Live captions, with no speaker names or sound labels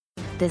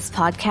This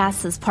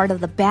podcast is part of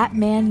the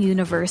Batman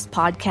Universe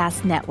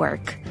Podcast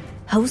Network,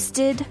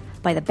 hosted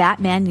by the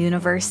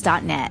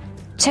BatmanUniverse.net.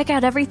 Check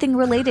out everything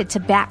related to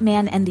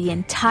Batman and the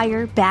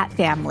entire Bat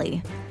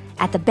family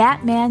at the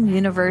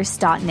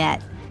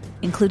BatmanUniverse.net,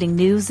 including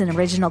news and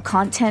original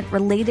content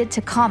related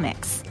to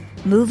comics,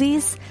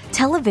 movies,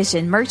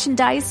 television,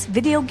 merchandise,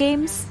 video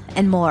games,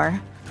 and more.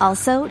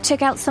 Also,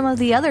 check out some of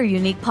the other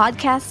unique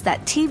podcasts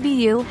that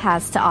TBU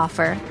has to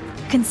offer.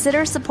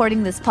 Consider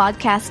supporting this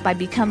podcast by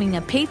becoming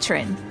a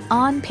patron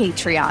on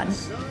Patreon.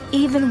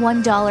 Even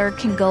 $1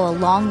 can go a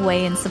long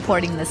way in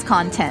supporting this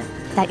content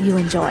that you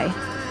enjoy.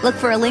 Look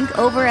for a link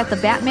over at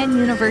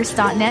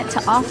thebatmanuniverse.net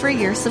to offer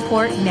your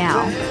support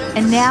now.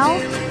 And now,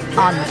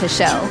 on with the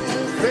show.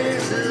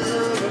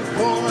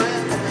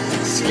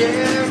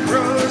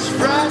 Scarecrows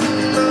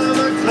frightened of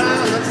a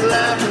clown that's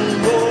laughing,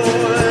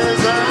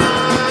 boys. I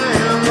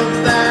am a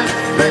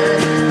Batman.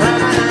 I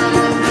am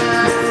a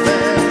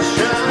Batman.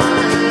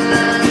 Shine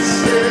and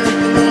sit,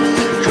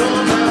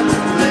 come out to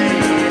play.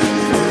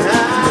 I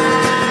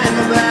am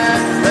a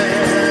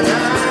Batman. I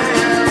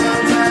am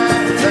a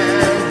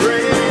Batman.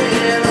 Bring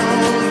it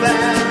on,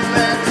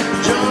 Batman.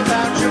 Jump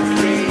out your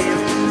cave,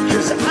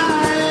 'cause I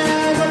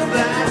am a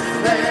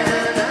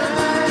Batman.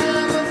 I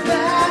am a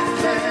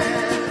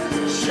Batman.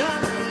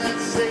 Shine that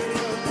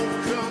signal,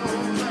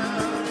 come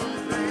out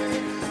and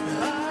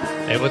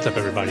play. Hey, what's up,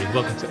 everybody?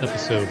 Welcome to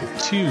episode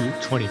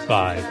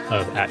 225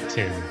 of At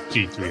Tim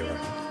G311.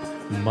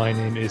 My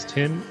name is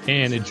Tim,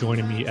 and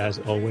joining me, as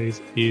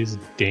always, is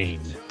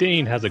Dane.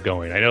 Dane, how's it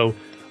going? I know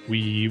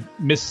we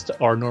missed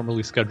our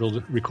normally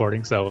scheduled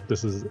recording, so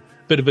this is a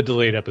bit of a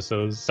delayed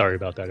episode. Sorry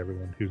about that,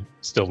 everyone who's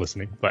still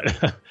listening.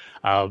 But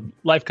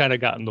life kind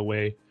of got in the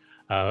way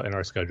in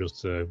our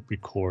schedules to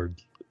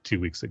record 2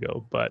 weeks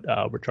ago. But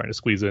we're trying to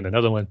squeeze in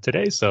another one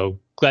today, so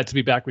glad to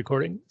be back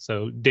recording.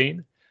 So,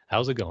 Dane,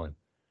 how's it going?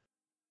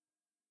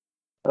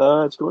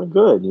 It's going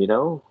good, you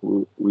know.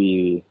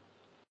 We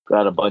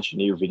got a bunch of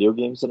new video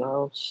games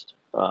announced.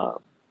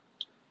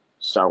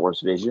 Star Wars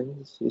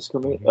Visions is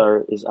coming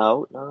or is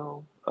out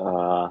now.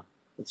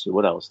 Let's see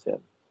what else, Tim.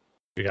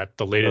 We got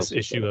the latest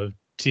issue of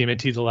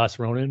TMNT: The Last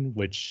Ronin,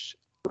 which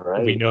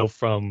we know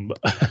from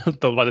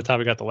by the time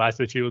we got the last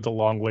issue, it was a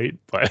long wait,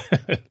 but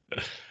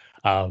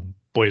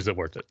boy, is it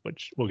worth it,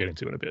 which we'll get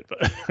into in a bit.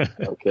 But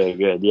Okay,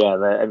 good. Yeah,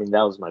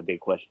 that was my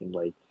big question.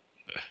 Like,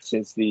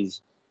 since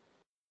these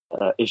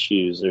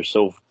issues are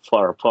so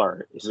far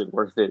apart, is it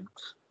worth it?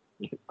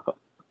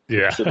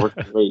 yeah, Is it worth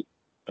the wait?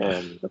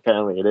 And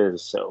apparently it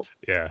is. So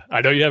yeah, I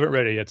know you haven't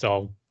read it yet,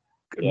 so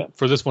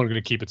for this one, I'm going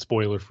to keep it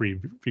spoiler free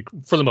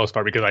for the most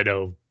part, because I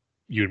know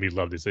you and me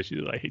love this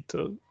issue. I hate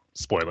to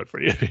spoil it for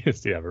you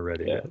if you haven't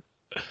read it yet.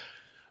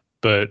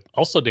 But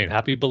also, Dane,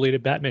 happy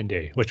belated Batman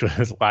Day, which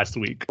was last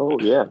week. Oh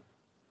yeah,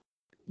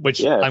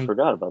 I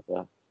forgot about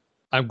that.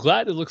 I'm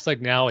glad it looks like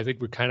now. I think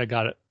we kind of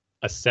got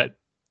a set,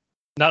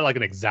 not like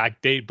an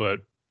exact date,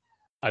 but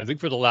I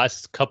think for the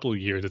last couple of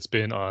years, it's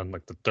been on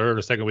like the third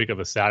or second week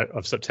of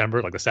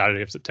September, like the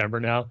Saturday of September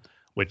now,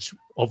 which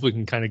hopefully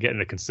can kind of get in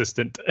a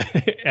consistent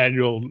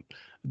annual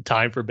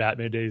time for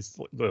Batman Days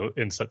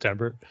in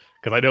September.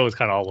 Because I know it's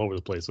kind of all over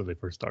the place when they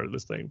first started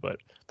this thing, but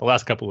the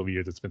last couple of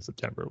years it's been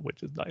September,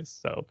 which is nice.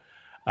 So,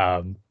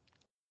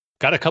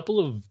 got a couple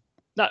of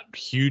not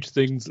huge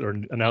things or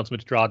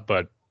announcements dropped,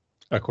 but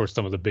of course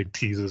some of the big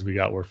teases we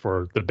got were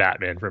for the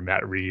Batman from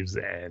Matt Reeves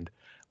and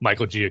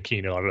Michael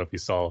Giacchino. I don't know if you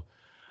saw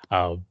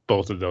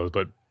both of those,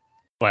 but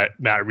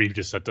Matt Reeves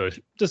just set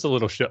just a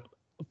little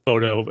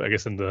photo, I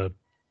guess, in the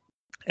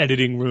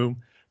editing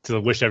room to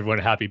wish everyone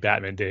a happy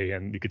Batman Day,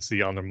 and you could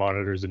see on their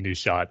monitors a new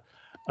shot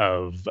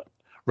of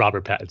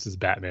Robert Pattinson's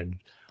Batman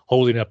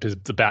holding up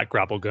the bat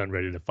grapple gun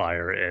ready to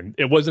fire, and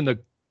it wasn't a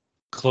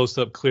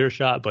close-up clear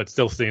shot, but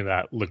still seeing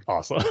that looked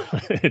awesome.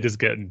 Just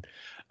getting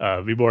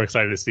be more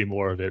excited to see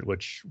more of it,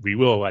 which we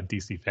will at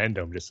DC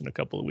Fandom just in a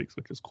couple of weeks,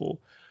 which is cool.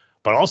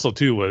 But also,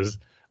 too, was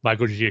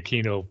Michael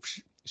Giacchino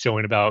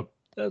showing about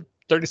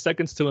 30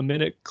 seconds to a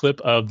minute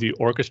clip of the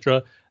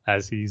orchestra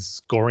as he's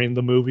scoring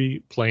the movie,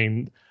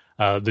 playing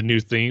the new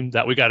theme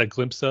that we got a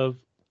glimpse of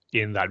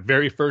in that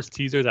very first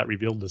teaser that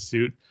revealed the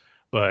suit.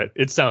 But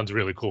it sounds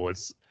really cool.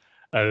 It's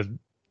a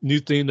new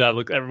theme that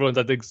everyone's,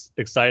 I think,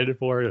 excited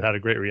for. It had a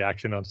great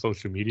reaction on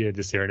social media.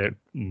 Just hearing it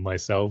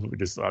myself,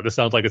 this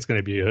sounds like it's going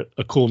to be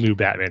a cool new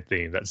Batman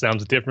theme that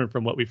sounds different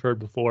from what we've heard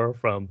before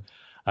from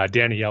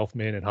Danny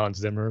Elfman and Hans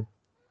Zimmer.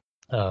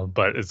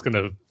 But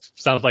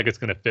sounds like it's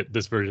gonna fit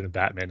this version of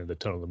Batman in the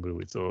tone of the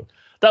movie. So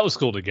that was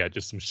cool to get,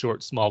 just some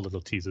short, small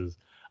little teases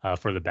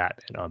for the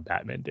Batman on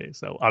Batman Day.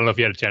 So I don't know if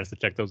you had a chance to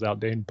check those out,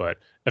 Dane, but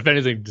if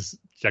anything, just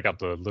check out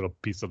the little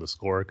piece of the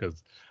score,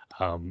 because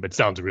it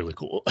sounds really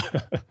cool.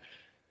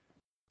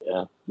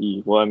 Yeah.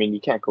 You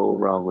can't go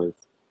wrong with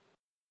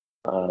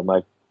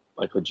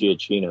Michael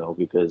Giacchino,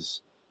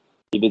 because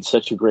he did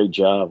such a great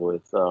job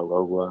with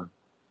Rogue One,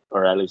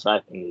 or at least I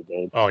think he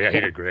did. Oh yeah,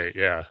 he did great.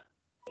 Yeah.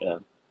 Yeah.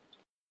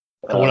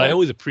 And what I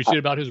always appreciate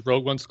about his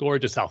Rogue One score,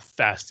 just how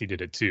fast he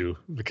did it too,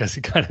 because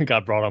he kind of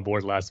got brought on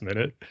board last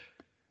minute.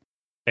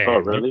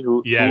 And really? He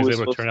was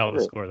able to turn out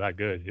the score that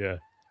good. Yeah.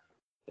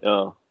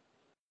 Oh,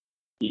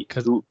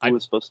 because who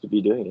was supposed to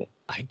be doing it?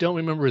 I don't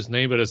remember his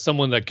name, but it's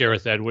someone that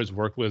Gareth Edwards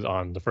worked with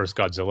on the first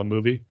Godzilla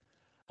movie.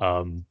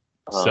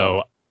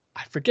 So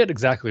I forget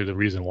exactly the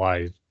reason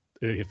why,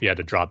 if he had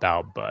to drop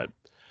out, but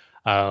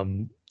I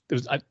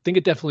think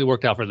it definitely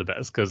worked out for the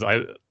best because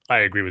I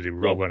agree with you.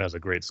 Rogue One has a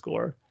great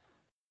score.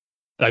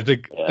 I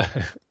think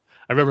I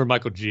remember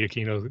Michael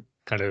Giacchino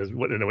kind of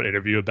went into an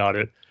interview about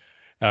it.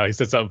 He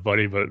said something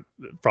funny, but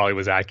probably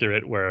was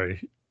accurate, where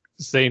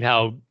saying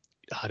how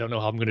I don't know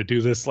how I'm going to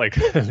do this like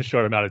in a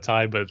short amount of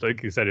time, but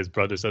like he said, his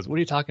brother says, "What are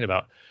you talking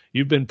about?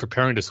 You've been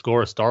preparing to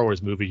score a Star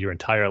Wars movie your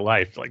entire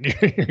life.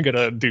 Like you're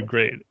gonna do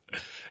great."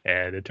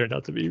 And it turned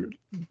out to be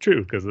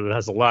true because it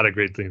has a lot of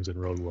great themes in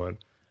Rogue One,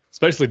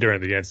 especially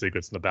during the end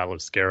sequence in the Battle of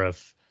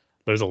Scarif.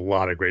 There's a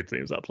lot of great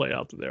themes that play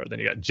out there. Then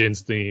you got Jin's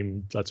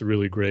theme, that's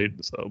really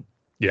great. So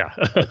yeah,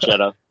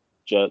 the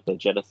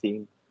Jedha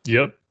theme.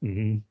 Yep.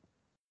 Mm-hmm.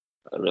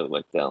 I really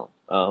like that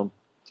one.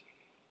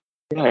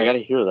 Yeah, I gotta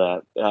hear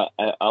that.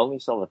 I only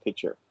saw the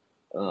picture,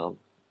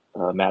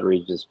 Matt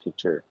Reeves'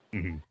 picture.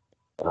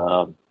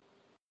 Mm-hmm.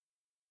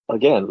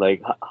 Again,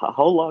 like,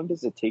 how long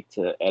does it take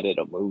to edit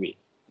a movie?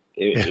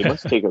 It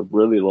must take a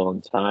really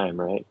long time,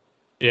 right?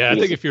 Yeah,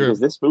 because, I think because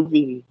this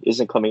movie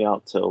isn't coming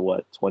out till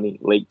what,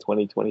 late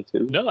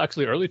 2022? No,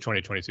 actually, early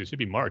 2022. It should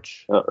be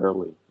March.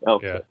 Early.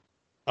 Okay. Yeah.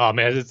 Oh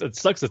man, it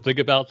sucks to think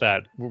about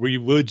that. We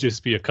would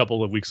just be a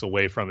couple of weeks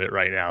away from it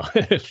right now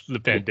if the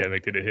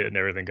pandemic didn't hit and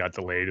everything got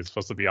delayed. It's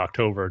supposed to be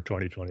October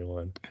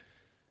 2021.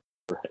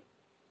 Right.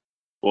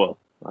 Well,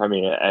 I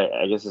mean,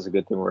 I guess it's a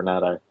good thing we're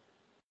not a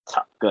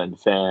Top Gun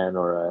fan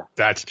or a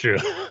That's true.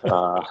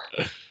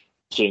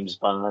 James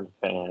Bond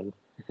fan.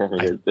 I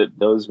mean,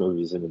 those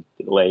movies have been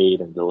delayed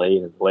and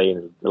delayed and delayed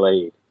and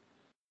delayed.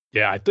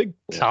 Yeah, I think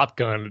Top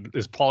Gun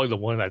is probably the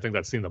one I think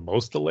that's seen the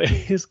most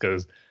delays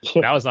because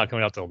now it's not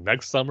coming out till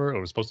next summer. It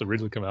was supposed to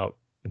originally come out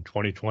in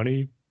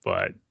 2020,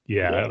 but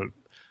yeah.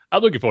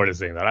 I'm looking forward to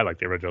seeing that. I like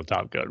the original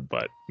Top Gun,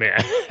 but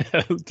man,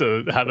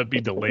 to have it be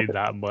delayed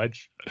that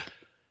much.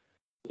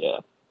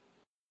 Yeah.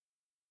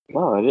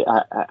 Wow,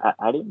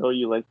 I didn't know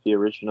you liked the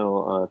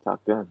original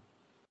Top Gun.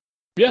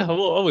 Yeah, I've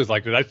always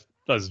liked it.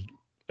 I've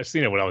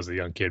seen it when I was a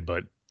young kid,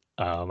 but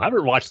I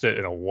haven't watched it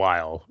in a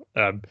while.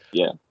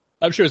 Yeah.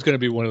 I'm sure it's going to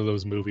be one of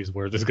those movies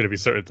where there's going to be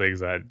certain things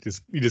that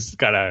you just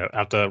gotta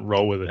have to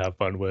roll with and have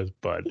fun with,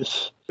 but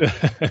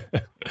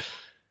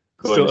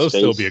it'll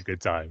still be a good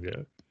time.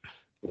 Yeah.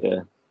 Yeah.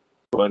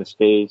 Going to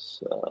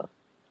space.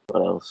 What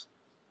else?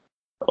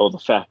 Oh, the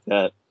fact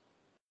that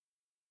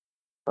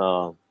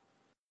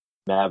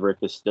Maverick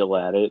is still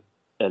at it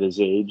at his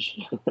age.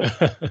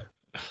 Well,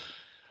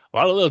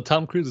 I don't know.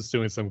 Tom Cruise is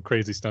doing some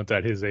crazy stunt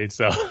at his age,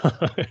 so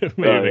it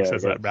maybe makes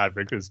sense that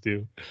Maverick is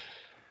too.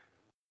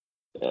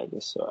 Yeah, I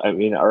guess so. I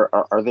mean,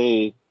 are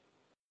they?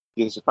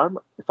 Because if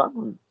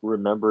I'm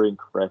remembering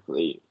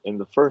correctly, in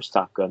the first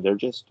Top Gun, they're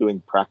just doing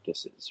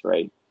practices,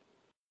 right?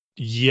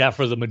 Yeah,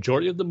 for the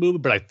majority of the movie,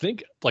 but I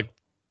think like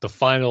the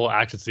final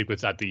action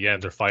sequence at the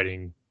end, they're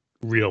fighting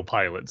real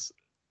pilots,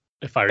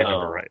 if I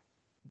remember right.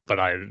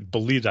 But I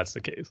believe that's the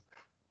case.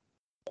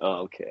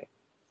 Oh, okay.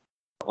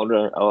 I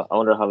wonder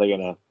how they're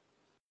gonna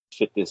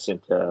fit this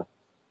into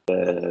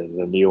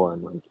the new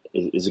one. Like,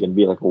 is it gonna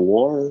be like a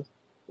war?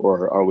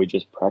 Or are we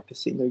just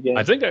practicing again?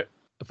 I think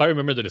if I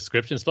remember the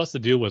description, it's supposed to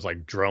deal with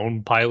like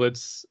drone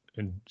pilots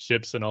and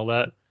ships and all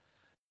that.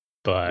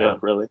 But yeah,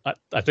 really?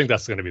 I think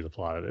that's going to be the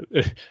plot of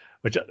it.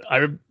 Which I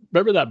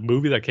remember that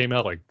movie that came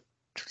out like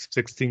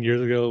 16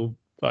 years ago.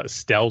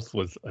 Stealth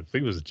was, I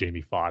think it was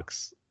Jamie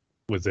Foxx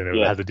was in it.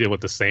 Yeah. It had to deal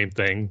with the same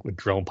thing with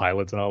drone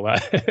pilots and all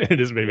that. It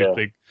just made me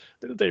think,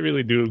 didn't they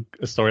really do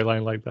a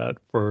storyline like that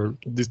for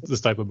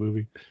this type of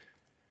movie?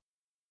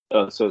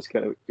 Oh, so it's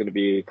going to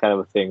be kind of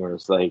a thing where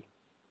it's like,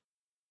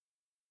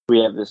 we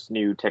have this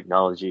new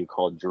technology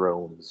called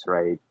drones,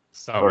 right?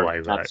 Something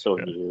like not that. So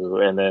new,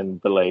 and then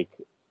but like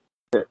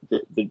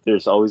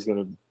there's always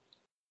going to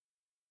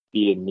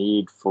be a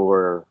need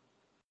for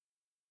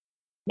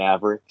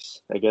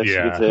Mavericks, I guess.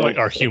 Yeah, like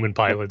our human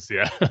pilots.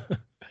 Yeah.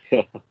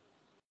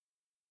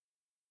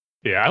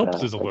 Yeah, I hope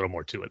there's a little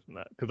more to it than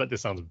that because that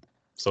just sounds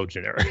so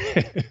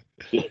generic.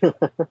 Yeah,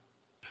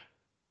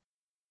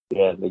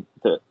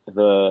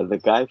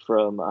 the guy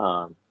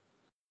from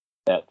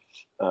that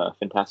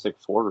Fantastic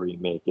Four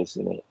remake,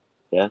 isn't it?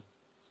 Yeah,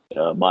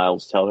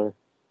 Miles Teller, I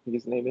think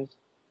his name is.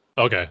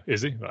 Okay,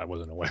 is he? I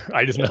wasn't aware.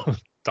 I just know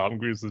Tom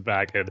Cruise is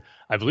back, and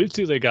I believe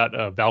too they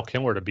got Val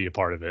Kilmer to be a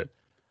part of it.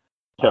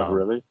 Yeah,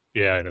 really?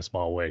 Yeah, in a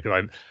small way.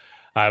 Because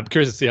I'm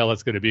curious to see how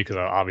that's going to be. Because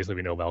obviously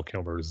we know Val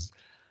Kilmer's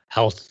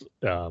health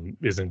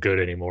isn't good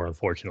anymore,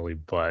 unfortunately.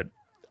 But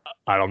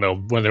I don't know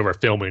when they were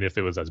filming if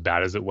it was as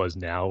bad as it was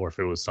now, or if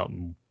it was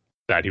something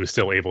that he was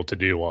still able to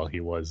do while he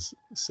was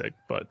sick.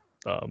 But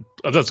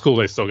that's cool.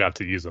 They still got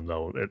to use him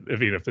though,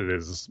 even if it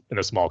is in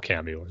a small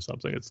cameo or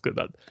something. It's good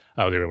that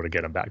they were able to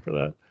get him back for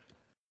that.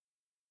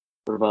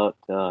 What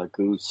about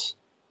Goose?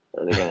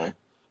 Are they gonna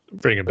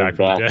bring him back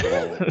from the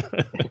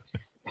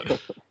dead?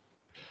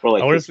 Or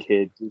like his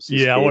kid.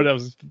 Yeah, I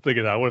was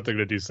thinking that. I wanted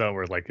to do something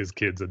where like his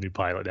kid's a new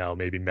pilot now.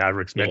 Maybe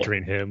Maverick's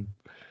mentoring him.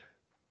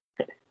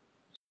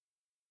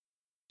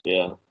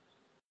 Yeah.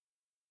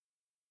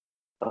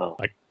 Oh,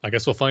 I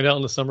guess we'll find out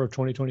in the summer of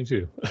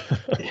 2022.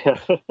 yeah.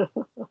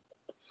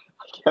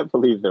 I can't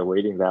believe they're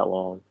waiting that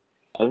long.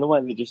 I don't know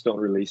why they just don't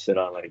release it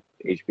on like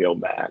HBO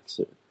Max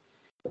or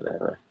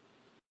whatever.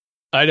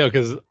 I know,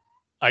 because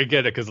I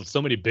get it, because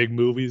so many big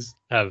movies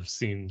have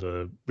seen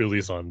the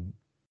release on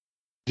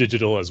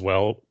digital as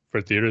well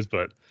for theaters,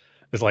 but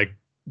it's like,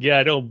 yeah,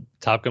 I know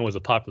Top Gun was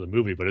a popular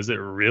movie, but is it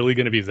really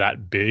going to be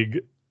that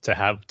big to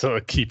have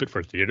to keep it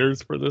for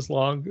theaters for this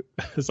long?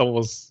 It's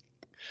almost,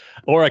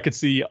 or I could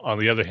see on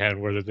the other hand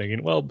where they're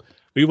thinking, well,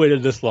 we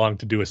waited this long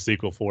to do a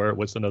sequel for it.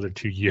 What's another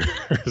 2 years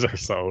or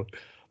so?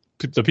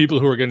 The people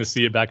who are going to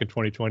see it back in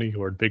 2020,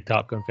 who are big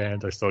Top Gun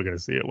fans, are still going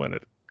to see it when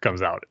it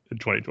comes out in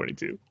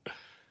 2022.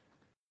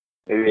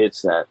 Maybe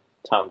it's that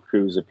Tom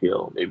Cruise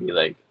appeal. Maybe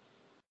like,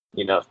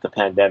 if the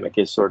pandemic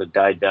has sort of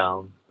died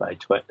down by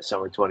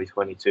summer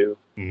 2022,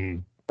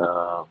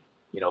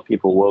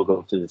 people will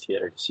go to the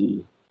theater to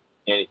see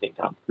anything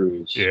Tom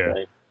Cruise. Yeah.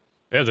 Right?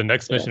 Yeah, the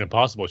next Mission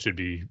Impossible should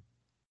be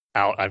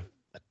out. I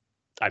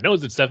know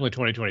it's definitely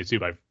 2022,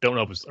 but I don't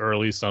know if it's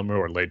early summer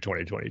or late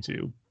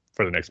 2022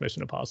 for the next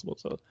Mission Impossible.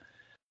 So it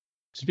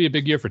should be a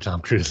big year for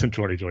Tom Cruise in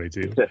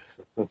 2022.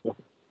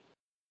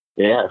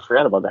 Yeah, I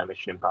forgot about that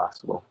Mission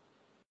Impossible.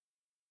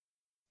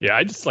 Yeah,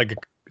 I just like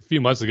a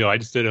few months ago, I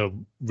just did a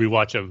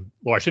rewatch of,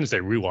 well, I shouldn't say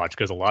rewatch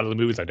because a lot of the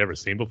movies I'd never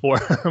seen before,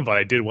 but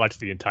I did watch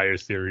the entire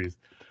series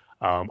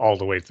all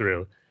the way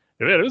through.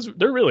 And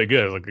they're really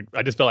good. Like,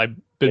 I just felt I've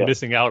been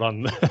missing out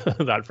on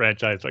that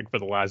franchise like for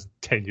the last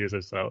 10 years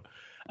or so.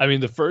 I mean,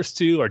 the first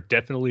two are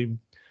definitely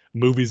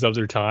movies of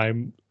their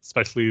time,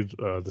 especially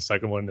the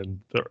second one in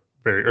the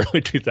very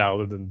early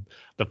 2000s and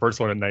the first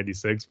one in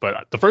 96.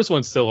 But the first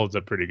one still holds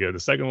up pretty good. The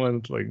second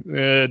one, like,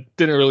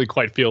 didn't really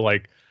quite feel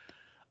like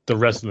the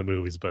rest of the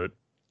movies. But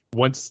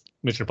once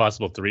Mission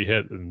Impossible 3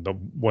 hit and the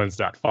ones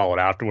that followed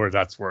afterwards,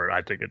 that's where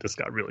I think it just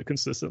got really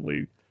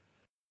consistently.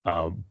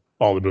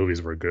 All the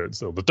movies were good.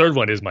 So the third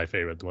one is my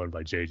favorite, the one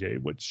by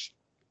JJ, which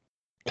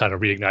kind of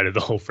reignited the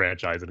whole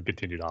franchise and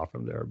continued on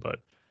from there. But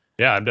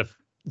yeah,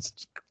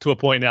 it's to a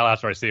point now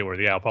after I see it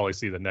where, I'll probably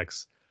see the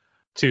next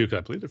two, because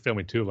I believe they're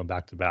filming two of them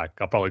back to back.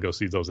 I'll probably go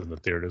see those in the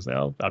theaters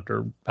now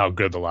after how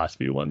good the last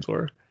few ones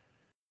were.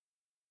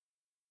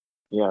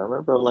 Yeah, I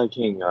remember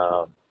liking,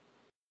 I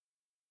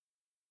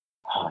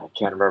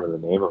can't remember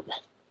the name of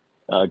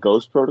it.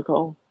 Ghost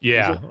Protocol?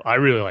 Yeah, I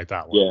really like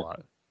that one a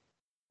lot.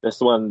 That's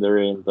the one they're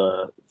in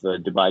the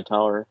Dubai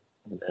Tower,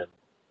 and then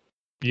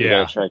they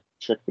gotta try to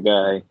trick the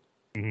guy.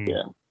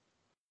 Mm-hmm.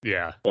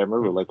 Yeah, I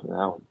remember liking that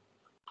one.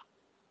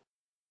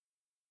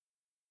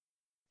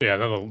 Yeah,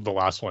 then the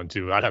last one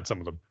too. That had some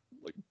of the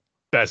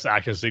best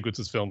action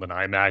sequences filmed in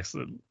IMAX.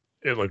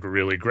 It looked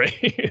really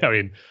great. I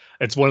mean,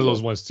 it's one of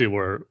those ones too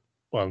where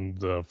on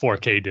the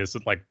 4K disc,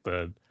 like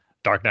the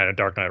Dark Knight and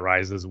Dark Knight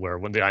Rises, where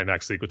when the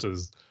IMAX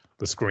sequences,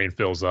 the screen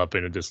fills up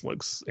and it just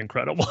looks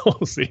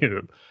incredible seeing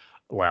it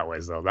that way.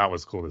 So that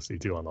was cool to see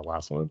too on the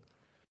last one.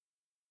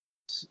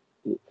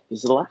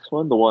 Is the last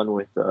one the one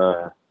with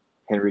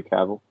Henry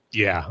Cavill?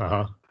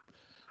 Yeah,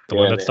 the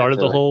one that started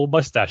the whole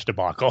mustache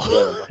debacle.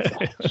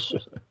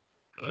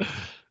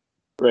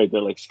 Right,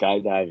 they're like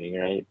skydiving,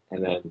 right?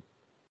 And then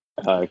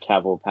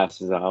Cavill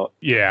passes out.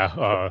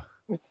 Yeah.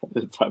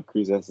 Tom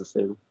Cruise has to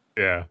save him.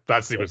 Yeah,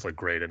 that sequence looked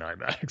great in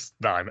IMAX,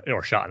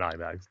 or shot in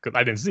IMAX. Because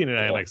I didn't see it in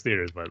IMAX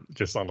theaters, but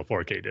just on the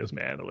 4K disc,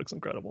 man, it looks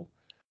incredible.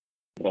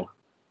 Yeah.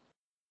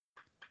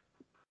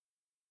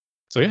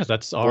 So yeah,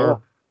 that's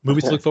our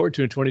movies to look forward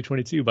to in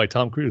 2022 by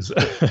Tom Cruise.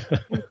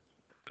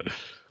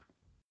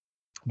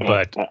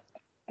 But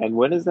and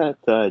when is that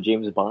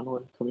James Bond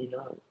one coming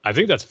out? I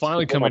think that's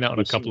finally coming out in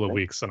a couple of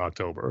weeks in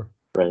October.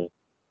 Right.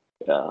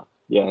 Yeah,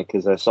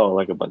 because I saw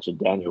like a bunch of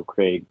Daniel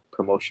Craig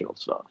promotional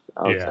stuff.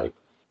 I was like,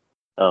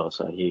 oh,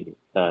 so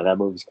that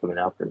movie's coming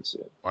out pretty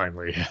soon.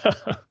 Finally.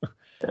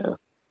 Yeah.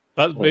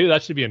 Maybe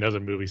that should be another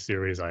movie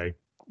series I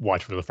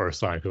watch for the first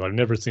time, because I've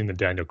never seen the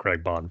Daniel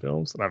Craig Bond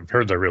films, and I've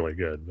heard they're really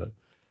good. But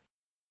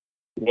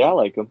yeah, I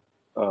like them.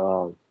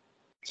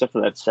 Except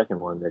for that second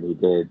one that he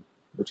did.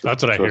 That's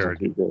what I heard.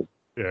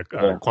 Yeah,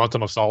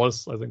 Quantum of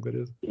Solace, I think that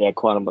is. Yeah,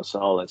 Quantum of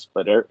Solace.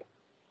 But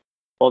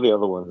all the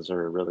other ones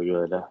are really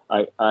good.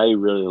 I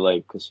really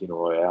like Casino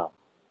Royale.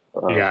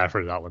 Yeah, I've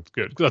heard that one's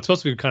good. That's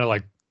supposed to be kind of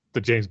like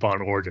the James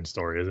Bond origin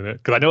story, isn't it?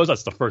 Because I know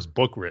that's the first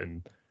book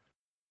written.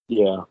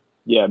 Yeah,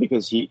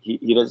 because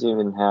he doesn't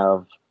even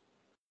have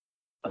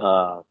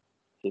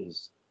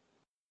his,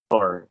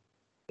 or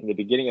in the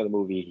beginning of the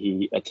movie,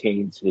 he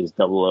attains his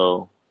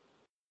 00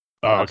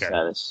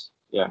 status.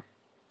 Yeah.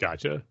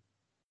 Gotcha.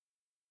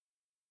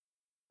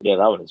 Yeah,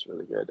 that one is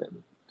really good.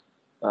 And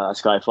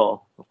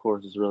Skyfall, of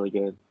course, is really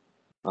good.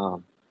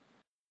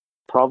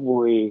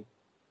 Probably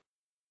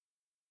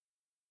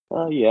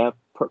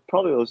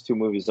those two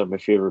movies are my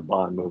favorite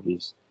Bond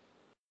movies.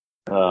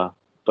 But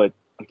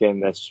again,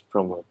 that's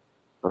from a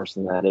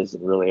person that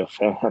isn't really a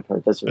fan or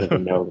doesn't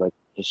really know like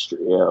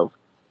history of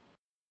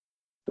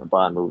the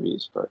Bond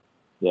movies. But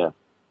yeah.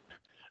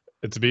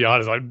 And to be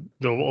honest,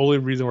 the only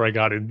reason where I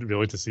got in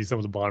really to see some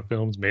of the Bond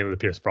films, mainly the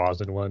Pierce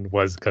Brosnan one,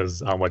 was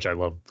because how much I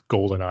love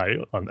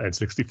GoldenEye on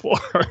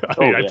N64.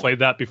 I played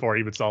that before I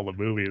even saw the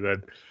movie.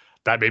 Then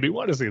that made me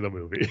want to see the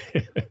movie.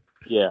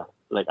 Yeah,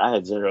 like I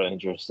had zero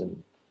interest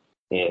in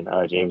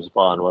James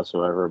Bond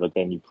whatsoever, but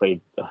then you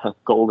played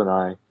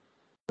GoldenEye,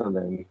 and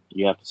then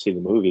you have to see the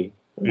movie.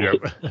 Yeah.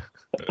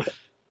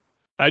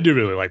 I do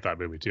really like that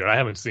movie too. I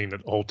haven't seen a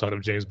whole ton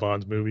of James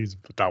Bond's movies,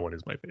 but that one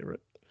is my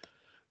favorite.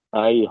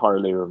 I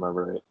hardly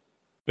remember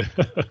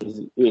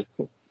it.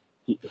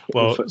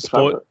 Well,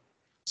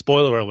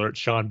 spoiler alert: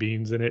 Sean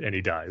Bean's in it, and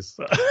he dies.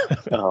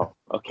 Oh,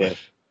 okay.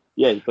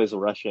 Yeah, he plays a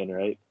Russian,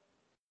 right?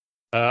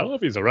 I don't know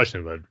if he's a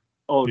Russian, but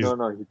Oh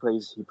no, he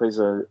plays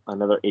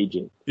another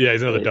agent. yeah,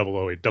 he's another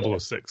 008,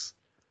 006.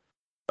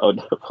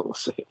 Oh,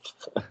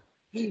 006.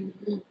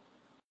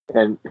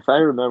 And if I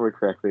remember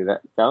correctly,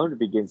 that one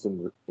begins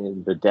in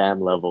the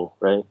dam level,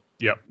 right?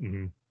 Yep.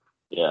 Mm-hmm.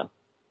 Yeah.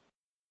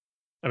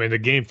 I mean, the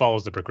game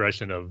follows the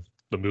progression of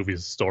the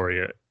movie's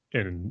story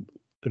in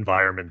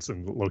environments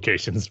and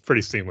locations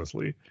pretty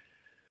seamlessly.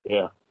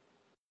 Yeah.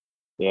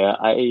 Yeah,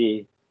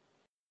 I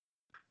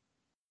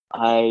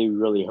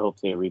really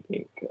hope they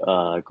remake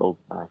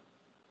GoldenEye.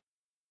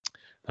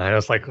 And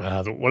it's like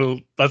that's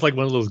like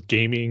one of those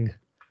gaming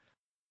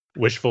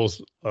wishful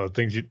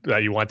things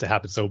that you want to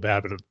happen so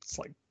bad, but it's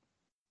like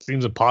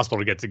seems impossible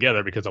to get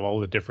together because of all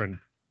the different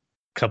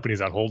companies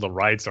that hold the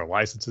rights or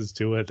licenses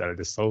to it. That it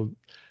just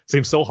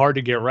seems so hard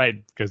to get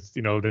right because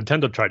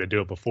Nintendo tried to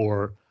do it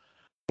before,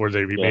 where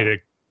they remade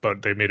it,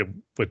 but they made it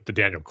with the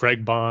Daniel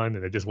Craig Bond,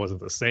 and it just wasn't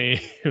the same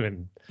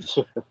and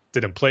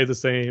didn't play the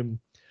same.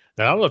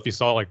 And I don't know if you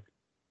saw it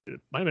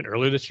might have been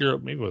earlier this year,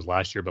 maybe it was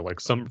last year, but like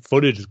some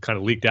footage kind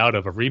of leaked out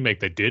of a remake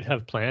they did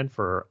have planned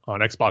for on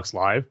Xbox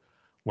Live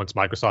once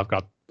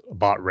Microsoft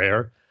bought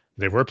Rare.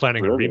 They were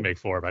planning a remake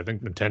for it, but I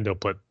think Nintendo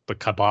put the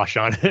kibosh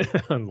on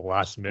it on the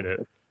last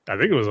minute. I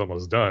think it was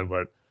almost done,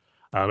 but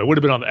it would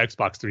have been on the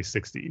Xbox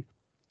 360,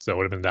 so it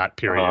would have been that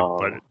period. Oh.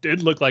 But it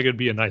did look like it'd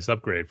be a nice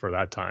upgrade for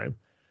that time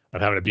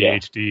of having it be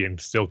HD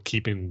and still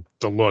keeping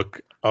the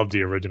look of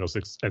the original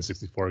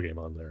N64 game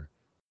on there.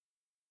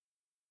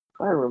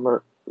 If I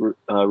remember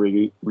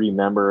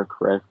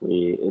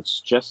correctly,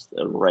 it's just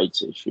a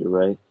rights issue,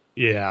 right?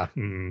 Yeah.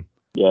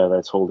 Yeah,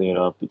 that's holding it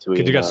up between.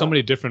 Because you got so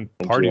many different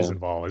parties MGM.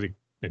 involved. I think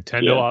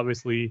Nintendo,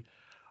 obviously,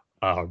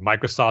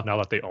 Microsoft, now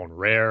that they own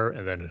Rare,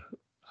 and then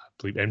I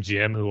believe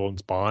MGM, who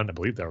owns Bond. I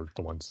believe they're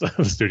the ones,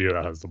 the studio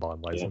that has the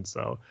Bond license.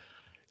 So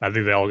I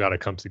think they all got to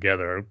come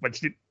together.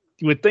 But you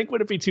would think,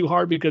 would it be too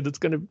hard because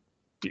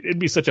it'd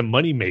be such a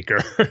money maker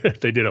if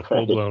they did a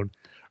full blown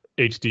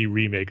HD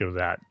remake of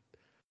that.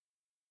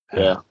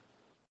 Yeah.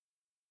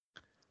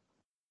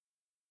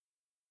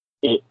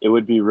 It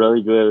would be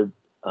really good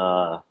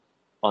on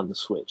the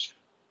Switch.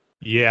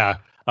 Yeah.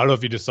 I don't know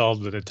if you just saw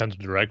the Nintendo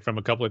Direct from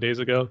a couple of days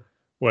ago,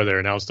 where they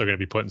announced they're going to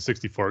be putting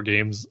 64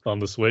 games on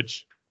the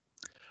Switch.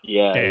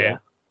 Yeah.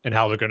 And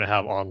how they're going to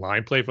have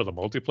online play for the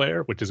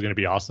multiplayer, which is going to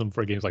be awesome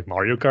for games like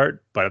Mario Kart.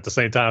 But at the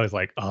same time, it's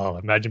like, oh,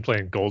 imagine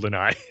playing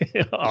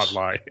GoldenEye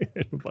online.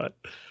 But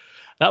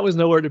that was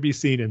nowhere to be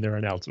seen in their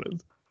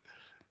announcement.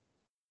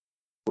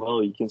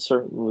 Well, you can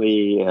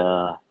certainly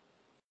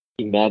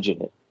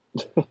imagine it.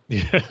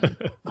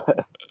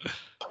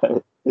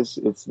 but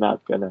it's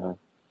not gonna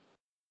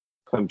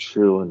come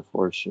true,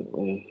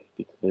 unfortunately,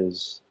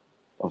 because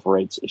of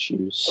rights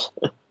issues.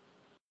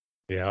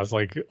 Yeah, it's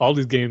like all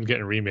these games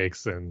getting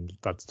remakes, and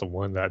that's the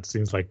one that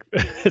seems like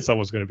it's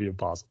almost going to be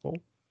impossible.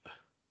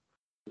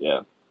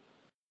 Yeah.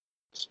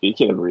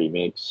 Speaking of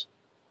remakes,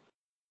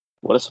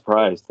 what a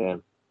surprise,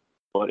 Dan.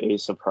 What a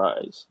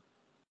surprise.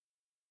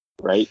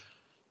 Right?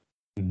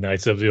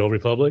 Knights of the Old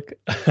Republic?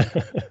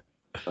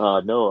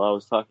 No, I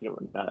was talking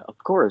about that. Of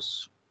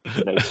course.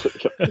 Knights of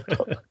the Old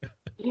Republic.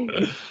 You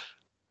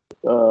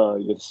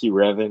get to see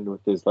Revan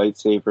with his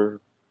lightsaber.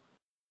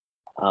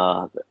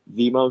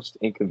 The most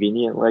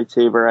inconvenient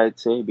lightsaber, I'd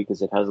say,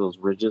 because it has those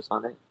ridges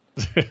on it.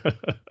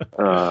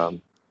 But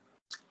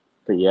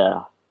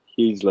yeah,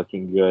 he's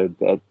looking good.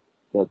 That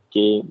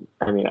game.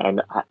 I mean,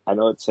 I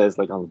know it says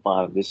like on the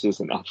bottom, this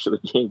isn't actually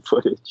game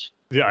footage.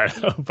 Yeah, I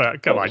know,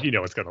 but come on,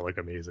 it's going to look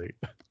amazing.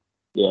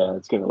 Yeah,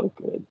 it's going to look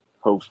good.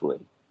 Hopefully.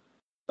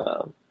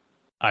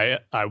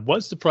 I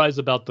was surprised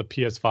about the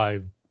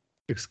PS5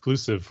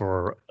 exclusive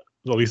for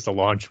at least the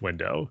launch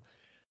window.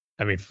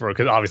 I mean,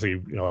 because obviously,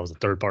 it was a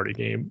third-party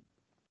game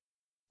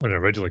when it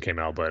originally came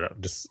out, but I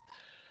just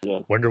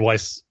wonder why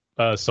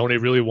Sony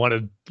really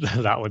wanted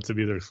that one to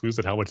be their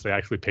exclusive, how much they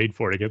actually paid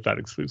for to get that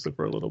exclusive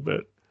for a little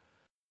bit.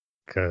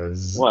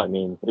 Well, I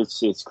mean,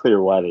 it's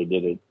clear why they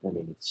did it. I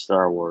mean, it's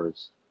Star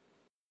Wars,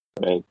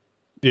 right?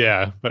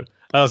 Yeah, but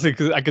I was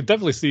thinking, I could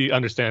definitely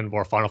understand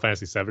where Final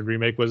Fantasy VII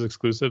Remake was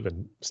exclusive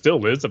and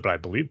still is, but I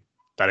believe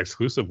that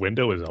exclusive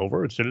window is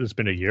over. It should have just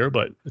been a year,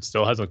 but it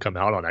still hasn't come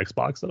out on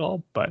Xbox at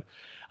all. But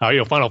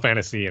Final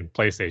Fantasy and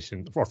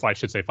PlayStation, or I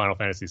should say Final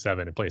Fantasy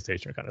VII and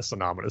PlayStation are kind of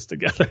synonymous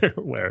together,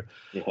 where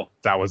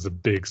that was a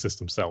big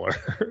system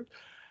seller.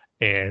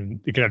 and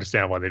you can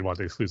understand why they'd want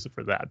the exclusive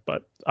for that.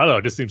 But I don't know,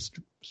 it just seems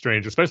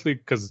strange, especially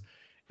because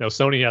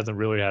Sony hasn't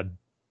really had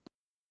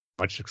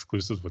much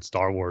exclusives with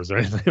Star Wars or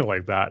anything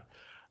like that.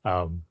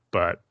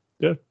 But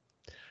yeah,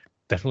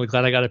 definitely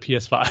glad I got a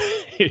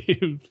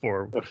PS5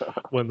 for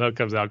when that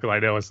comes out, because I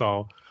know I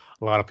saw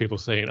a lot of people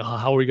saying, "Oh,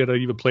 how are we gonna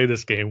even play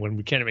this game when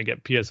we can't even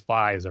get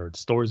PS5s, or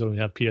stores don't even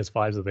have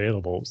PS5s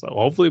available?" So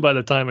hopefully by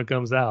the time it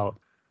comes out,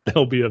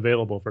 they'll be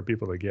available for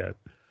people to get.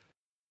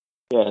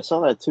 Yeah, I saw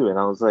that too, and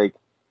I was like,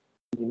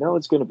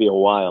 it's going to be a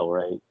while,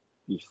 right,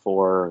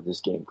 before this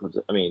game comes.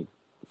 I mean,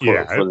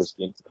 for this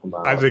game to come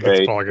out. I think right?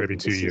 it's probably going to be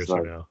 2 years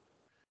from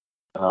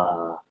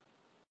now.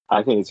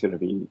 I think it's going to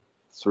be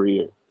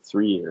 3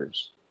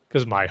 years.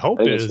 Because my hope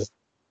is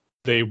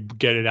they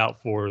get it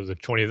out for the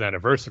 20th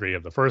anniversary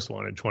of the first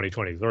one in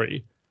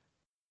 2023,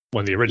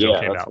 when the original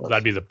came out.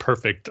 That'd be the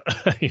perfect,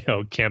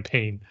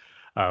 campaign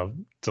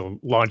to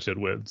launch it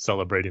with,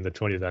 celebrating the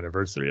 20th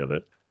anniversary of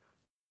it.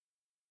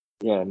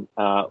 Yeah.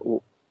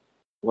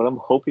 What I'm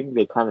hoping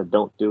they kind of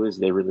don't do is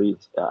they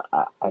release.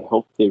 I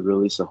hope they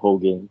release a whole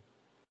game.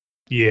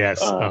 Yes.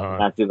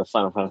 After the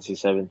Final Fantasy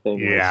VII thing.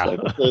 Yeah.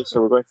 It's like, okay,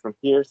 so we're going from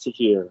here to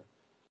here.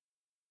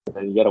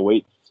 And you got to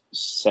wait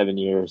 7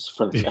 years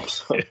for the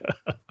next one.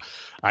 Yeah.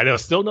 I know.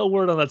 Still no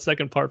word on that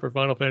second part for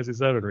Final Fantasy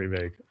VII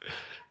remake.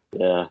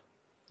 Yeah.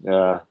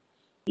 You're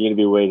gonna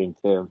be waiting,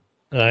 Tim.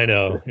 I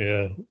know.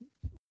 Yeah.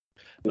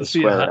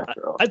 See, I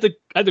think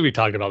we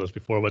talked about this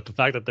before, but the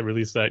fact that they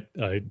released that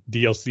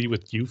DLC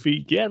with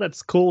Yuffie, yeah,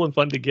 that's cool and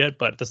fun to get,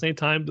 but at the same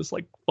time, just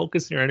like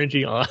focus your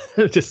energy on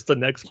just the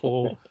next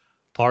full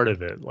part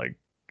of it. Like,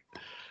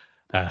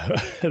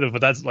 but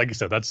that's, like you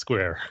said, that's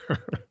Square.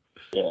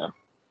 Yeah,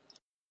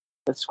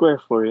 that's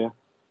Square for you.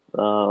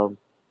 But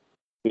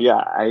yeah,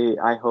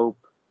 I hope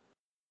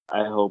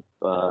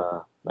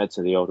Knights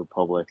of the Old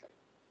Republic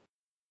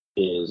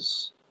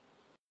is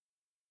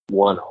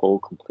one whole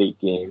complete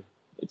game.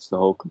 It's the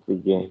whole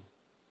complete game.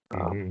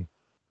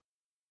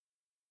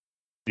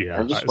 Yeah,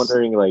 I'm just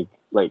wondering,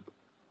 like,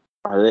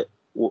 are they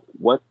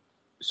what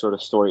sort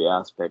of story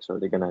aspects are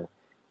they gonna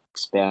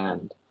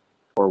expand,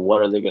 or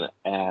what are they gonna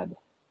add?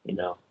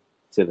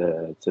 To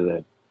the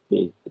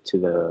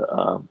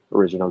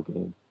original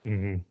game.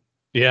 Mm-hmm.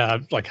 Yeah,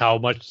 like how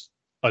much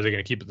are they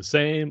gonna keep it the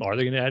same? Are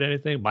they gonna add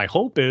anything? My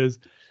hope is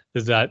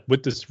that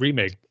with this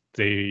remake,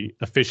 they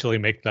officially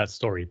make that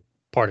story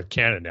part of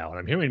canon now, and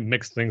I'm hearing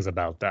mixed things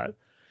about that.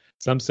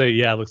 Some say,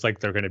 yeah, it looks like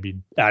they're going to be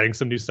adding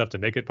some new stuff to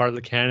make it part of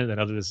the canon.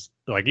 And others,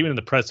 like even in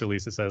the press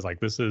release, it says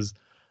like this is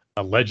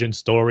a legend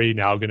story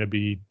now going to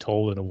be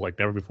told in like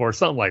never before,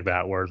 something like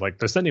that, where like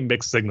they're sending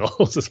mixed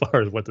signals as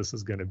far as what this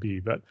is going to be.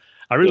 But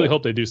I really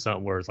hope they do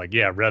something where it's like,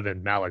 yeah,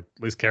 Revan, Malak,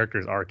 these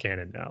characters are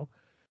canon now.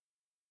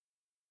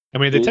 I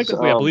mean, they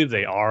technically, I believe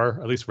they are.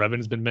 At least Revan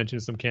has been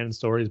mentioned in some canon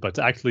stories, but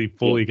to actually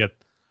fully get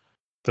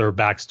their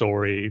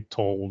backstory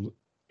told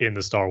in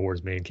the Star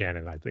Wars main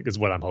canon, I think is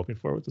what I'm hoping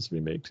for with this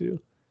remake too.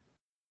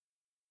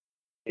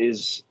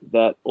 Is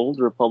that Old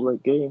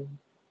Republic game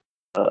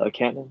a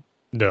canon?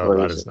 No,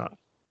 that is not.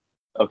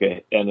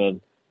 Okay, and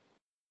then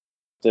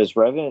does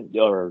Revan,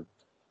 or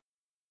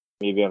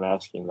maybe I'm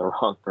asking the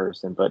wrong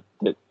person, but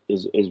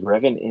is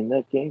Revan in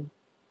that game?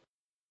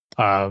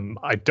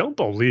 I don't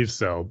believe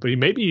so, but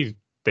maybe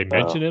they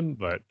mention him.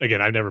 But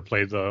again, I've never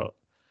played the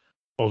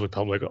Old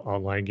Republic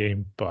online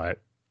game, but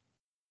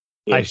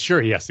I'm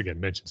sure he has to get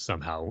mentioned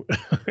somehow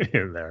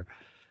in there.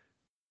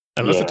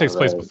 Unless it takes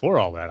place before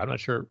all that. I'm not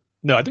sure.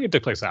 No, I think it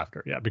took place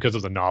after, because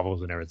of the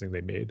novels and everything they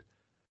made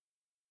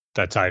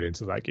that tied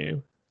into that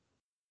game.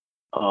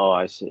 Oh,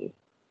 I see.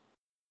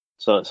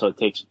 So it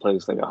takes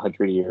place like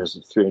 100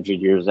 years, 300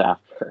 years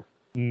after.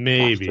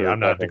 Maybe. I'm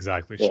not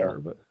exactly sure,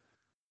 but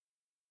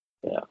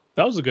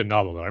that was a good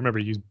novel, though. I remember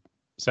you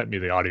sent me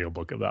the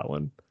audiobook of that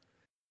one.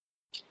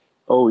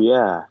 Oh,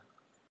 yeah.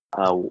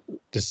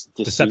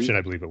 Deception,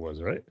 I believe it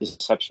was, right?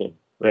 Deception,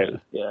 right?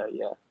 Yeah.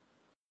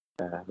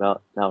 That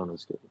one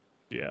was good.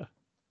 Yeah.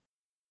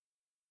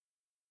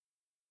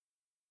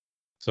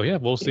 So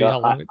we'll see how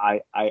long.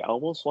 I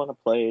almost want to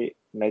play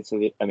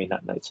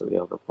not Knights of the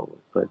Old Republic,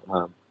 but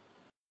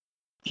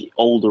the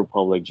Old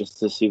Republic, just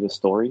to see the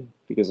story,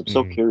 because I'm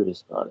so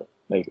curious about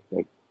it.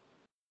 Like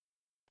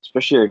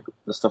especially like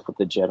the stuff with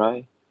the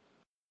Jedi,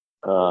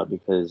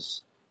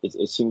 because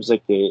it seems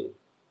like they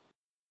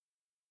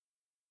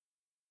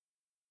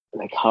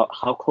like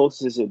how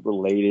close is it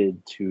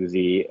related to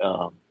the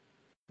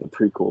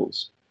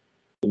prequels?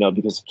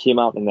 Because it came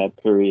out in that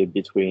period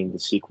between the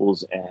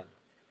sequels and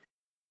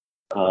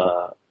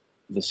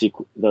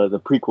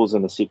the prequels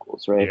and the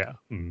sequels, right? Yeah.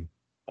 Mm-hmm.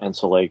 And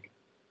so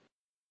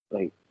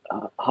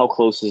how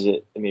close is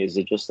it? I mean, is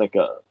it just like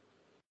a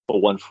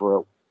one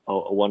for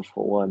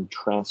one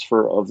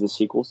transfer of the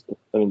sequels?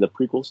 I mean, the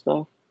prequel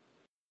stuff,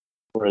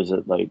 or is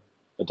it like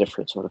a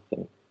different sort of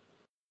thing?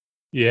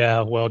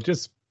 Yeah, well,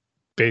 just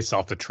based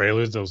off the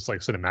trailers, those like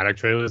cinematic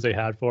trailers they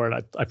had for it.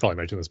 I probably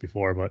mentioned this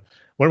before, but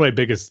one of my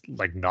biggest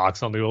like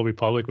knocks on the Old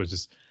Republic was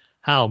just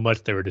how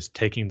much they were just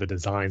taking the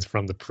designs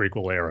from the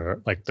prequel era.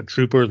 Like the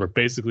troopers were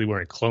basically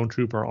wearing clone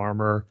trooper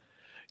armor.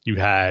 You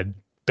had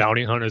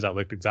bounty hunters that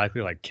looked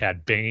exactly like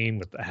Cad Bane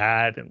with the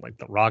hat and like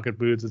the rocket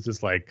boots. It's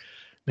just like,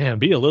 man,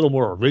 be a little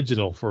more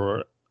original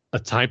for a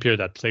time period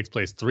that takes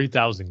place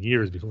 3,000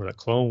 years before the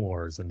Clone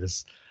Wars, and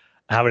just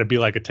having it be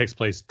like it takes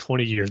place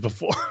 20 years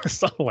before or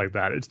something like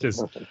that. It's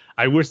just,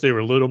 I wish they were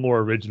a little more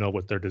original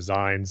with their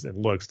designs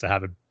and looks to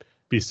have it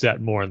be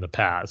set more in the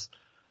past.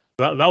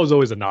 That was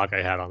always a knock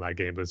I had on that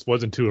game, but it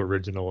wasn't too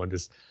original and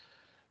just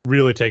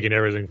really taking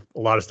everything, a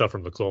lot of stuff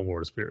from the Clone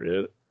Wars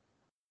period.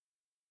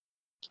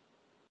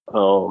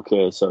 Oh,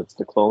 okay. So it's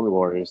the Clone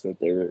Wars that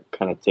they're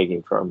kind of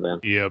taking from them.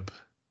 Yep.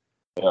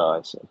 Yeah,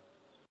 I see.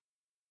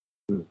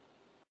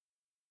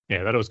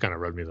 Yeah, that always kind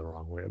of rubbed me the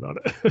wrong way about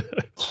it.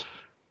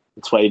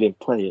 That's why you didn't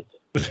play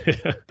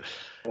it.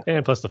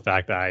 And plus the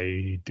fact that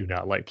I do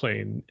not like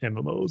playing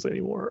MMOs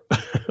anymore.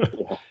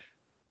 Yeah.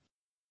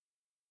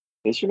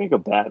 They should make a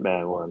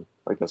Batman one,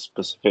 like a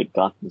specific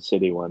Gotham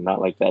City one,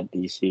 not like that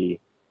DC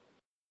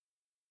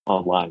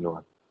online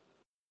one.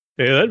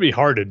 Yeah, that'd be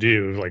hard to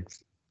do. Like,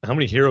 how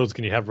many heroes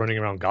can you have running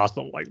around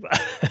Gotham like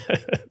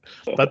that?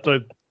 That's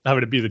what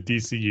having to be the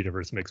DC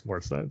universe makes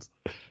more sense.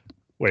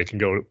 Where you can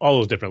go to all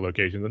those different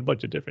locations and a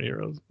bunch of different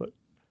heroes. But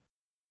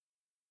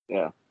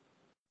yeah,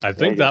 I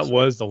think that so.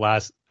 was the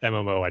last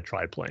MMO I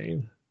tried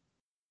playing,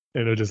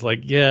 and it was just like,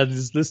 yeah,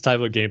 this type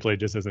of gameplay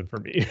just isn't for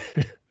me.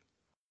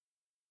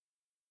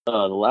 The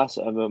last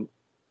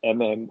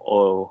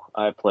MMO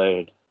I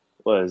played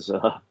was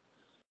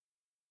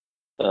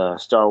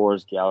Star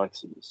Wars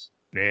Galaxies.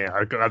 Yeah,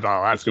 I thought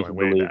that's If you going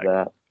can way believe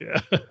back.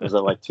 that. Yeah, Was it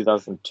like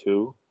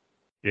 2002?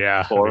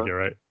 yeah, I Four? think you're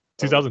right.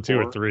 2002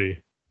 or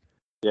 3.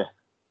 Yeah,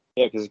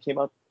 because it came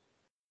out.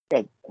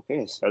 I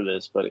think I said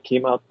this, but it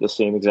came out the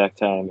same exact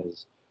time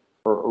as,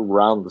 or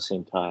around the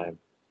same time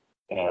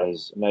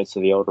as Knights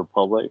of the Old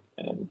Republic,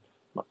 and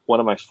one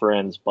of my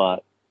friends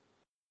bought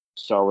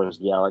Star Wars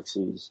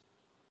Galaxies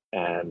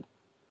and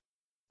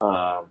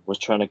was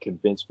trying to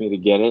convince me to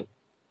get it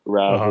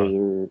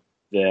rather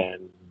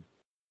than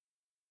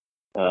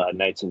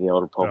Knights of the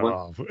Old Republic.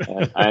 Oh.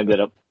 And I ended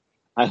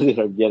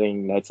up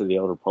getting Knights of the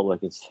Old Republic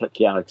instead of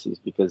Galaxies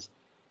because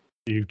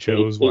You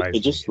chose it wisely.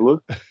 just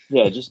looked,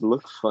 yeah, it just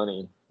looked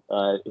funny.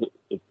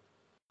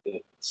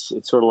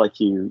 It's sort of like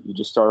you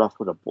just start off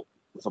with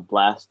a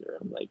blaster.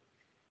 I'm like,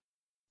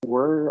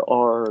 where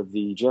are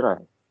the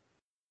Jedi?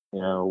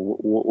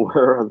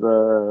 Where are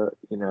the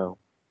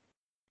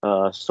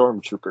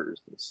stormtroopers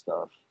and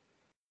stuff?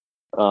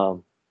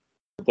 But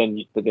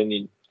then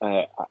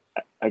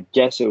I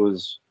guess it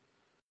was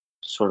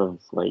sort of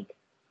like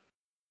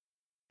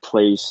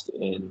placed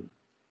in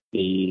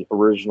the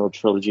original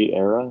trilogy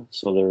era,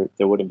 so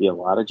there wouldn't be a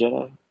lot of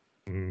Jedi.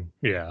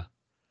 Yeah.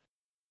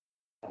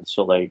 And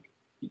so, like,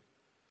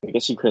 I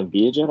guess you couldn't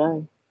be a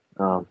Jedi.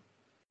 So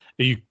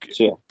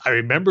yeah, I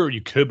remember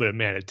you could, but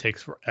man, it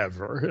takes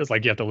forever. It's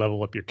like you have to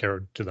level up your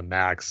character to the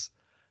max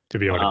to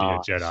be able to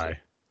be a Jedi.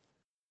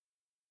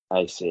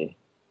 I see.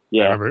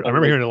 Yeah, I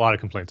remember hearing a lot of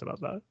complaints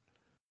about that.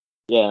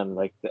 Yeah, and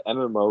like the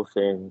MMO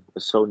thing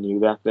was so new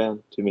back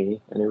then to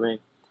me, anyway.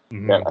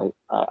 Mhm. That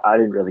I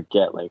didn't really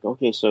get, like,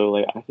 okay, so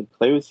like I can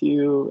play with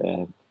you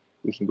and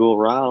we can go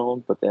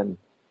around, but then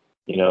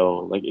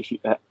like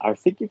I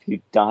think if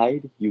you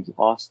died, you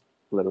lost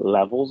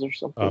levels or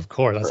something. Of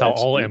course, that's for how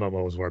all XP.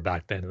 MMOs were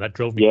back then, and that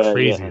drove me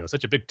crazy. It was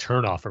such a big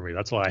turnoff for me.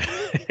 That's why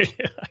I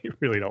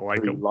really don't like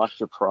Or you them. lost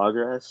your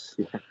progress.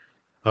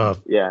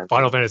 Yeah.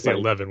 Final Fantasy Like,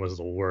 11 was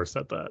the worst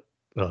at that.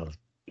 oh,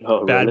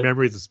 Bad really?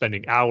 memories of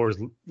spending hours,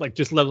 like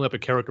just leveling up a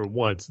character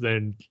once,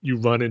 then you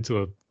run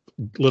into a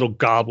little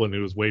goblin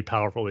who was way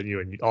powerful than you,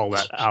 and all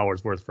that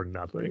hours worth for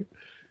nothing.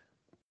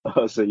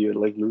 Oh, so you would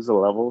like lose a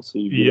level, so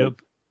you'd be Yep.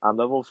 like, I'm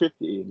level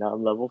 50, now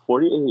I'm level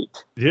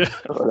 48. Yeah.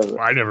 Or whatever.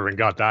 I never even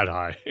got that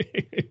high.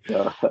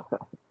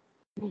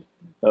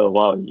 Oh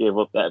wow, you gave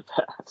up that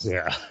fast.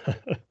 Yeah.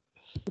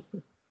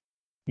 You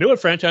know what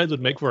franchise would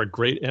make for a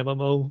great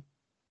MMO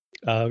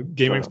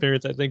gaming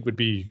experience? I think would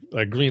be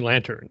Green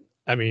Lantern.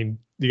 I mean,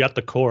 you got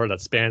the core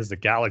that spans the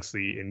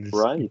galaxy, and just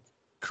Right.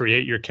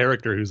 create your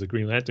character who's a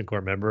Green Lantern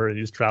Corps member, and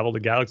you just travel the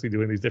galaxy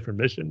doing these different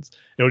missions.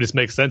 It would just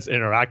make sense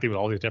interacting with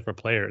all these different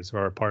players who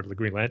are part of the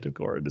Green Lantern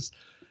Corps.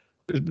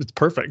 It's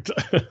perfect.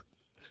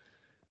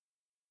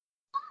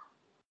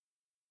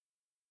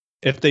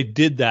 If they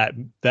did that,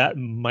 that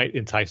might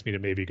entice me to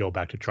maybe go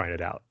back to trying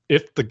it out.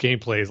 If the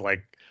gameplay is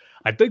like,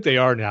 I think they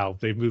are now.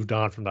 They've moved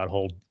on from that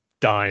whole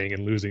dying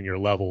and losing your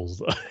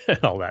levels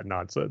and all that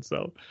nonsense.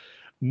 So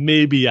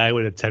maybe I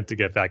would attempt to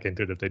get back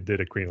into it if they did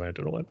a Green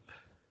Lantern one.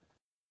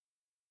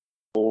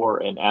 Or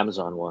an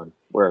Amazon one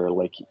where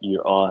like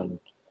you're on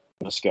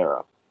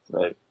Mascara,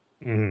 right?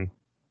 Mm-hmm.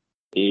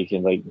 You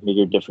can like make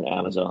your different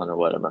Amazon or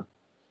whatever.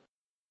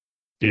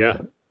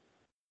 Yeah.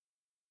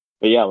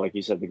 But yeah, like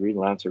you said, the Green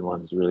Lantern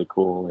one is really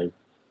cool. Like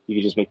you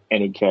can just make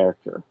any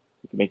character.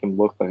 You can make him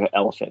look like an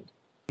elephant.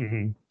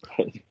 Mm-hmm.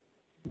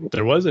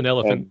 There was an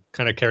elephant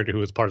kind of character who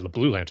was part of the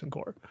Blue Lantern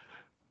Corps.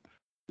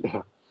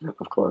 Yeah,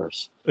 of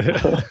course.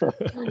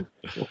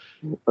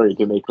 Or you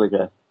can make like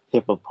a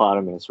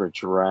hippopotamus or a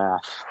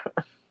giraffe.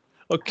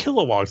 Well,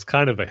 Kilowog's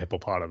kind of a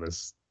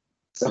hippopotamus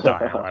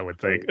style, I would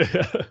think.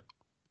 Of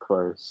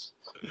course.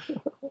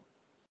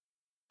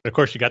 Of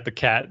course, you got the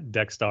cat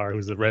Dexstar,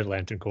 who's the Red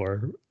Lantern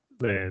Corps.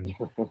 Then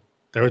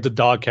there was the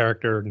dog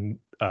character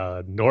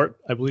Nort,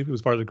 I believe, who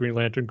was part of the Green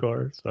Lantern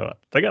Corps. So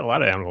they got a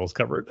lot of animals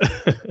covered.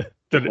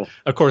 Then,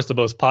 of course, the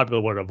most popular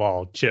one of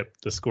all, Chip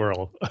the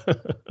squirrel.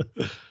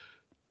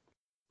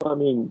 I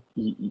mean,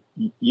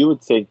 you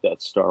would think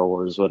that Star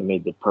Wars would have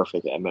made the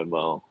perfect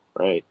MMO,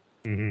 right?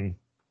 Mm-hmm.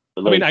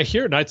 But, I mean, like, I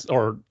hear Knights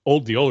or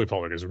The Old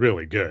Republic is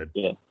really good.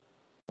 yeah.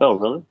 Oh,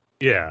 really?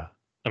 Yeah.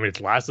 I mean,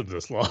 it's lasted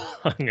this long,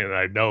 and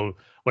I know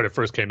when it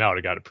first came out,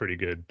 it got a pretty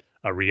good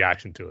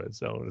reaction to it.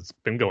 So it's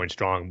been going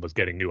strong with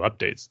getting new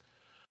updates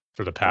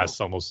for the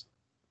past almost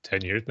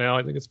 10 years now.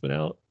 I think it's been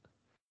out.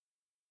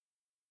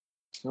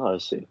 Oh, I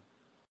see.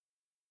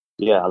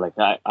 Yeah, like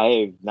I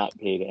have not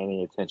paid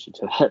any attention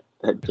to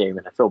that game,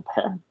 and I feel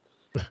bad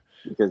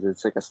because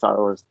it's like a Star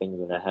Wars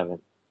thing that I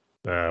haven't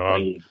Well,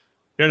 played.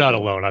 you're not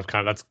alone.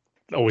 That's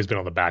always been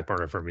on the back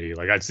burner for me.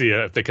 Like I'd see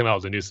if they come out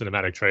with a new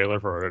cinematic trailer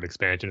for an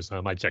expansion or something,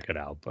 I might check it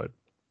out, but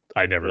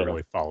I never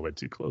really follow it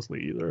too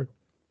closely either.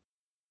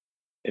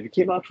 If it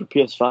came out for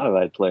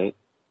PS5, I'd play it.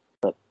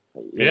 But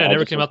Yeah, it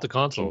never came out to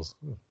consoles.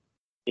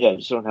 Yeah, I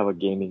just don't have a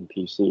gaming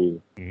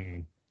PC.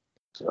 Mm.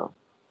 So,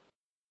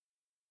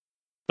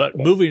 But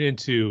moving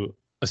into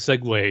a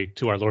segue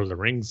to our Lord of the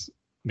Rings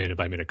minute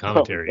by minute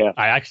commentary, yeah.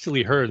 I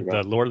actually heard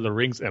the Lord of the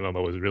Rings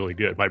MMO was really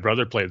good. My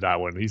brother played that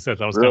one. He said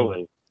that was kind of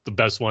really, the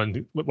best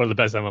one of the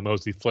best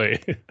MMOs he's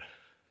played.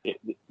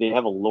 they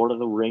have a Lord of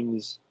the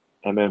Rings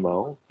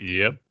MMO.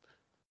 Yep.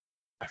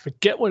 I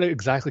forget when it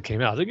exactly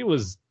came out. I think it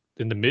was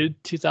in the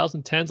mid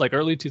 2010s, like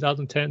early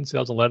 2010,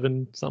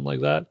 2011, something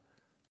like that.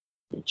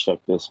 Let me check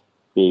this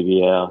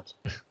baby out.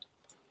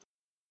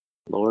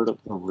 Lord of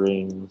the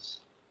Rings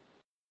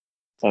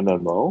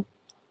MMO.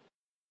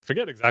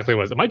 Forget exactly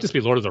what it was. It might just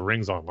be Lord of the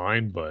Rings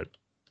Online, but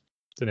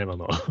it's an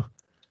MMO.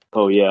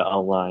 Oh yeah,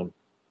 online.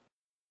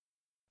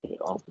 Okay,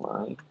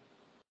 online.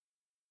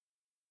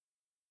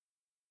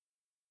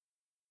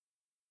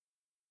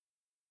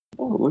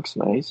 Oh, it looks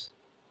nice.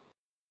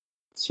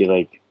 See,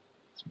 like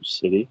some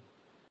city.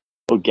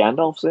 Oh,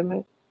 Gandalf's in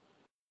it.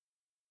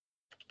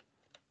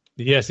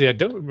 Yeah, see, I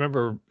don't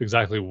remember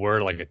exactly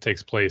where like it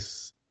takes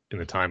place in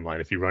the timeline.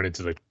 If you run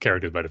into the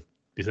characters, but if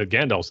you said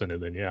Gandalf's in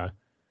it, then yeah.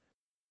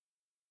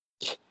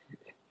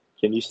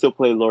 Can you still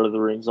play Lord of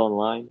the Rings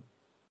online?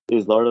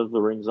 Is Lord of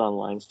the Rings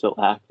Online still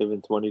active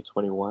in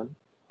 2021?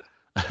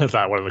 That's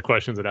not one of the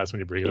questions that asked when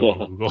you bring it up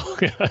on Google.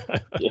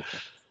 Yeah.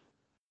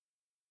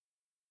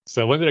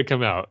 So when did it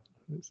come out?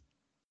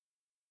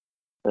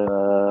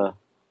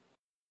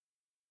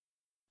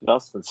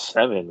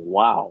 2007.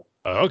 Wow.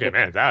 Oh, okay,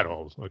 man, that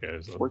old. Okay,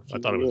 so I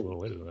 14 thought it was a years. little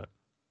later than that.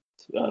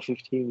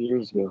 15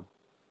 years ago.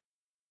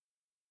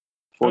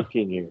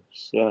 14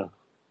 years. Yeah.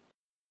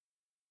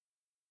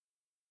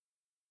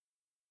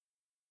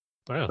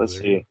 Wow, Let's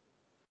there you see.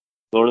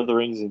 Lord of the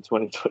Rings in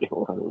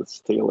 2021.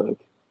 Let's take a look.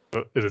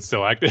 go. Is it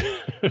still active?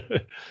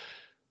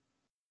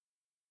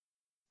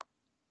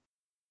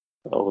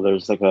 Oh,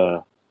 there's like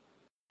an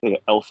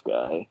elf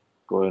guy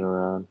going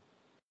around.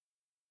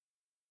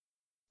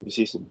 We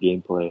see some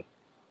gameplay.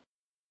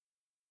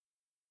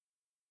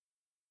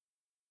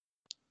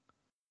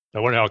 I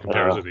wonder how it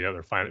compares to the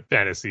other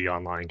fantasy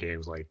online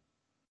games like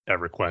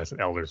EverQuest and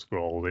Elder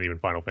Scrolls and even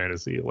Final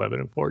Fantasy 11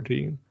 and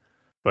 14.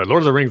 But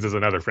Lord of the Rings is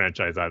another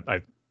franchise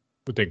I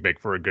would think make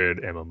for a good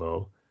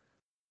MMO.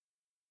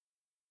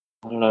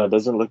 I don't know. It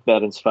doesn't look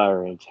that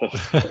inspiring.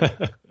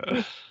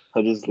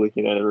 I'm just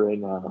looking at it right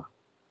now.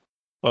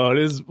 Well, it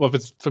is. Well, if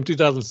it's from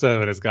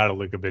 2007, it's got to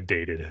look a bit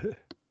dated.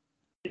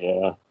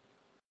 Yeah.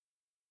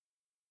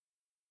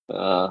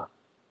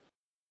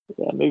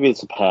 Yeah, maybe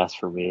it's a pass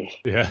for me.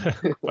 Yeah,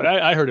 but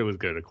I heard it was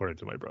good according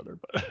to my brother.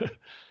 But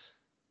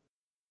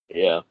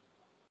Yeah.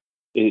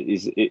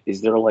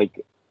 Is there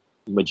like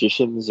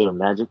magicians or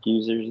magic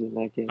users in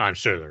that game? I'm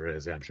sure there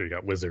is. I'm sure you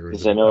got wizards.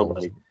 Because I know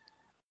like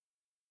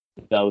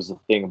that was the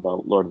thing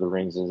about Lord of the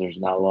Rings is there's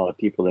not a lot of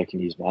people that can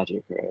use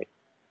magic, right?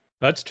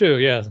 That's true.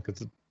 Yeah,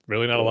 because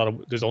really not a lot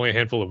of. There's only a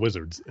handful of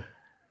wizards.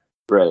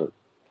 Right.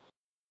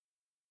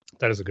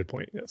 That is a good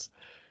point. Yes.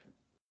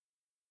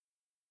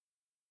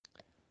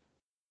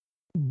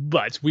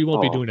 But we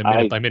won't be doing a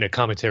minute by minute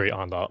commentary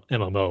on the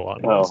MMO on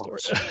the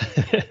story.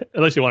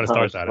 Unless you want to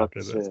start that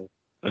after this.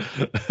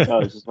 I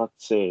was just about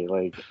to say,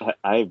 like,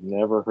 I've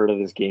never heard of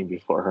this game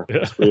before.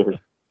 It's weird.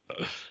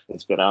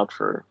 It's been out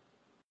for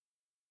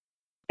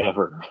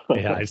ever.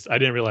 Yeah, I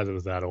didn't realize it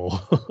was that old.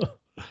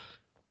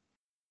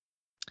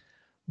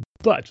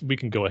 But we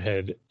can go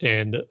ahead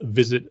and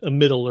visit a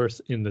Middle Earth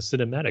in the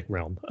cinematic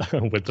realm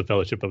with the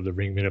Fellowship of the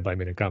Ring minute by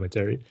minute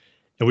commentary.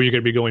 And we're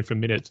going to be going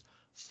from minutes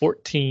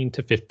 14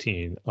 to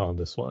 15 on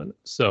this one.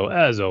 So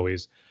as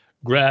always,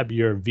 grab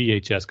your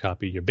VHS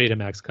copy, your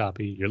Betamax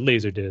copy, your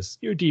Laserdisc,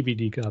 your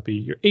DVD copy,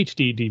 your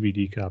HD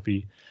DVD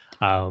copy,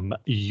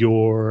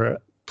 your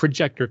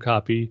projector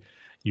copy,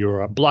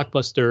 your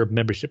Blockbuster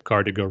membership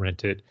card to go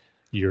rent it,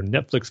 your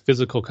Netflix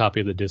physical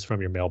copy of the disc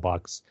from your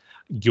mailbox,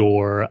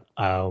 your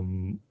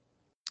I'm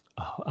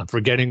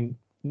forgetting,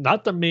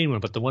 not the main one,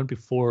 but the one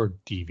before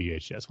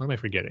DVHS. What am I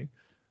forgetting?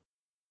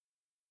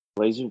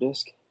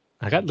 Laserdisc?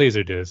 I got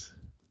Laserdisc.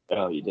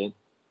 Oh, you did?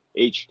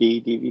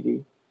 HD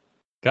DVD?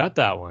 Got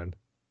that one.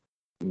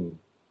 Hmm.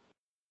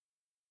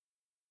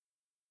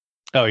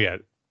 Oh yeah.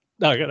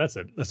 Oh yeah, that's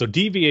it. So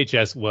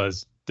DVHS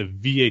was the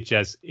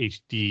VHS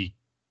HD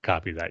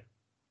copy that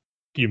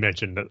you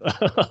mentioned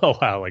a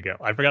while ago.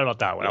 I forgot about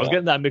that one. I was Yeah.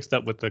 getting that mixed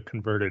up with the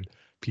converted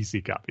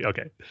PC copy.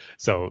 Okay.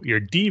 So your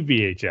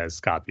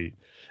DVHS copy,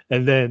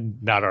 and then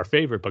not our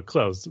favorite, but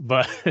close,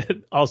 but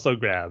also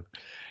grab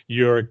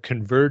your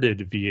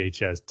converted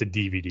VHS to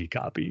DVD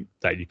copy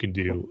that you can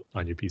do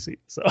on your PC.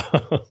 So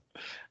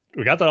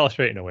we got that all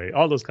straightened away,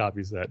 all those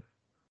copies that,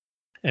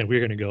 and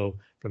we're going to go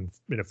from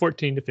minute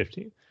 14 to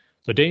 15.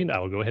 So Dane, I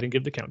will go ahead and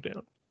give the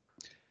countdown.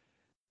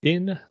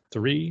 In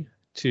 3,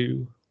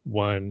 2,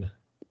 1,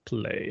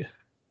 play.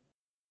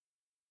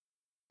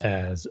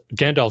 As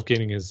Gandalf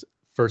getting his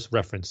first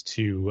reference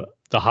to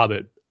the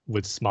Hobbit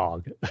with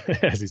Smaug,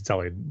 as he's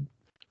telling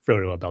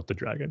Frodo about the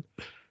dragon.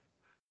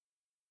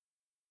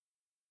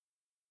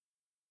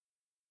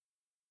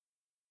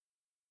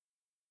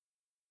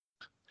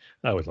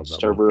 I always love that.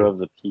 Disturber of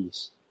the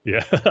Peace.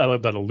 Yeah, I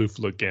love that aloof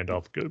look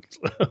Gandalf gives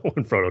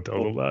when Frodo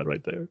told him that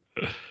right there.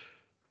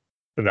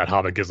 And that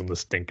Hobbit gives him the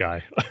stink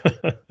eye.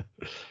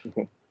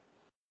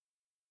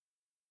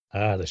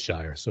 The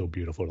Shire, so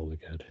beautiful to look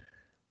at.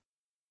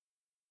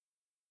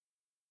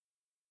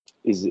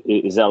 Is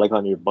that like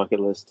on your bucket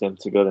list, Tim,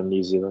 to go to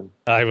New Zealand?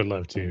 I would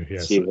love to,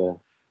 yes. See the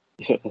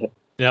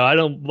Yeah, I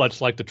don't much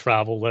like to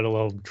travel, let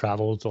alone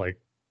travel to like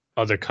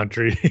other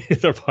countries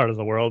or part of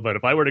the world. But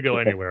if I were to go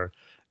anywhere,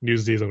 New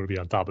Zealand would be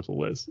on top of the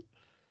list.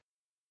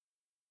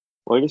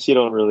 Well, I guess you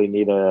don't really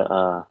need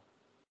a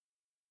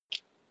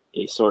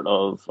sort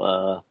of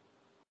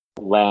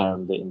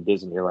land in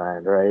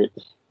Disneyland, right?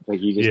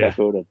 Like you just Yeah. have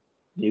to go to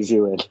New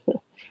Zealand.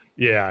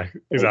 Yeah,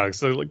 exactly.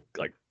 So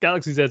like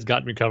Galaxy's Edge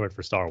got me covered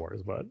for Star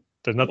Wars, but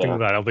there's nothing Yeah.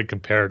 that I don't think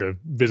compared to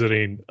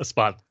visiting a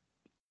spot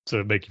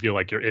to make you feel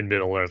like you're in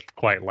Middle Earth,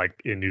 quite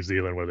like in New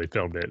Zealand where they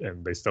filmed it,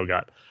 and they still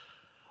got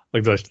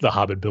like the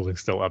Hobbit building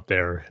still up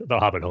there, the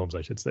Hobbit homes,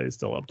 I should say,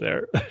 still up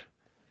there.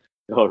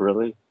 Oh,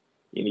 really?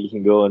 You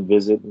can go and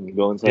visit and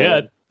go inside.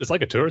 Yeah, it's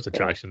like a tourist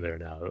attraction there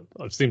now.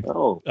 I've seen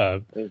Oh,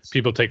 thanks.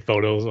 people take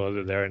photos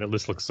over there, and it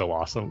just looks so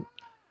awesome.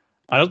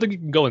 I don't think you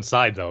can go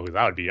inside though, because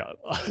that would be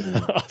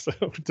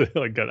awesome to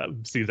like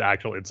see the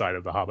actual inside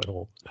of the Hobbit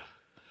hole.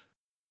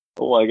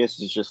 Well, I guess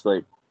it's just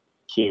like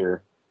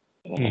here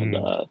and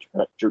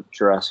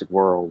Jurassic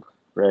World,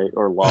 right?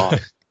 Or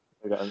Lost.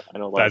 Like, I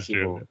know a lot That's of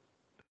people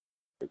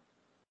true.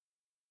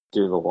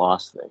 do the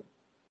Lost thing.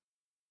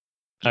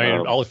 I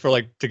mean, Um, all for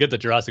like to get the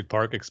Jurassic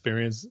Park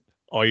experience,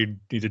 all you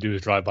need to do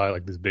is drive by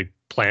like these big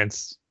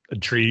plants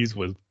and trees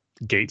with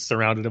gates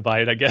surrounded by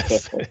it. I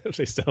guess if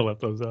they still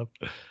left those up.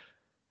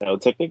 No,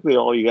 technically,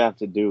 all you have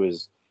to do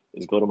is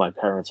go to my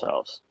parents'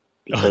 house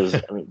because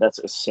I mean that's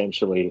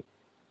essentially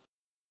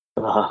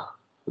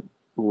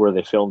where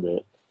they filmed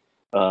it.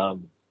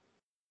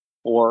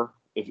 Or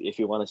if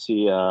you want to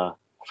see, I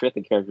forget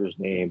the character's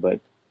name, but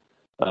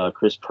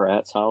Chris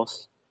Pratt's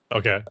house.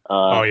 Okay.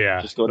 Oh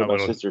yeah. Just go to That my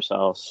little- sister's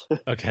house.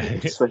 Okay.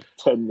 It's like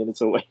 10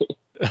 minutes away.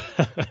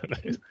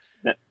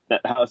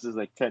 That house is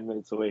like 10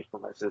 minutes away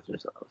from my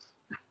sister's house.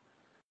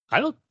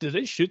 Did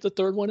they shoot the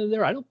third one in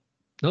there? I don't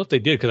know if they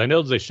did, because I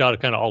know they shot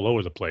it kind of all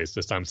over the place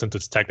this time, since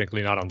it's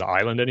technically not on the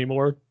island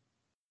anymore.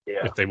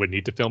 Yeah, If they would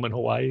need to film in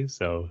Hawaii,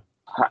 so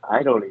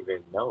I don't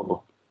even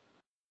know.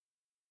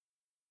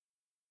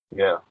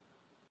 Yeah,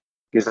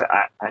 because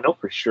I know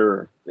for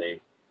sure they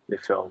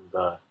filmed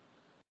the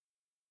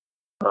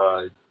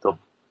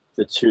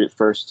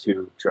first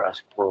two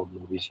Jurassic World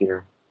movies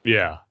here.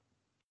 yeah.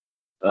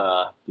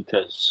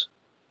 Because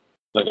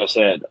like I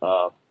said,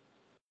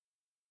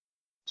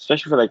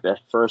 especially for like that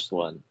first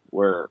one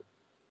where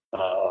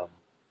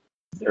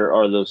there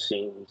are those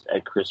scenes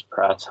at Chris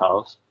Pratt's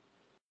house.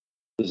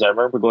 Because I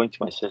remember going to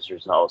my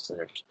sister's house and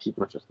there's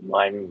people just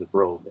lining the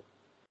road,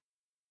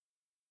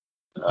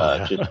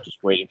 Yeah.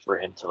 just waiting for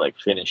him to like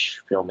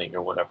finish filming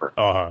or whatever.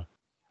 Uh-huh.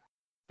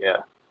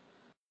 Yeah,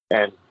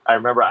 and I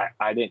remember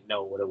I didn't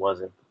know what it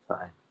was at the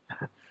time.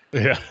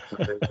 Yeah.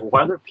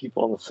 Why are there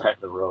people on the side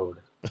of the road?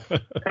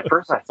 At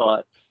first, I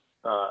thought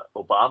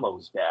Obama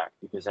was back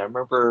because I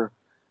remember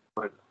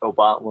when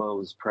Obama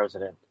was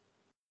president,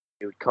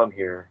 he would come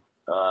here.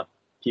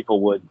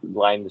 People would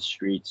line the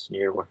streets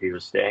near where he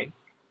was staying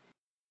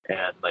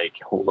and like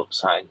hold up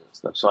signs and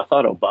stuff. So I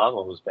thought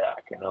Obama was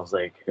back, and I was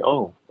like,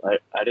 "Oh,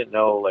 I didn't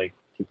know like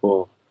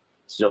people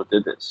still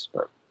did this."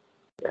 But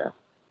yeah,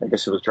 I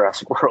guess it was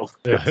Jurassic World.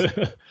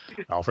 Yeah.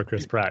 All for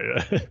Chris Pratt.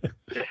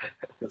 Yeah.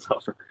 It's all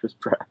for Chris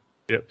Pratt.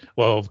 Yep.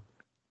 Well,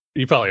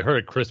 you probably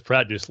heard Chris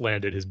Pratt just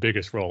landed his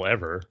biggest role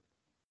ever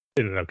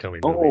in an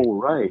upcoming movie. Oh,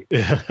 right.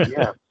 Yeah.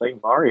 Yeah, playing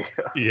Mario.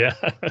 Yeah.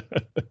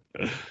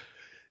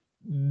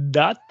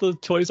 Not the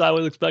choice I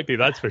was expecting,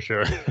 that's for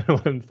sure,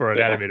 for an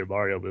Yeah. animated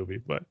Mario movie.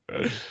 But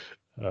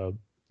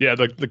yeah,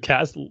 the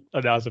cast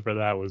announcement for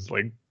that was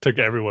like took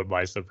everyone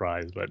by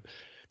surprise. But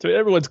so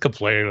everyone's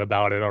complaining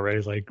about it already.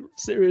 It's like,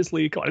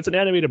 seriously, come on, it's an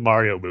animated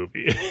Mario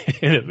movie.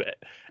 And if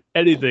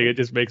anything, it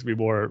just makes me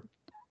more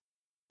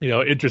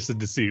interested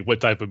to see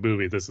what type of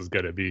movie this is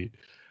going to be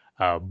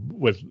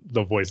with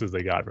the voices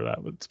they got for that,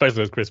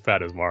 especially with Chris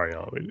Pratt as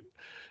Mario.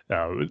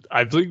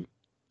 I believe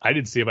I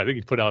didn't see him. I think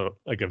he put out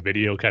like a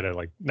video, kind of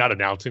like not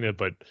announcing it,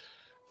 but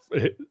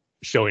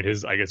showing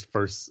his, I guess,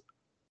 first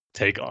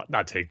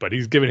not take, but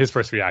he's giving his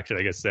first reaction,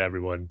 I guess, to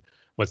everyone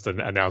once the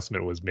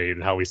announcement was made,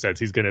 and how he says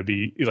he's going to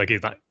be like,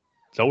 he's not.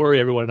 Don't worry,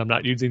 everyone. I'm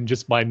not using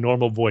just my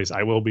normal voice.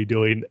 I will be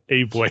doing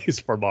a voice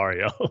for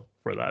Mario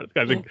for that.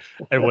 I think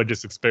everyone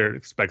just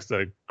expects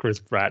the Chris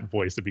Pratt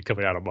voice to be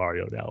coming out of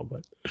Mario now.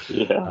 But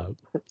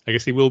I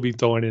guess he will be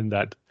throwing in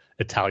that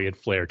Italian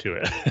flair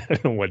to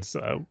it once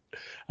I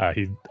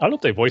don't know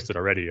if they voiced it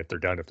already, if they're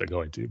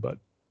going to, but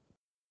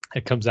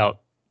it comes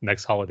out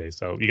next holiday.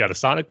 So you got a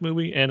Sonic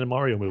movie and a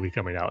Mario movie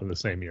coming out in the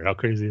same year. How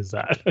crazy is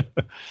that?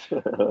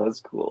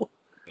 That's cool.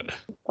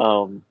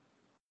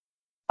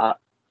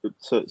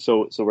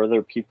 So were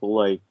there people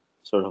like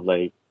sort of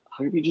like, how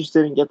come you just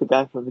didn't get the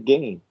guy from the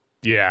game?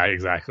 Yeah,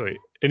 exactly.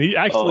 And he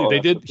actually, they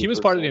did. He was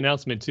part of the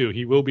announcement too.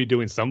 He will be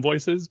doing some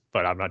voices,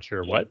 but I'm not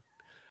sure what.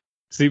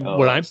 See,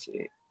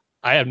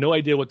 I have no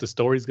idea what the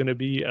story's going to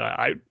be.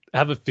 I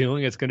have a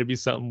feeling it's going to be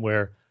something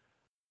where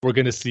we're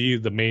going to see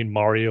the main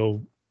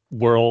Mario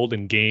world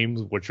and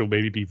games, which will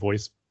maybe be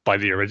voiced by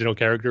the original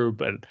character.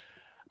 But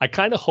I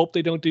kind of hope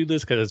they don't do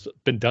this, because it's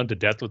been done to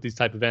death with these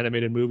type of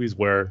animated movies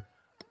where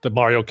the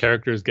Mario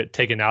characters get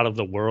taken out of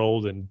the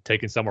world and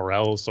taken somewhere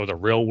else, or the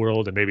real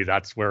world, and maybe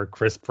that's where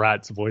Chris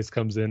Pratt's voice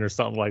comes in or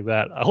something like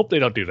that. I hope they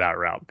don't do that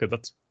route, because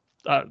that's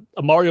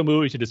a Mario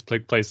movie should just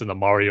take place in the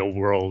Mario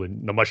world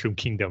and the Mushroom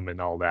Kingdom and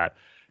all that.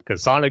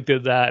 Because Sonic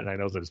did that, and I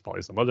know there's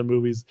probably some other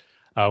movies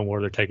where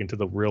they're taken to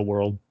the real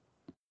world.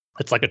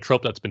 It's like a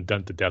trope that's been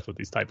done to death with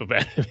these type of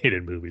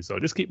animated movies. So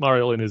just keep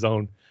Mario in his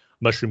own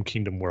Mushroom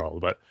Kingdom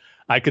world. But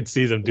I could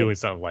see them doing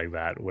something like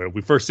that, where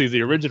we first see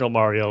the original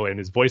Mario and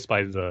is voiced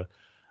by the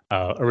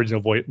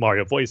original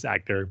Mario voice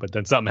actor, but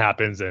then something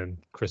happens and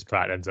Chris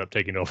Pratt ends up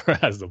taking over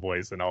as the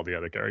voice, and all the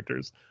other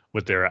characters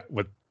with their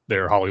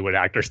Hollywood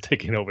actors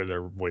taking over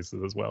their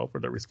voices as well for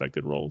their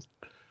respected roles.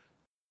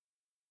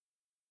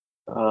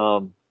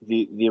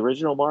 The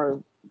original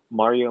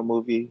Mario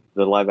movie,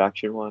 the live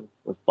action one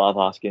with Bob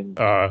Hoskins.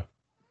 That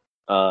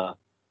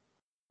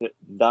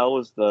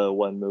was the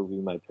one movie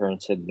my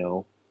parents said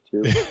no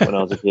to when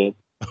I was a kid.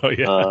 Oh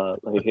yeah.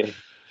 I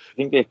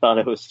think they thought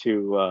it was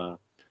too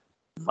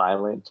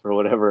violent or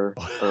whatever,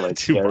 or like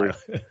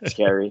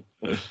scary.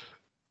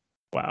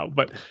 Wow,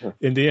 but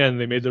in the end,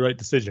 they made the right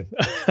decision.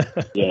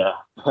 Yeah,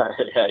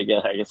 I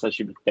guess I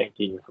should be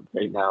thanking you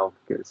right now,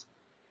 because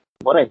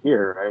what I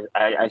hear,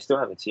 I still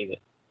haven't seen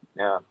it.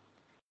 Yeah,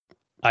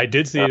 I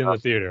did see it in the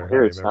theater. I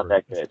hear it's not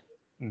that good.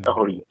 No.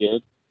 Oh, you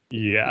did?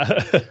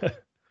 Yeah.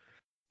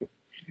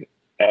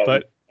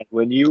 But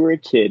when you were a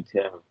kid,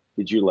 Tim,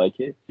 did you like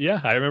it? Yeah,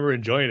 I remember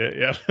enjoying it.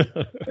 Yeah.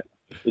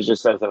 It's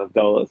just as an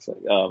adult, it's like,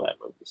 oh, that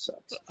movie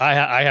sucks.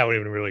 I haven't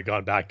even really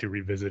gone back to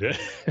revisit it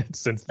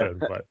since then,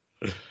 but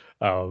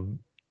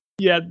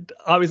yeah,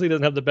 obviously it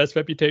doesn't have the best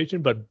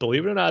reputation, but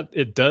believe it or not,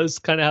 it does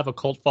kind of have a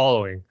cult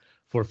following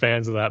for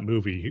fans of that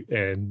movie,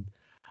 and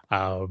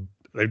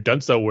they've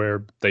done so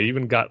where they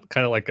even got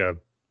kind of like a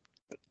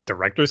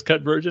director's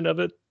cut version of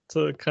it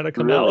to kind of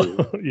come out.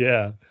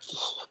 Yeah.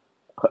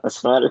 A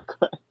Snyder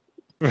cut.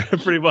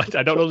 Pretty much.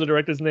 I don't know the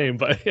director's name,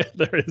 but yeah,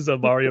 there is a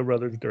Mario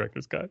Brothers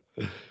director's cut.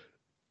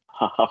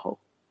 Wow.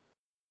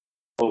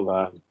 Hold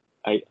on.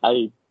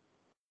 I'm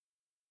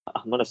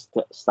gonna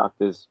stop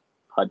this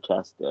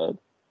podcast dead.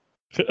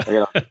 I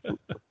gotta look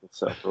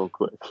this up real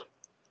quick,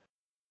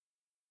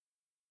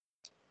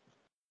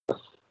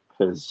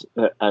 because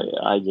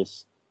I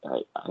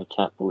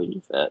can't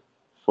believe that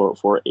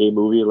for a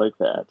movie like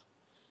that.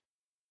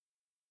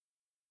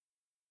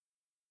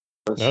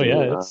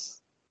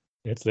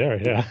 It's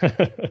there. Yeah.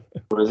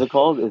 What is it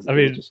called? Is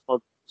it just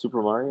called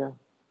Super Mario?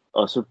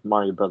 Oh, Super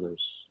Mario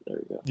Brothers. There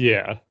we go.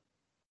 Yeah.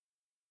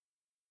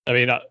 I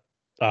mean,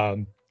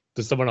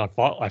 there's someone I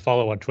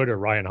follow on Twitter,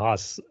 Ryan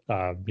Haas.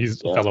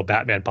 He's a fellow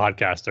Batman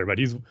podcaster, but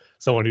he's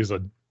someone who's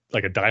a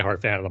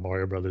diehard fan of the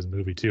Mario Brothers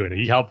movie too, and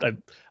he helped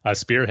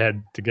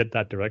spearhead to get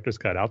that director's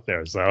cut out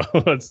there. So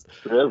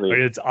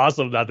it's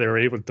awesome that they were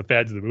able, the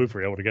fans of the movie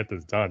were able to get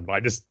this done. But I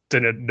just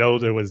didn't know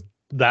there was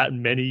that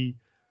many,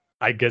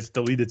 I guess,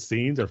 deleted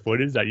scenes or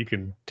footage that you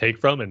can take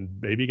from and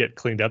maybe get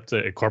cleaned up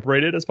to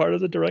incorporate it as part of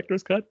the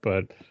director's cut.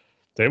 But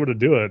they're able to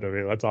do it. I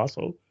mean, that's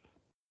awesome.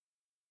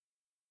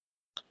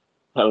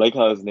 I like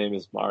how his name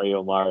is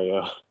Mario.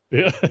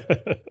 Yeah.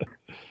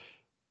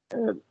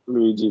 And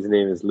Luigi's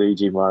name is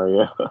Luigi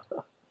Mario.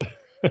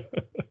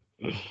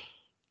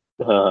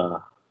 I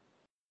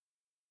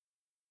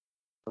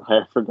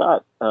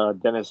forgot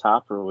Dennis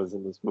Hopper was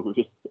in this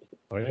movie.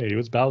 Oh yeah, he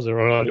was Bowser,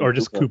 or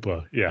just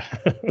Koopa. Yeah.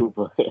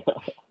 Koopa,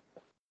 yeah.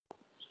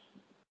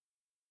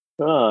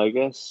 Oh, I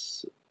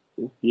guess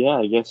if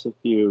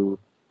you,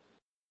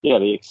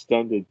 the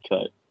extended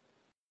cut.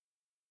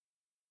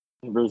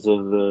 Members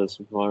of the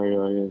Super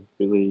Mario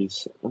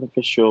release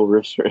unofficial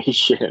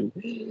restoration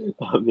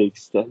of the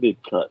extended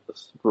cut of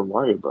Super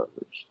Mario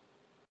Brothers.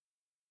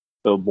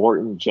 The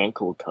Morton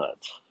Jenkel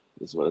cut.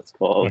 is what it's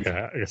called.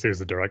 Okay, I guess he was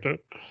the director.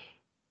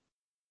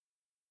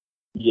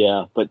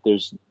 Yeah, but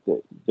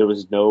there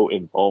was no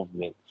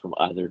involvement from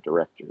either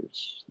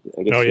directors.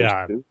 I guess Oh there's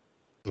yeah, I two.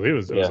 believe it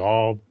was Yeah,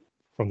 all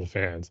from the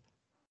fans.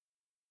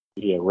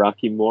 yeah,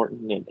 Rocky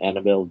Morton and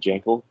Annabelle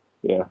Jankel.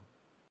 Yeah.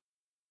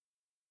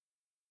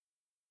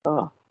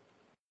 Oh,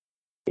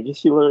 I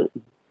guess you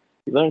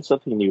learn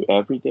something new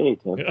every day,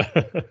 Tim.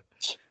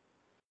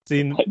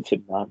 See, I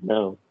did not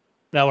know.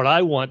 now what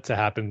I want to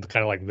happen,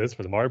 kind of like this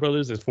for the Mario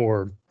Brothers, is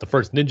for the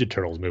first Ninja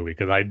Turtles movie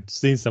because I've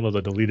seen some of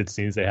the deleted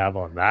scenes they have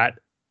on that,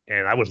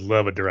 and I would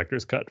love a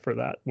director's cut for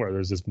that where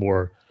there's just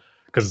more.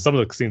 Because some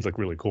of the scenes look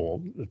really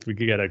cool. If we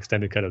could get an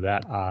extended cut of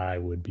that, I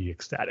would be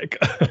ecstatic.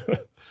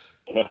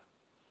 Yeah.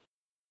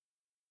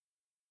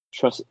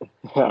 Trust.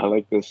 I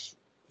like this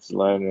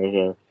line right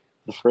here.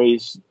 The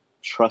phrase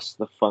 "trust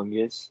the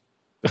fungus"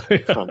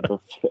 from the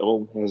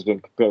film has been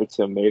compared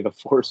to "May the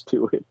Force be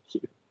with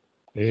you."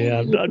 Yeah,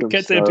 I from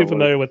can't say I'm Star too Wars.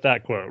 familiar with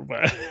that quote,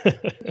 but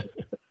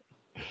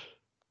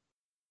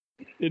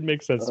it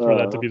makes sense for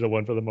that to be the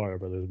one for the Mario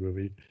Brothers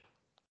movie.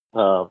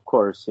 Of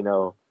course,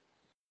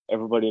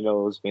 everybody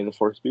knows "May the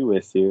Force be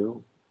with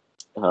you,"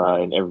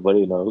 and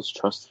everybody knows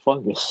 "trust the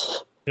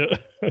fungus."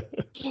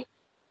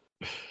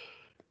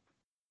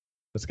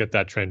 Let's get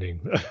that trending.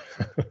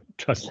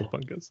 Trust the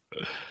fungus.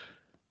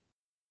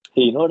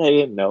 Hey, you know what I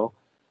didn't know?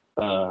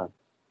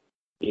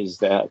 Is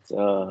that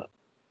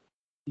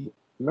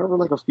remember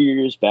like a few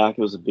years back,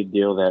 it was a big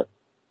deal that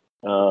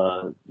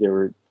they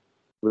were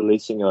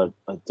releasing a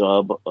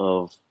dub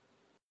of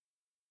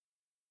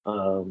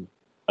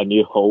A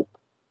New Hope.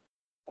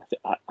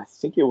 I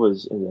think it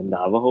was in the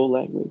Navajo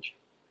language.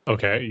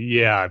 Okay,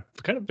 yeah,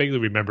 I kind of vaguely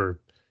remember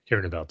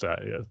hearing about that.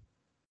 Yeah.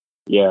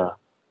 Yeah,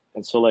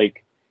 and so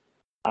like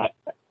I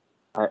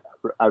I,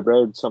 I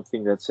read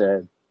something that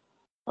said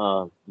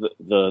the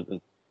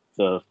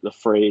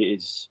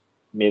phrase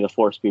 "May the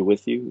Force be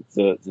with you."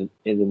 The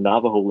in the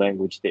Navajo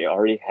language, they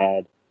already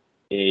had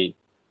a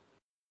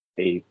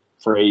a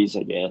phrase,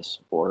 I guess,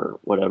 or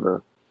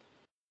whatever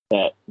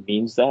that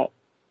means that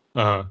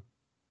Uh-huh.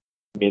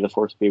 "May the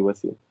Force be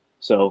with you."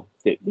 So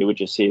they would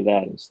just say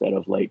that instead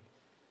of like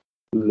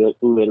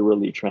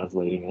literally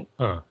translating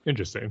it.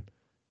 Interesting.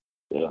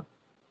 Yeah,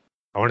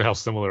 I wonder how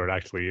similar it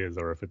actually is,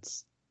 or if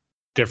it's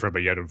different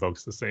but yet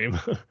invokes the same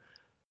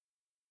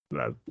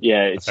that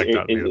yeah. effect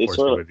that May the It's Force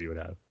be sort of, with you would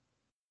have.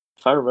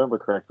 if I remember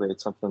correctly,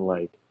 it's something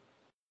like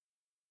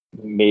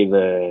 "May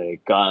the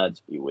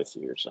gods be with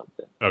you" or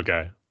something.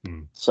 Okay.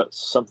 So,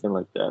 something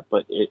like that,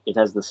 but it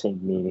has the same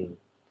meaning,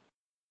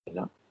 you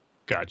know.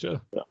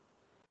 Gotcha. Yeah.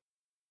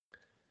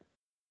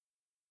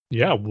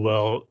 Yeah,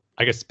 well,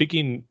 I guess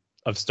speaking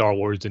of Star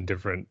Wars in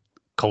different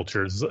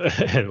cultures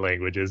and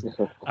languages,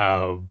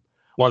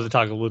 wanted to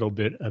talk a little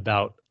bit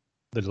about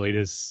the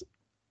latest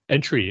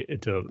entry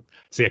into.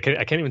 See, I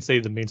can't even say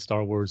the main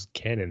Star Wars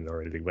canon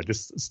or anything, but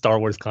just Star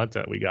Wars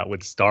content we got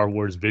with Star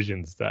Wars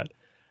Visions that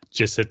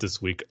just hit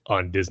this week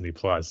on Disney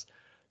Plus.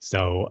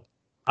 So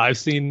I've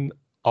seen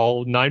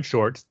all 9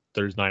 shorts.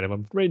 There's 9 of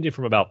them, ranging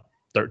from about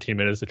 13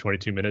 minutes to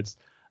 22 minutes.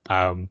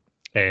 And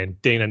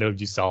Dane, I know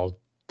you saw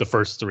the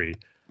first 3.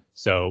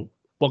 So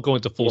won't go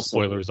into full Yes,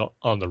 I did. spoilers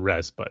on the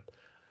rest, but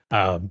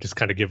just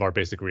kind of give our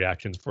basic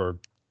reactions for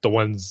the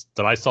ones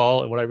that I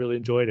saw and what I really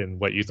enjoyed and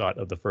what you thought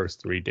of the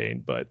first 3,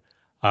 Dane. But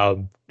I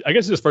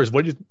guess just first,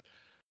 how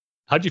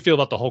did you feel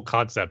about the whole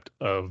concept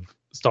of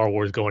Star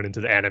Wars going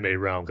into the anime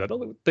realm? 'Cause I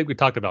don't think we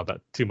talked about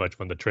that too much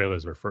when the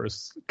trailers were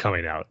first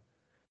coming out.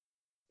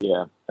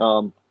 Yeah.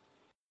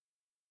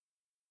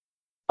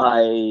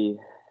 I. You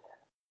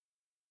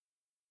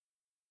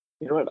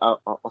know what?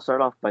 I'll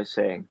start off by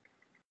saying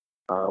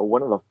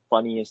one of the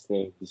funniest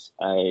things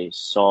I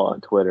saw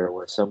on Twitter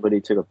was somebody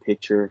took a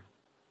picture,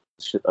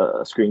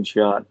 a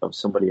screenshot of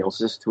somebody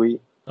else's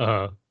tweet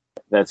Uh-huh.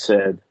 that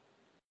said,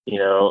 you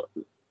know,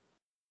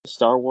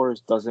 Star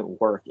Wars doesn't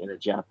work in a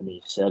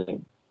Japanese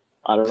setting.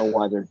 I don't know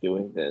why they're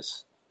doing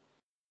this.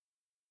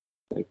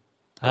 Like,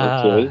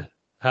 okay,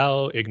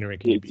 How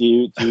ignorant can do you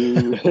be?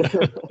 you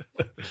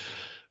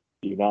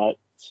do you not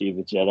see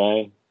the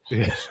Jedi?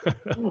 Yeah.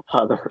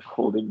 How they're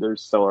holding their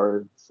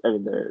swords, I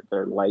mean their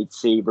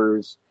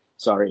lightsabers.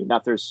 Sorry,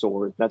 not their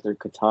sword, not their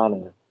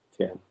katana,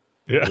 Tim.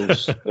 Yeah.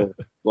 Their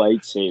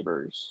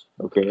lightsabers.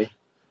 Okay.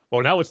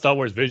 Well, now with Star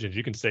Wars Visions,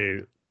 you can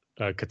say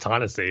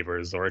katana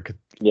sabers or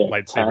Yeah,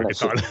 lightsaber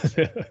katana.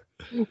 katana.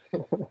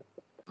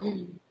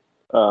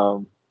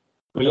 But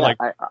And yeah, like,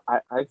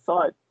 I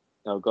thought.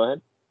 No, go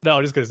ahead. no,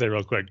 I'm just gonna say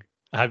real quick.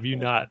 Have you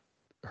not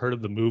heard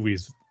of the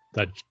movies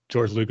that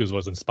George Lucas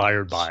was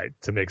inspired by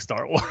to make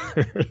Star Wars?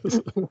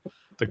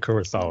 The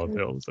Kurosawa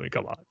films. I mean,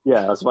 come on.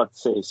 Yeah, I was about to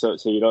say. So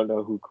you don't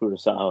know who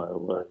Kurosawa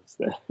was?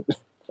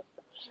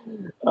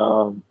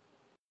 um,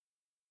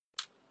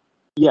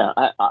 yeah,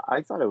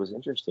 I thought it was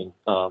interesting.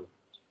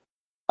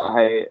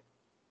 I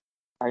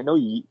know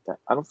you.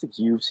 I don't think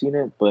you've seen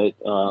it, but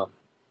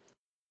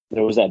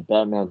there was that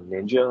Batman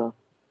Ninja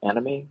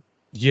anime.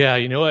 Yeah,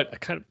 you know what? I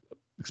kind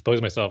of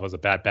expose myself as a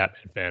bad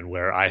Batman fan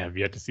where I have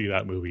yet to see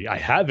that movie. I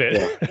have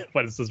it,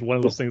 but it's just one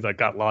of those things that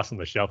got lost in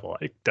the shuffle.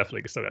 I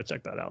definitely still gotta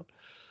check that out.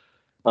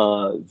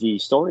 The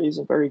story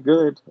isn't very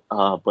good,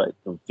 but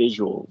the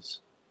visuals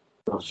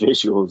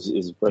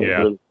is what Yeah.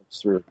 really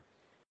comes through,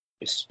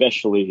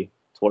 especially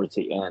towards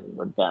the end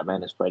when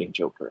Batman is fighting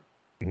Joker.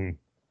 Mhm.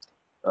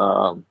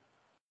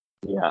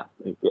 Yeah,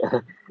 like,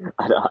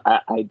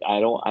 I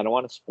don't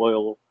want to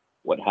spoil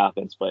what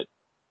happens, but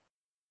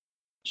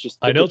just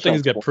I think know of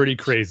things get Transformers. pretty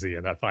crazy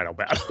in that final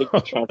Think battle.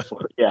 of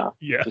Transform. Yeah,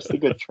 Yeah. just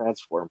think of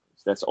Transformers.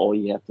 That's all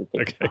you have to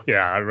think. Okay.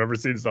 Yeah, I remember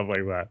seeing stuff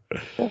like that.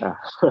 Yeah.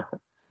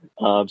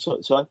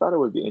 So I thought it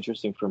would be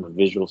interesting from a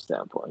visual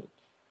standpoint.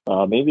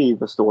 Maybe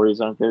the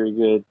stories aren't very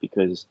good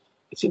because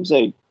it seems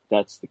like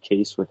that's the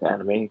case with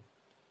anime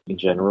in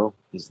general.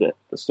 Is that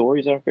the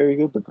stories aren't very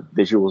good, but the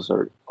visuals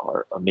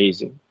are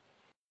amazing.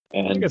 I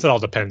And guess it all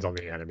depends on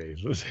the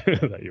animes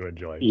that you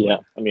enjoy. yeah,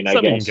 I mean, I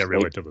Some you can guess get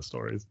really like, into the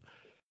stories.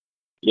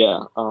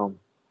 yeah.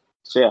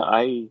 So yeah,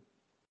 I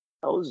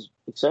was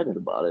excited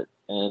about it,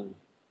 and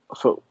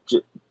so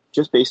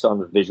just based on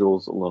the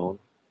visuals alone,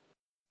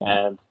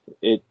 and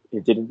it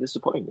didn't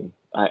disappoint me.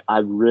 I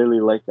really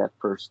liked that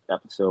first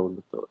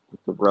episode with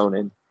the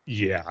Ronin.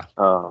 Yeah.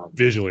 Um,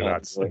 Visually, and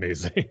that's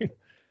amazing.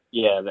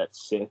 yeah, that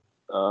Sith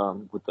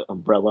with the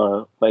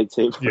umbrella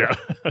lightsaber. Yeah.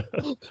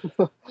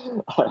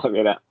 I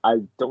mean, I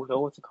don't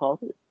know what to call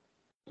it.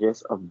 I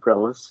guess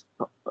umbrella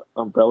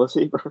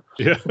saber.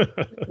 Yeah.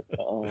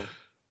 Um,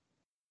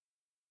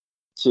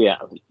 so yeah,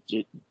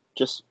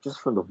 just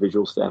from the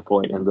visual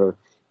standpoint and the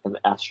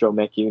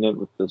astromech unit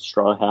with the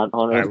straw hat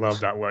on I it. love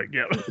that one.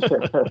 Yeah.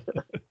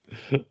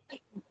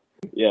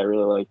 Yeah, I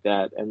really like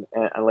that. And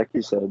like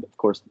you said, of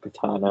course, the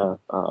katana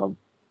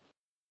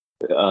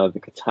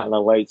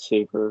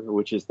lightsaber,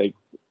 which is like,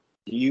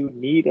 do you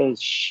need a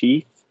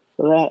sheath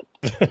for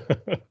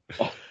that?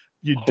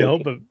 You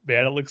don't, but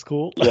man, it looks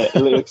cool. Yeah,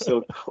 it looks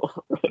so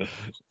cool.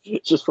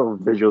 Just from a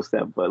visual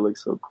standpoint, it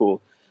looks so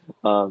cool.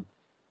 Um,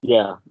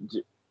 yeah,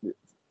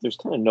 there's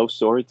kind of no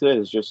story to it.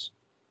 It's just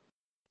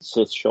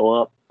Sith show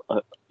up.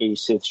 A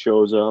Sith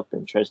shows up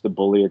and tries to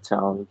bully a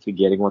town into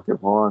getting what they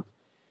want.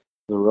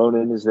 The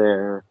Ronin is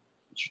there.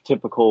 It's your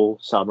typical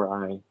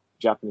samurai,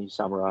 Japanese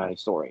samurai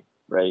story,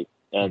 right?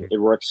 And it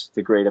works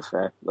to great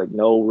effect. Like,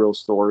 no real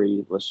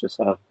story. Let's just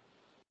have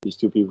these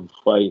two people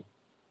fight.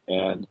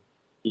 And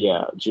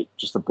yeah,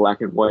 just the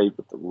black and white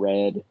with the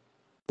red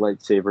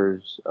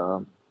lightsabers.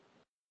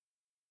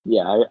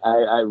 Yeah,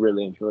 I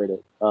really enjoyed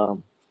it.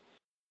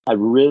 I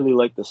really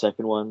liked the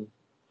second one.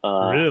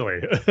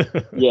 Really?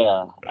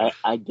 Yeah,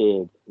 I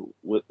did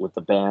with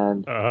the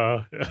band.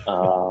 Yeah.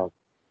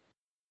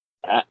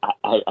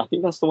 I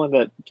think that's the one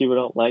that people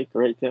don't like,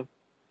 right, Tim?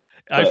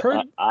 I've But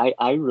heard.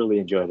 I really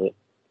enjoyed it.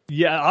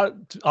 Yeah,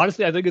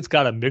 honestly, I think it's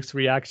got a mixed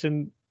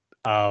reaction.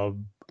 I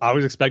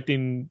was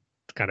expecting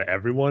kind of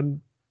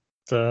everyone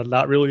to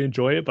not really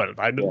enjoy it, but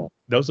I know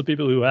some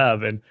people who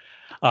have, and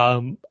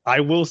I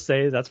will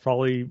say that's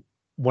probably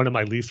one of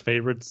my least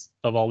favorites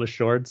of all the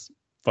shorts.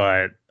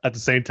 But at the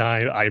same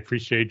time, I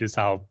appreciate just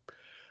how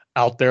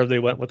out there they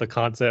went with the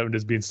concept and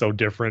just being so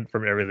different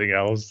from everything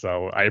else.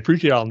 So I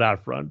appreciate it on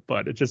that front.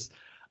 But it's just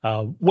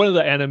one of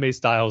the anime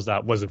styles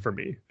that wasn't for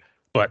me.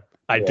 But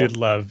I did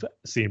love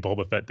seeing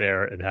Boba Fett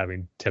there and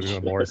having Timmy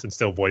Morrison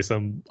still voice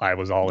him. I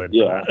was all in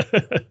for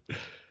that.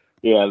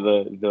 Yeah,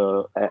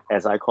 the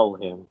as I call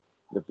him,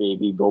 the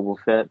baby Boba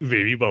Fett.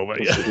 Baby Boba,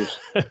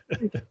 yeah.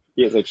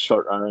 He has like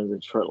short arms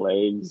and short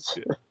legs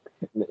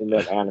in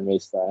that anime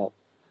style.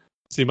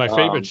 See, my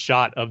favorite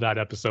shot of that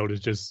episode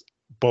is just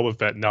Boba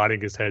Fett nodding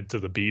his head to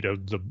the beat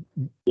of the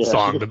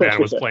song the band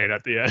was playing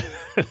at the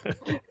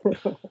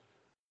end.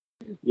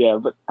 Yeah,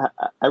 but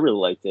I really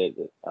liked it.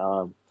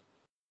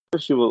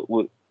 Especially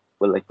with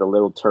like the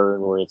little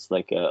turn where it's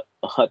like a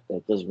hut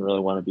that doesn't really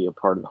want to be a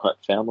part of the Hut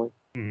family.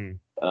 Mm.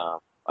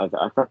 I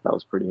thought that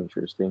was pretty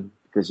interesting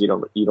because you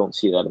don't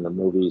see that in the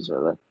movies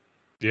or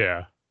the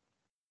Yeah.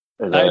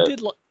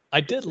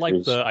 I did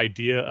like the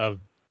idea of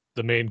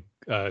the main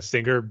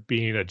singer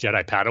being a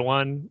Jedi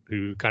Padawan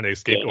who kind of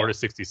escaped Order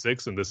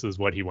 66, and this is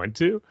what he went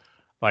to.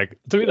 Like,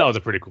 to me, that was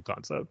a pretty cool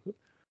concept.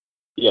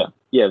 Yeah,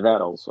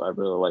 that also I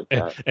really like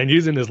that. And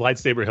using his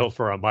lightsaber hilt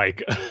for a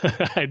mic,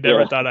 I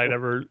never thought I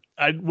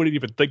wouldn't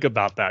even think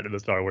about that in the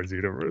Star Wars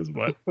universe,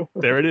 but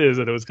there it is,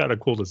 and it was kind of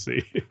cool to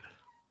see.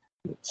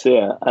 So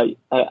yeah,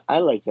 I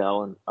like that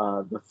one.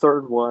 The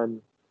third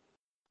one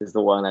is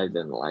the one I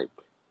didn't like.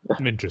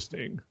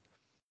 Interesting.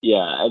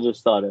 Yeah, I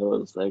just thought it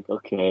was like,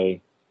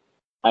 okay.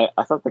 I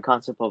thought the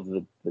concept of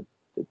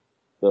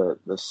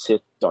the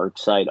Sith dark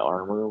side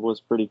armor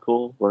was pretty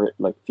cool, where it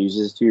like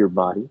fuses to your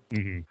body.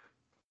 Mm-hmm.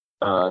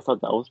 I thought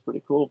that was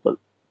pretty cool, but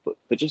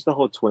just the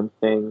whole twin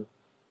thing,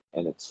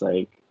 and it's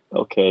like,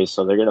 okay,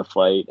 so they're gonna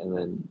fight, and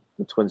then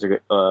the twins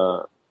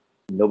are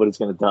nobody's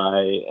gonna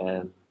die,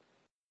 and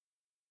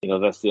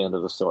that's the end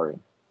of the story,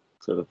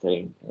 sort of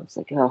thing. And it's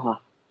like,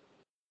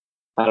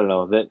 I don't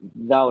know, that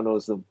one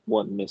was the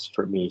one miss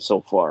for me so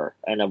far,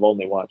 and I've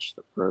only watched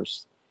the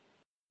first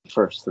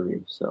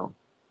three, so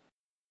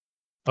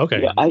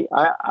Okay. Yeah,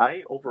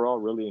 I overall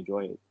really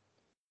enjoy it.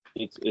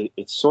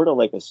 It's sort of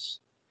like it's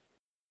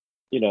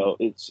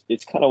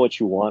kind of what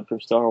you want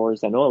from Star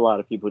Wars. I know a lot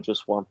of people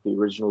just want the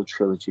original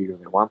trilogy, or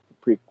they want the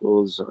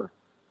prequels, or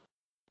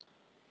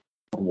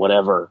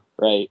whatever,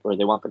 right? Or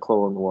they want the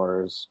Clone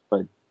Wars.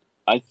 But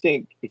I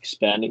think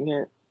expanding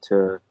it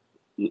to,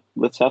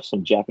 let's have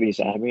some Japanese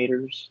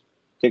animators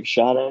take a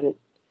shot at it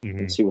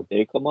and Hmm. see what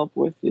they come up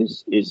with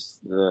is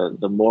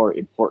the more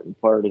important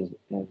part, and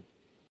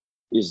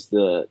is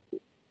the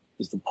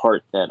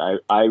part that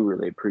I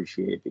really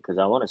appreciate, because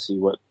I want to see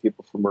what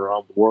people from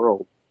around the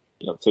world,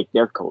 take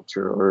their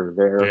culture or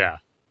their Yeah.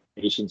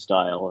 Asian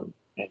style,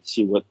 and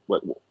see what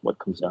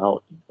comes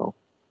out.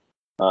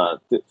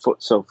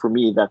 So for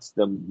me, that's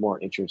the more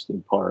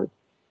interesting part.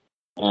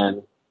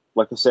 And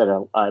like I said,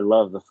 I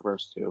love the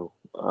first two.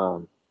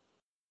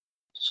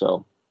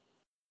 So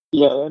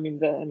yeah, I mean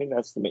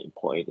that's the main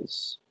point,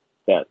 is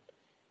that,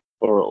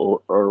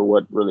 or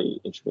what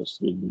really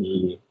interested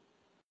me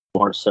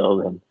more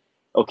so than,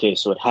 okay,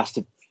 so it has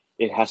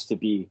to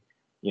be,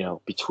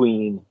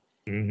 between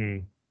Hmm.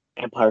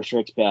 Empire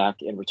Strikes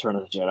Back and Return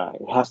of the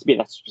Jedi. It has to be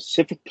that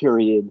specific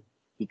period,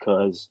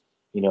 because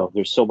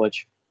there's so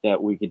much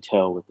that we can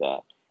tell with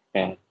that,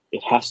 and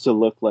it has to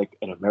look like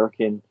an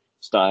American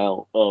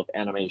style of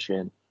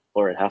animation,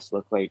 or it has to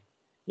look like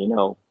you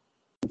know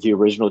the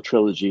original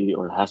trilogy,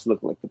 or it has to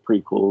look like the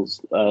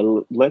prequels.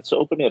 Let's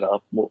open it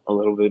up a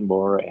little bit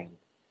more, and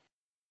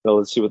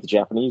let's see what the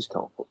Japanese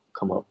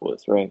come up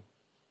with, right?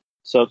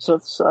 So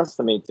that's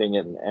the main thing,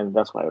 and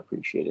that's why I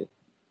appreciate it.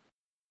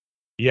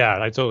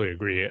 Yeah, I totally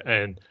agree.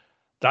 And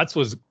that's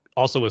was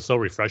also was so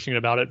refreshing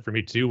about it for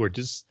me too. We're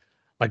just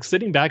like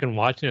sitting back and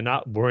watching and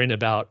not worrying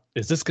about,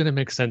 is this going to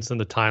make sense in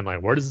the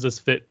timeline? Where does this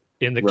fit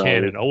in the Right,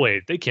 canon? Oh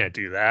wait, they can't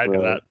do that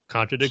because right. that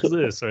contradicts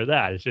this or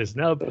that. It's just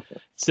no,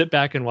 sit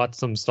back and watch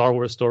some Star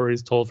Wars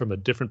stories told from a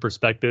different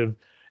perspective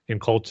in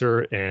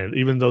culture. And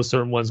even though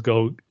certain ones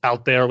go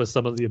out there with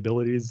some of the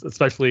abilities,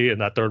 especially in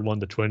that third one,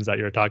 the twins that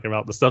you're talking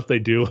about, the stuff they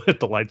do with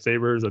the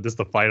lightsabers or just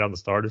the fight on the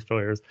Star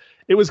Destroyers,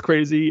 it was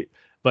crazy,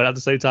 but at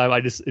the same time,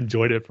 I just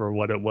enjoyed it for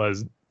what it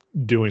was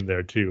doing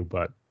there too.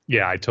 But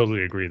yeah, I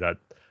totally agree that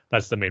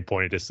that's the main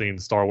point, just seeing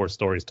Star Wars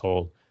stories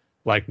told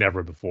like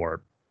never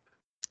before.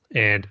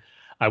 And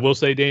I will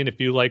say, Dane, if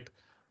you liked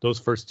those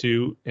first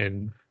two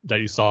and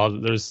that you saw,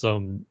 there's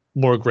some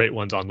more great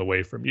ones on the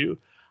way from you.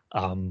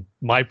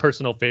 My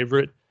personal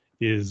favorite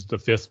is the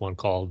fifth one,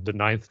 called The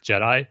Ninth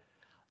Jedi.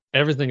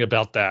 Everything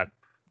about that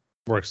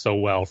works so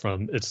well,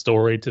 from its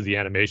story to the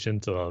animation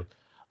to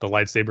the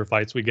lightsaber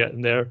fights we get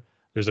in there.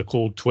 There's a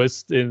cool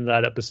twist in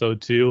that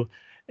episode too,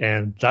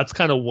 and that's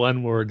kind of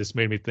one where it just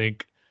made me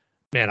think,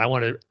 man, I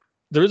want to.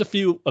 There's a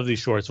few of these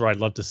shorts where I'd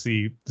love to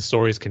see the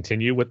stories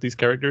continue with these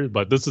characters,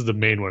 but this is the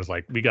main one. It's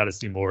like, we got to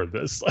see more of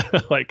this,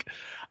 like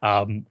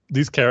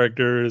these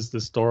characters, the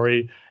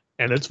story,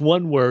 and it's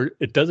one where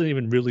it doesn't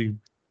even really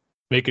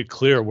make it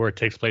clear where it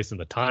takes place in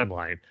the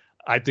timeline.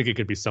 I think it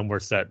could be somewhere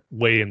set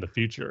way in the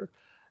future,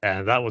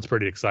 and that was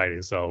pretty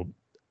exciting. So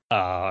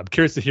I'm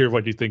curious to hear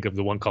what you think of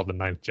the one called The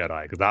Ninth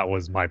Jedi, because that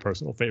was my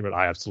personal favorite.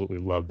 I absolutely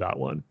loved that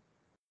one.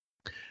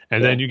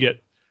 And then Yeah. you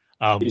get,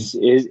 um, Is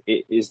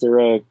there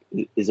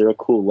a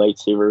cool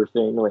lightsaber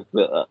thing, like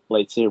the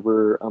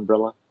lightsaber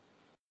umbrella?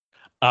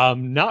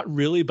 not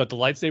really, but the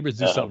lightsabers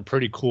do Uh, something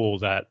pretty cool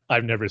that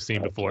I've never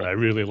seen before, and okay. I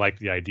really like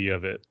the idea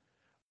of it.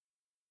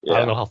 I don't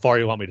Yeah. know how far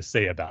you want me to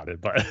say about it,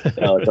 but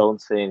No,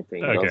 don't say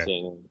anything. Don't okay, say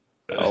anything.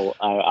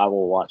 I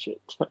will watch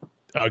it.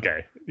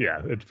 okay,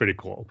 yeah, it's pretty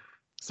cool.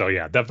 So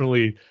yeah,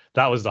 definitely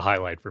that was the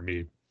highlight for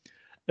me.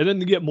 And then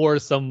you get more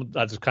some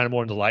that's kind of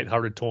more in the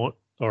lighthearted tone.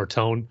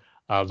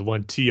 The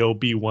one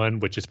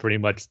TOB1, which is pretty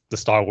much the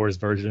Star Wars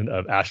version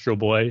of Astro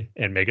Boy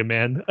and Mega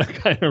Man,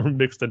 kind of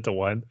mixed into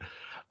one,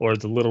 or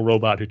the little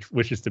robot who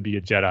wishes to be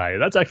a Jedi.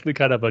 That's actually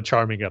kind of a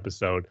charming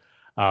episode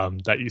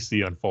that you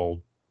see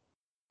unfold.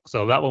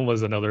 So that one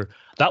was another.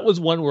 That was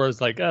one where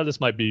it's like,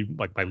 this might be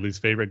like my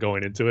least favorite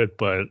going into it,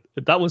 but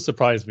that one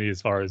surprised me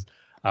as far as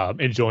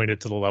enjoying it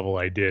to the level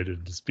I did,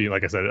 and just being,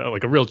 like I said,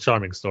 like a real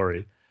charming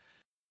story.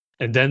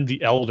 And then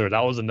The Elder,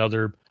 that was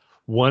another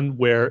one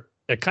where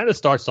it kind of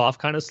starts off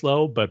kind of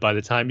slow, but by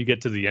the time you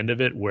get to the end of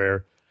it,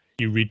 where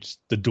you reach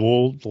the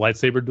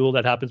lightsaber duel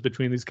that happens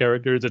between these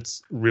characters,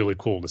 it's really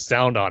cool. The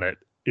sound on it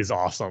is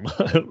awesome.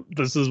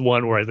 This is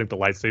one where I think the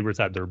lightsabers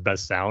had their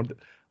best sound,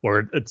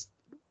 or it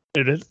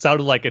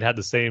sounded like it had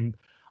the same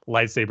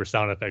lightsaber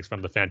sound effects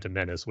from the Phantom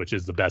Menace, which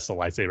is the best a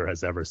lightsaber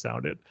has ever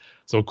sounded.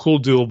 So a cool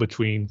duel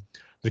between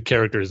the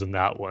characters in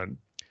that one.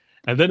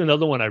 And then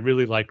another one I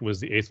really liked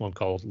was the eighth one,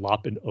 called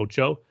Lop and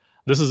Ocho.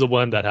 This is the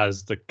one that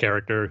has the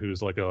character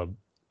who's like a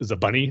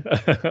bunny,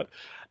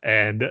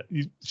 and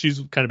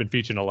she's kind of been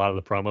featured in a lot of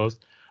the promos.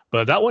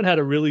 But that one had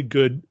a really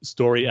good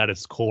story at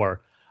its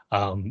core,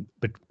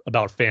 but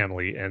about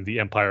family and the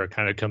Empire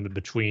kind of coming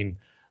between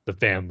the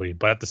family.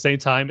 But at the same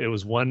time, it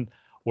was one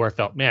where I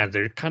felt, man,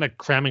 they're kind of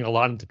cramming a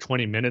lot into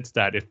 20 minutes.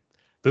 That if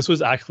this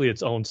was actually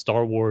its own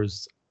Star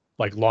Wars,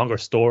 like longer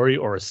story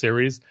or a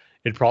series,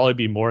 it'd probably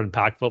be more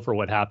impactful for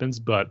what happens.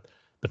 But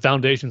the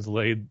foundation's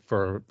laid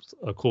for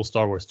a cool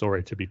Star Wars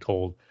story to be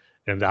told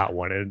in that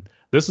one. And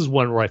this is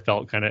one where I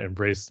felt kind of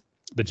embraced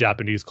the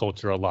Japanese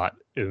culture a lot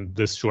in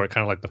this short,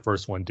 kind of like the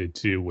first one did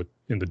too, with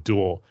in the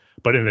duel,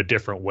 but in a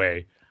different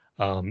way,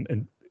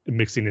 and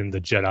mixing in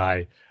the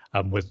Jedi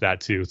with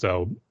that too.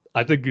 So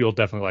I think you'll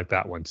definitely like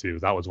that one too.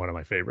 That was one of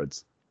my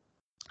favorites.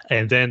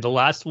 And then the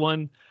last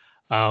one,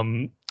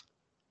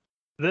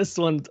 this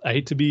one, I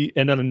hate to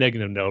end on a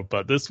negative note,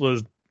 but this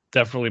was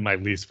definitely my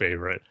least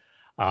favorite.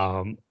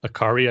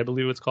 Akari, I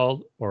believe it's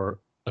called, or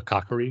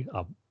Akakari.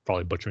 I'm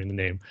probably butchering the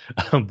name,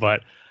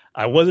 but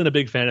I wasn't a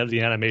big fan of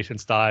the animation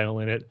style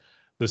in it.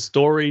 The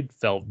story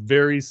felt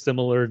very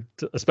similar,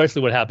 to,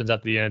 especially what happens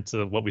at the end,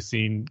 to what we've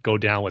seen go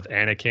down with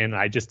Anakin.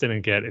 I just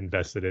didn't get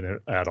invested in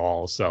it at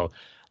all. So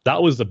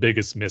that was the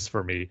biggest miss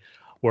for me.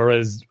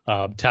 Whereas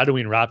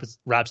Tatooine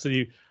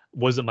Rhapsody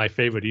wasn't my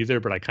favorite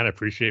either, but I kind of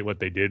appreciate what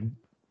they did,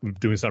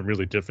 doing something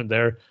really different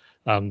there.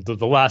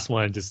 The last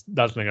one, just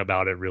nothing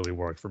about it really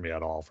worked for me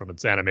at all. From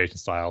its animation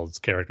style, its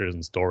characters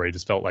and story,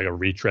 just felt like a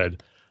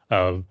retread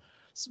of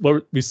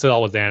what we saw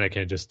with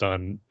Anakin, just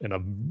done in a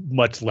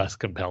much less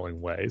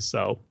compelling way.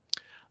 So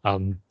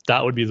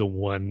that would be the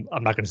one.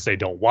 I'm not going to say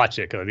don't watch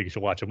it, because I think you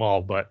should watch them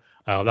all, but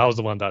that was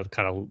the one that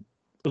kind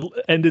of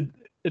ended.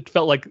 It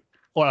felt like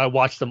when I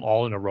watched them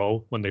all in a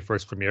row when they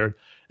first premiered,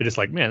 it just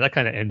like, man, that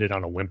kind of ended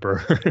on a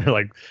whimper,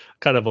 like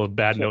kind of a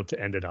bad note to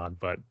end it on.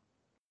 But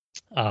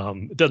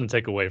it doesn't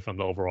take away from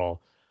the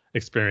overall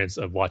experience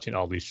of watching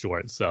all these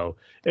shorts. So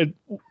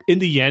in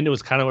the end, it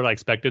was kind of what I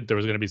expected. There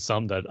was going to be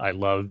some that I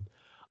loved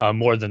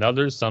more than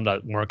others, some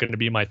that weren't going to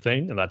be my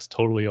thing, and that's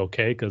totally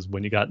okay, because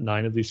when you got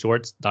 9 of these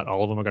shorts, not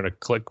all of them are going to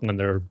click when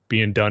they're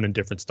being done in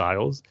different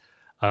styles.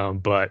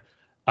 But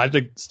I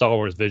think Star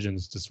Wars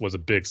Visions just was a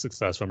big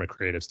success from a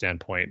creative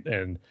standpoint,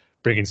 and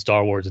bringing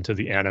Star Wars into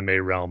the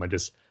anime realm, and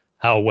just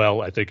how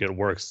well I think it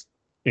works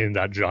in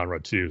that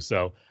genre too.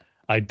 So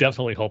I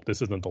definitely hope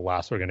this isn't the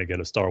last we're going to get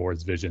of Star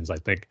Wars Visions. I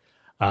think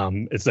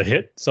it's a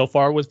hit so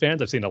far with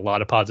fans. I've seen a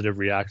lot of positive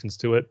reactions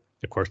to it.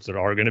 Of course, there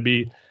are going to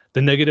be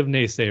the negative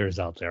naysayers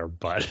out there,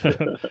 but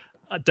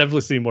I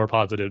definitely see more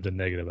positive than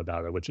negative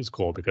about it, which is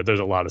cool, because there's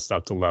a lot of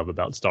stuff to love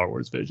about Star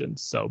Wars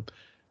Visions. So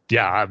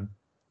yeah,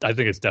 I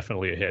think it's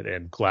definitely a hit,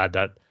 and glad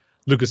that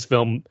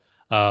Lucasfilm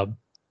I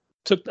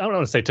don't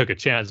want to say took a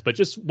chance, but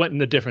just went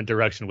in a different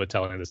direction with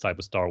telling this type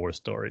of Star Wars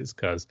stories.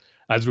 Because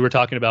as we were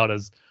talking about,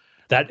 as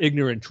that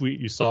ignorant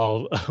tweet you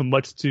saw,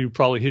 much to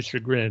probably his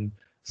chagrin,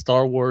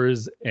 Star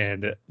Wars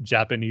and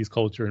Japanese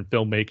culture and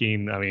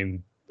filmmaking, I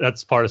mean,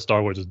 that's part of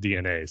Star Wars'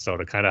 DNA. So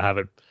to kind of have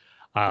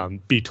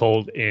it be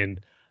told in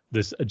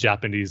this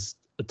Japanese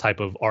type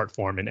of art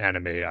form in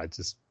anime, I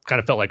just kind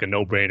of felt like a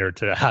no-brainer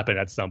to happen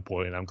at some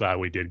point. And I'm glad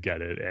we did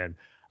get it. And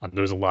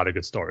there's a lot of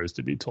good stories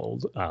to be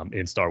told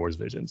in Star Wars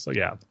Vision. So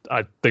yeah,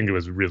 I think it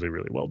was really,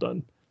 really well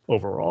done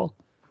overall.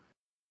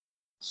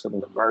 Some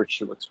of the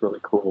merch looks really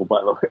cool,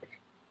 by the way.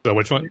 So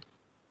which one?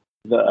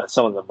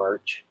 Some of the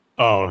merch.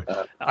 Oh,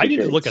 I need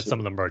to look at some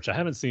of the merch. I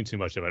haven't seen too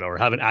much of it, or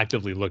haven't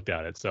actively looked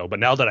at it. So, but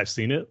now that I've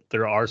seen it,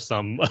 there are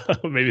some,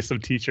 maybe some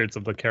T-shirts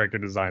of the character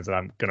designs that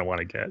I'm gonna want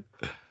to get.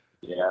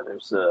 Yeah,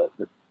 there's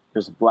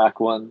a black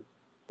one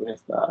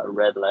with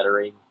red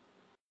lettering.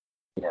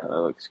 Yeah, that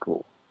looks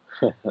cool.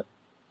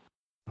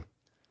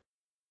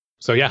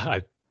 So yeah,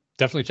 I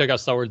definitely check out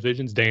Star Wars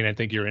Visions. Dane, I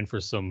think you're in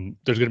for some.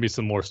 There's gonna be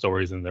some more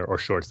stories in there, or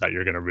shorts, that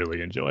you're gonna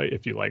really enjoy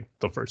if you like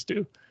the first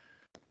two.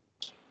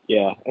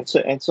 Yeah, and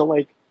so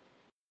like,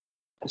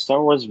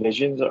 Star Wars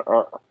Visions,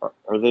 are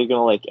they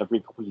gonna, like, every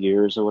couple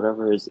years or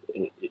whatever? Is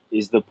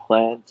the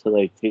plan to,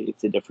 like, take it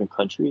to different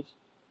countries?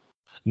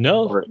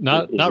 No, Or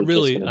not is it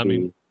really. just gonna I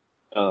mean, be-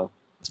 oh,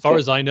 as far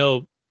as I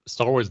know,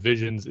 Star Wars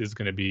Visions is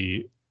going to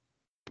be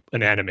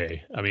an anime.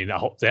 I mean,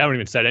 they haven't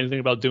even said anything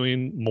about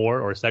doing more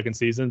or a second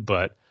season,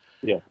 but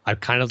yeah, I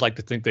kind of like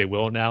to think they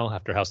will now,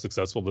 after how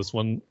successful this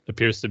one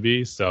appears to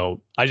be. So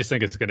I just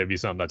think it's going to be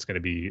something that's going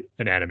to be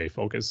an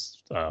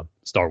anime-focused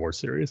Star Wars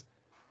series.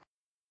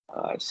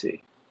 I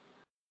see.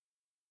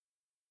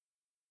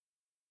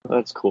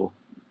 That's cool.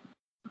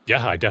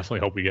 Yeah, I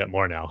definitely hope we get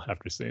more now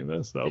after seeing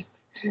this. So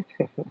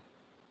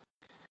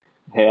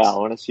Hey, I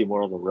want to see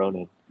more of the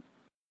Ronin.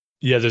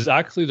 yeah,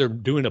 they're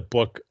doing a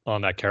book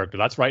on that character.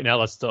 That's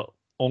the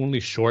only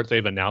short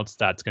they've announced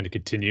that's going to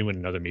continue in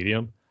another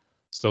medium.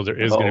 So there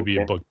is going to be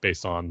a book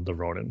based on the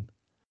Ronin.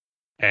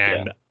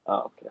 And Yeah.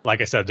 Oh, okay.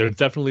 like I said, there's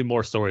definitely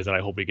more stories that I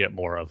hope we get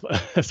more of,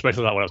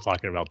 especially that what I was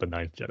talking about, the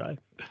Ninth Jedi.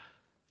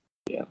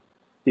 Yeah.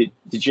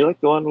 Did you like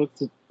the one with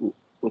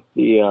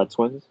the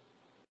twins?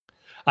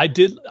 I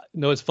did.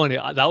 No, it's funny.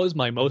 That was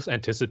my most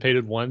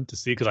anticipated one to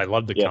see, because I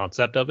loved the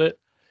concept of it.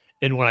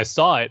 And when I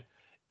saw it,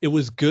 it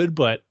was good,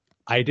 but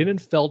I didn't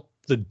felt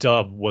the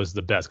dub was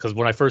the best, because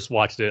when I first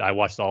watched it, I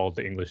watched all of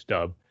the English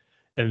dub,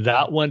 and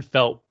that one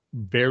felt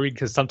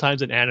because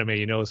sometimes in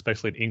anime,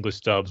 especially in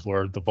English dubs,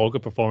 where the vocal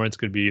performance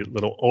could be a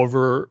little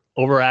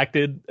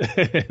overacted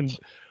and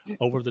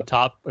over the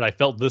top, but I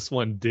felt this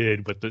one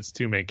did with its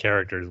two main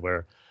characters,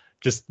 where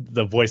just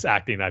the voice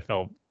acting I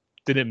felt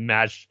didn't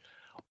match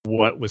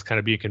what was kind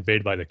of being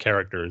conveyed by the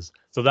characters.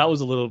 So that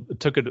was it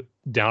took it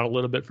down a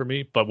little bit for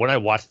me. But when I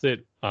watched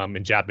it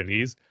in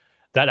Japanese,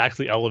 that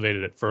actually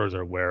elevated it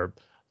further, where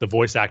the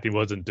voice acting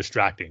wasn't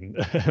distracting,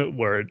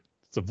 where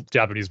the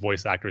Japanese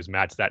voice actors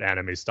matched that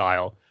anime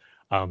style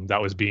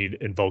that was being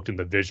invoked in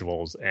the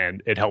visuals,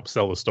 and it helped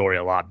sell the story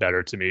a lot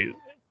better to me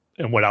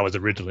and what I was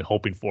originally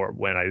hoping for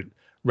when I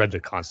read the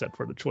concept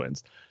for the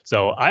twins.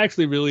 So I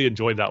actually really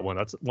enjoyed that one.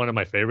 That's one of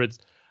my favorites.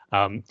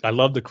 I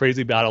love the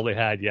crazy battle they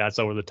had. Yeah, it's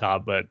over the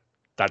top, but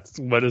that's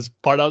what is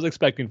part I was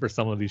expecting for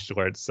some of these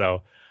shorts.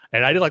 So,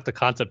 and I did like the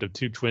concept of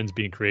two twins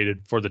being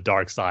created for the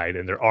dark side,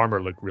 and their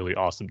armor looked really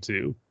awesome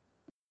too.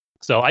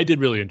 So I did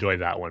really enjoy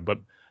that one, but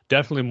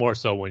definitely more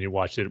so when you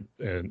watch it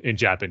in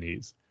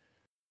Japanese.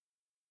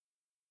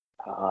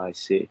 I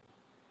see.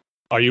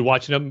 Are you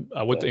watching them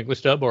with the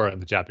English dub or in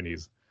the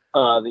Japanese?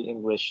 The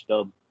English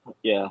dub,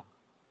 yeah.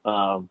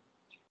 But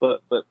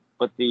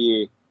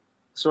the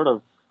sort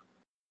of,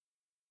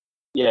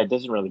 yeah, it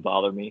doesn't really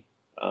bother me.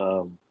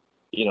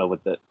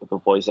 With the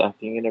voice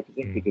acting and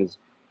everything, because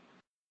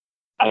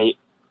I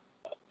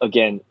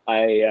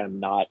am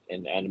not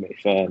an anime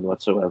fan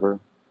whatsoever.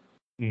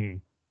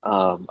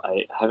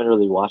 I haven't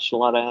really watched a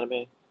lot of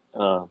anime.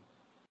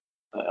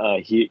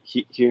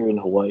 Here in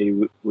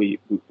Hawaii, we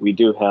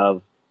do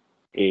have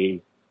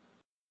a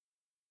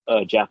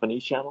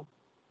Japanese channel.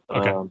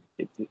 Okay.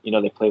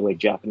 They play like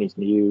Japanese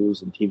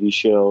news and TV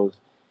shows.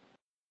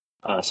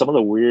 Some of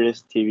the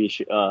weirdest TV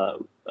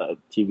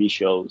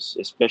shows,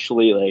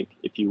 especially like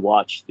if you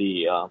watch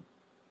the.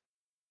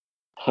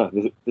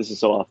 This is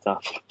so off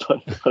topic,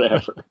 but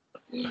whatever.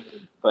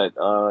 But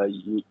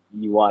you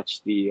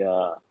watch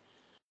the.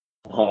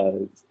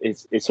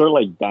 It's sort of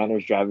like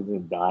Banners, Drive-Ins,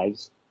 and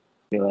Dives.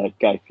 That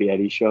Guy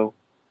Fieri show.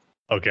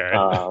 Okay.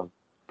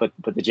 But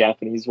the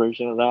Japanese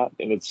version of that,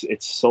 and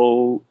it's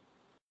so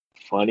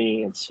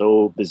funny and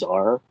so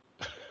bizarre.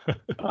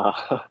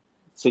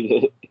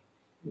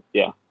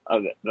 Yeah,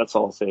 that's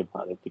all I'll say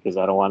about it, because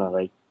I don't want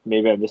to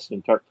maybe I'm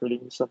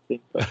misinterpreting something,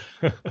 but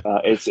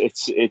it's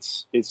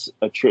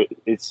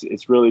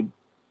really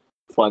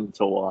fun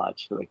to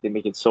watch. They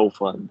make it so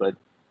fun, but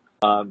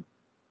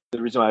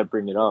the reason why I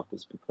bring it up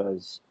is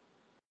because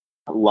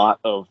a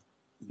lot of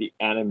the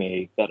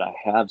anime that I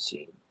have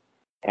seen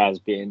has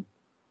been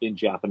in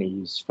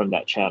Japanese from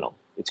that channel.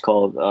 It's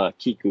called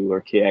Kiku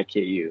or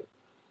Kiku.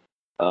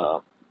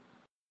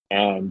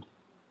 And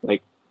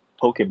like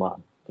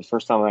Pokemon, the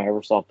first time I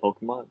ever saw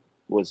Pokemon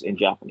was in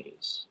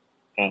Japanese.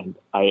 And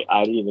I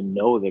didn't even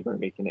know they were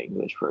making an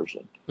English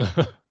version.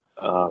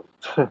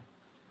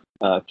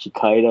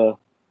 Kikaida,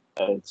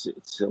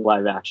 it's a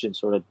live action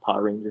sort of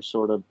Power Ranger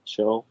sort of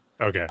show.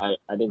 Okay. I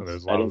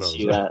didn't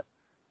see that.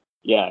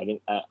 Yeah,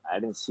 I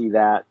didn't see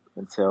that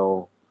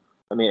until,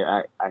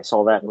 I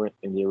saw that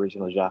in the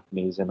original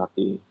Japanese and not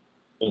the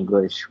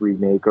English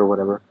remake or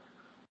whatever.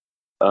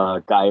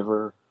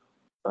 Guyver,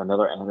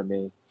 another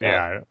anime.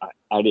 Yeah.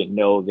 I didn't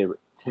know they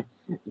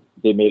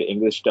made an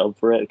English dub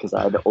for it, because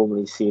I had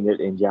only seen it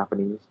in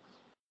Japanese.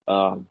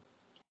 The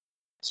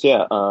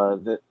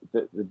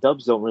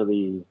dubs don't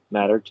really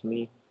matter to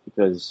me,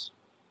 because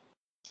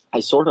I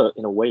sort of,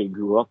 in a way,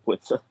 grew up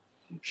with the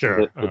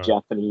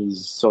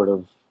Japanese sort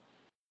of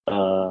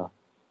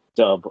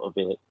dub of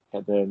it,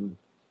 and then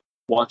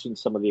watching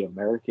some of the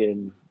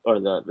American or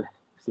the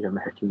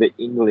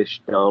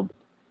English dub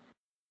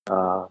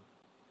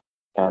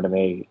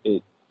anime,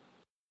 it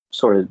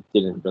sort of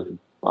didn't really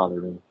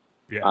bother me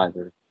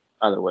either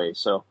way.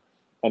 So,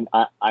 and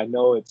I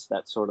know it's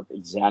that sort of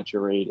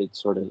exaggerated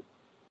sort of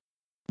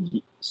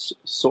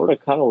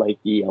kind of like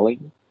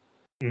yelling,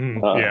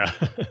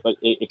 but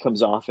it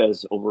comes off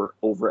as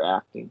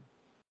overacting.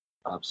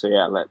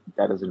 That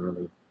doesn't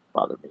really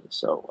bother me.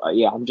 So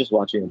I'm just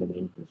watching it in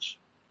English.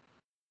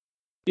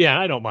 Yeah,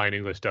 I don't mind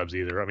English dubs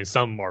either.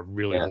 Some are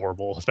really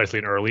horrible, especially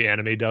in early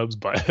anime dubs,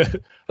 but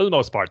for the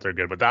most part, they're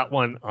good. But that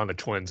one on the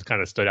twins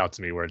kind of stood out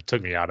to me, where it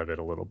took me out of it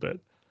a little bit.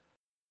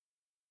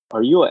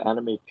 Are you an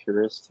anime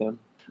purist, Tim?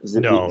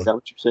 No. Is that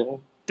what you're saying?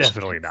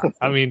 Definitely not.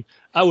 I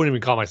wouldn't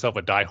even call myself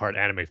a diehard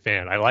anime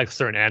fan. I like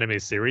certain anime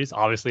series.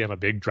 Obviously, I'm a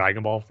big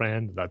Dragon Ball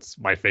fan. That's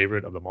my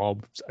favorite of them all.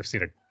 I've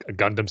seen a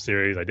Gundam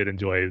series. I did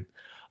enjoy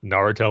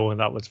Naruto when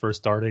that was first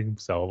starting.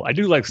 So I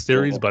do like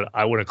series, but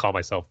I wouldn't call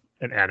myself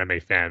an anime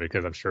fan,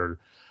 because I'm sure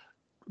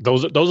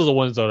those are the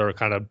ones that are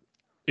kind of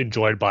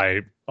enjoyed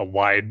by a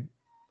wide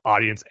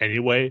audience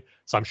anyway.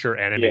 So I'm sure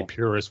anime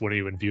purists wouldn't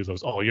even view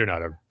those. Oh, you're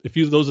not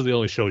those are the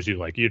only shows you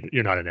like,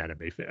 you're not an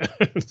anime fan.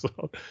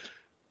 So.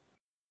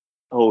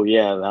 Oh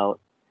yeah,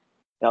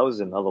 that was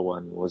another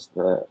one. Was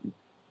the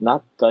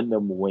not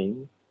Gundam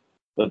Wing,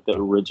 but the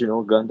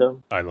original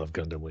Gundam. I love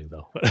Gundam Wing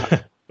though.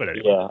 But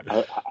anyway. Yeah,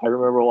 I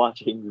remember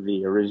watching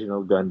the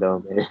original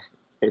Gundam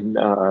in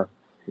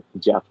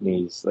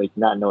Japanese,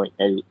 not knowing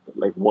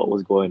what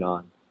was going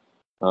on.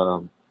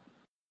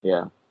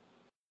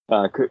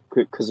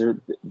 Because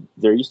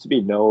there used to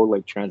be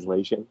no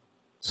translation,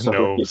 so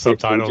no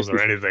subtitles or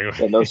anything.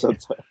 No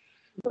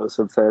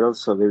subtitles,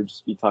 so they would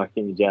just be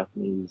talking in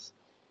Japanese.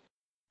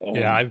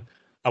 And I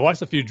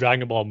watched a few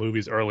Dragon Ball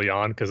movies early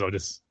on, because I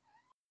just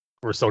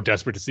were so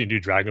desperate to see new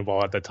Dragon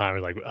Ball at that time.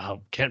 We're like,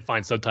 oh, can't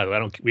find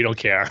subtitles. We don't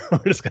care.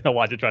 We're just gonna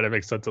watch it, try to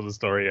make sense of the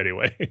story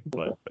anyway.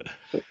 But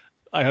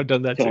I have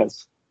done that too.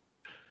 Yes.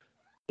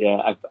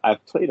 Yeah,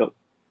 I've played a.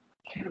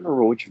 I can't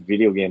remember which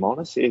video game. I want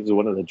to say it was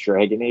one of the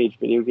Dragon Age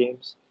video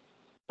games.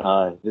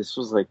 This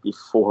was like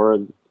before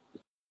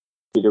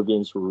video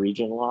games were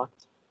region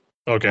locked.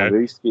 Okay.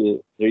 There used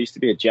to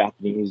be a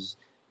Japanese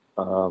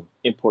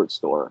import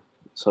store,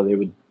 so they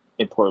would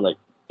import like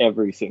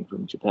everything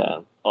from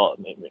Japan. Oh,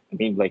 I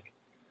mean like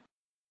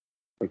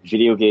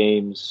video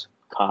games,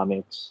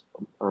 comics,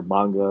 or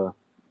manga,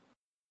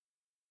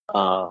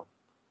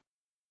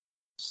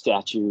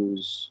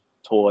 statues,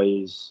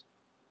 toys,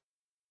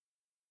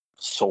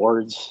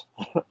 swords,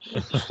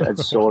 and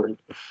sword.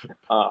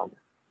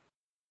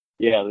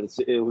 Yeah,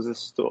 it was a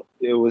store.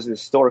 It was a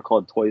store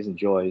called Toys and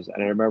Joys,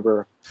 and I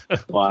remember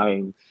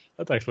buying.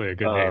 That's actually a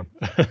good name.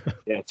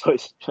 Yeah,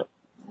 Toys.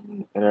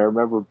 And I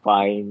remember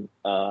buying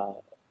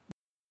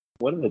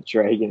one of the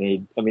Dragon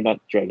Age. I mean, not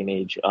Dragon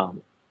Age.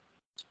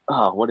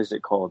 What is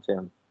it called,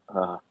 Tim?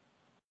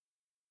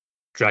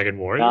 Dragon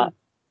Warrior?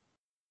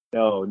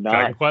 Not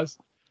Dragon Quest?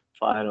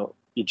 Final.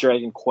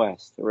 Dragon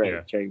Quest, right?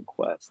 Yeah. Dragon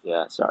Quest.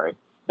 Yeah, sorry.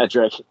 Not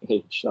Dragon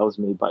Age. That was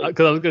made by.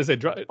 Because I was going to say,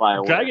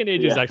 BioWare. Dragon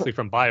Age is Yeah. actually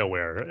from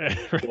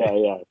BioWare.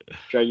 Yeah.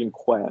 Dragon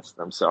Quest.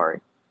 I'm sorry.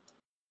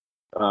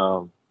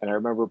 And I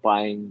remember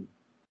buying.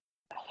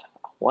 I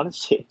want to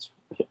say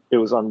it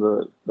was on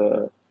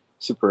the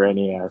Super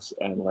NES,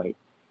 and like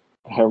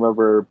I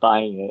remember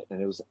buying it,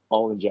 and it was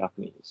all in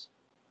Japanese.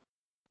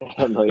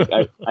 And like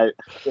I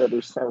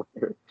understand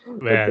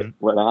Man,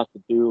 what I have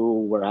to do,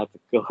 where I have to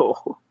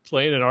go.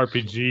 playing an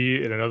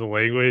RPG in another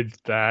language,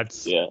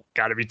 that's Yeah.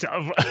 got to be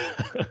tough.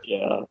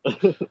 Yeah,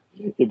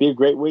 it'd be a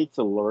great way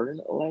to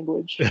learn a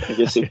language. I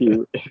guess if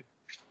you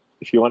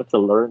wanted to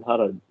learn how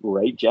to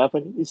write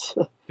Japanese,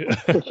 I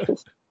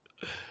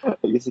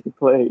guess you could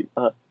play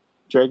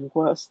Dragon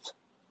Quest.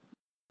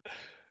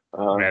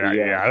 Man,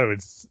 Yeah.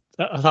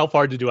 how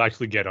far did you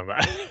actually get on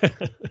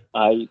that?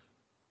 I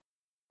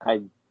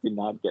did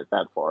not get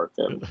that far,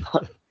 Tim.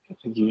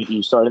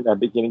 You start in that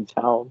beginning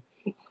town,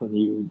 and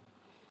you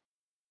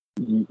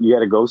got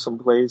to go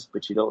someplace,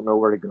 but you don't know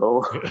where to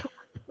go.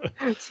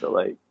 So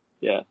like,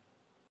 yeah.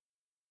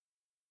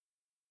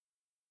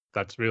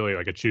 That's really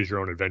like a choose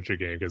your own adventure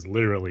game because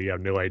literally you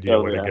have no idea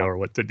where to go or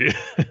what to do.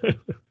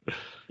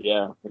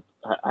 Yeah,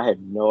 I had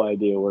no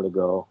idea where to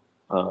go.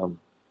 I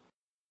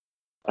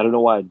don't know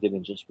why I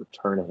didn't just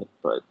return it,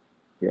 but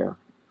yeah.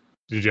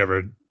 Did you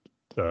ever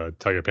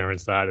tell your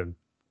parents that and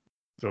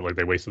so like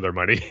they wasted their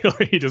money, or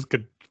you just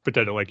could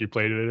pretend like you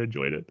played it and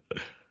enjoyed it?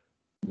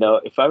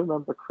 No, if I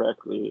remember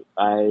correctly,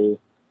 I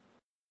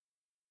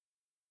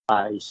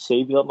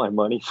saved up my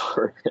money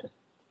for it.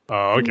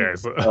 Oh, okay.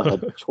 So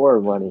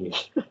Tour money.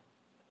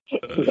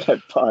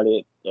 I bought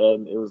it,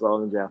 and it was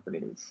all in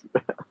Japanese,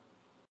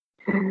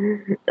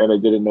 and I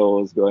didn't know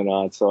what was going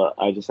on, so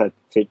I just had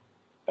to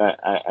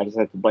I just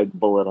had to bite the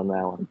bullet on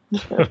that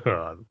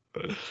one.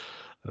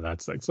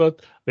 that's like so.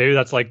 Maybe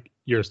that's like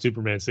your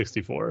Superman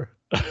 64,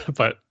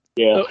 but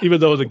Yeah, even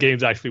though the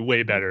game's actually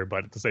way better,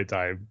 but at the same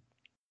time,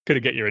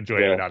 couldn't get your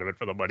enjoyment out of it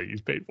for the money you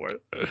paid for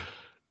it.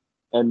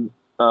 and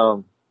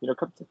come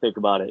to think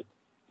about it,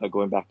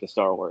 going back to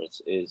Star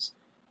Wars is,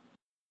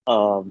 I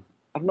don't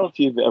know if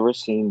you've ever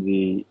seen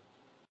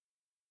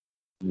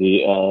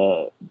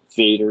the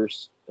Vader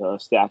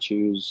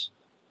statues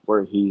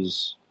where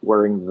he's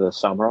wearing the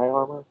samurai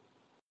armor.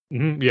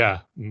 Yeah,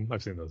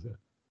 I've seen those.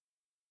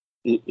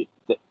 Yeah.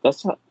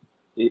 That's not.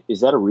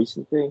 Is that a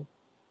recent thing?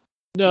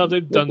 No,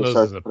 they've done That they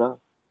those. started to put out?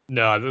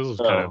 No, this was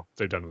kind of Oh,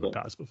 they've done in the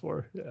yeah. past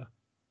before. Yeah.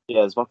 Yeah,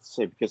 I was about to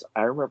say, because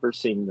I remember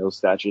seeing those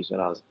statues when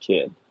I was a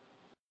kid,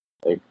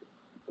 like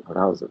when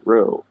I was a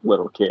real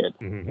little kid,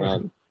 Mhm.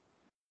 and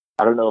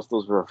I don't know if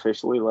those were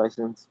officially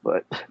licensed,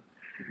 but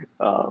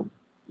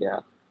yeah,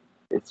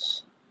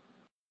 it's.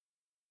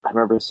 I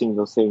remember seeing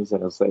those things,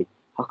 and I was like,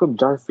 "How come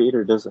Darth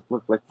Vader doesn't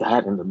look like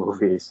that in the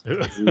movies?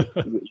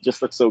 He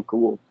just looks so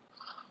cool.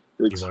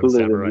 He looks You want cooler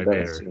than Samurai he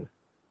does." Vader.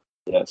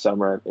 Yeah,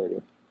 Samurai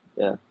Vader.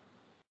 Yeah,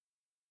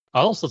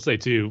 I'll also say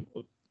too,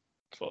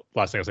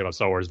 last thing I'll say about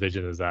Star Wars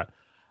Vision is that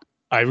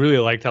I really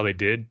liked how they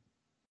did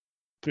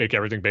make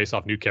everything based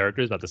off new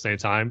characters, but at the same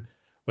time,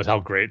 with how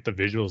great the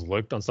visuals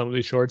looked on some of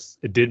these shorts,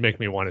 it did make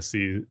me want to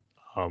see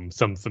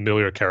some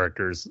familiar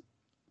characters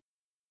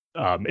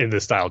in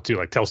this style too,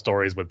 like tell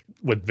stories with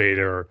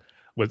Vader,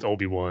 with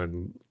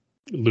Obi-Wan,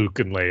 Luke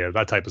and Leia,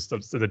 that type of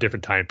stuff in a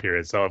different time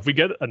period. So if we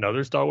get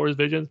another Star Wars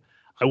Vision,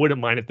 I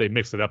wouldn't mind if they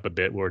mix it up a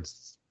bit where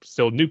it's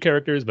still new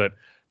characters, but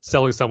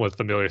selling some with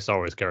familiar Star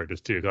Wars characters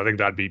too. 'Cause I think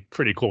that'd be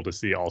pretty cool to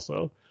see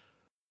also.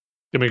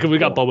 I mean, because we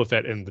got Boba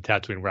Fett in the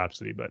Tatooine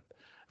Rhapsody, but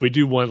if we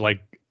do one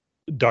like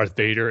Darth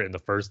Vader in the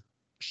first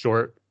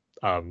short,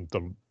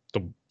 the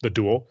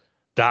duel,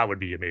 that would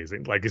be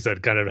amazing. Like you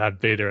said, kind of have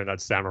Vader in that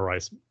samurai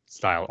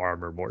style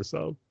armor more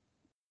so.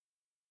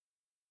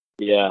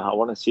 yeah. I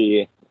want to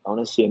see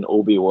an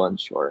Obi-Wan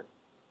short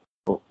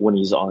when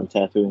he's on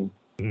Tatooine.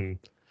 Mm-hmm.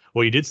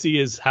 Well, you did see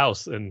his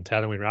house in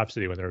Tatooine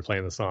Rhapsody when they were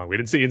playing the song. We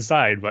didn't see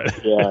inside, but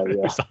Yeah, we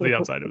yeah. saw the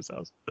outside of his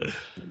house.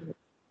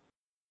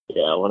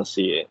 Yeah, I want to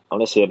see it. I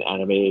want to see an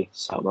anime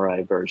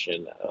samurai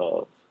version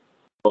of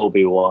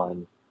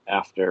Obi-Wan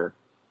after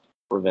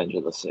Revenge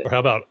of the Sith. Or how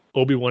about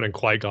Obi-Wan and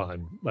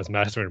Qui-Gon as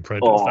Master and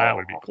Apprentice? That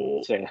would be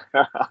cool. yeah.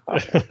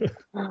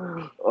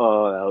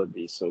 Oh, that would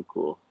be so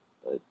cool.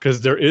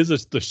 Because there is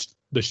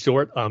the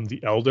short, The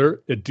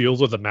Elder. It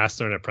deals with a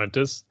Master and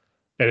Apprentice,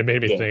 and it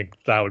made me Yeah. think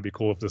that would be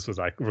cool if this was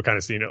like we're kind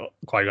of seeing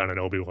Qui-Gon and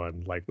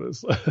Obi-Wan like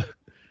this.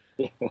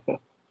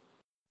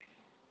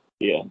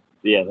 Yeah,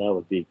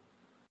 that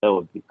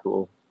would be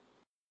cool.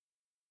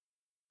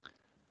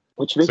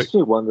 Which makes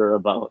me wonder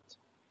about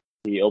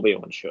the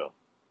Obi-Wan show.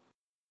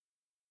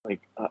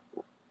 Like,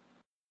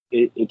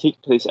 it takes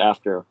place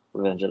after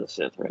Revenge of the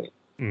Sith, right?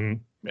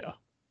 Yeah.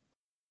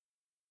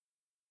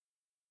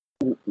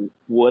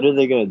 What are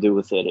they going to do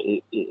with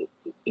it?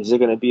 Is it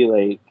going to be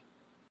like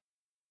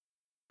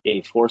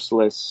a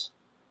forceless,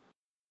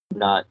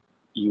 not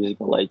using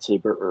a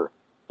lightsaber, or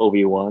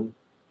Obi-Wan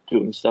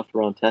doing stuff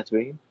around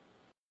Tatooine?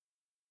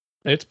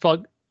 It's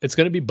going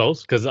to be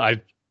both because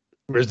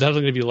there's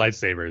definitely going to be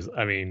lightsabers.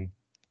 I mean,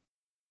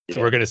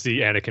 we're going to see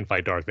Anakin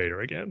fight Darth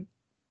Vader again.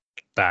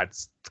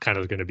 That's kind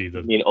of going to be the.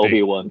 I mean,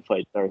 Obi-Wan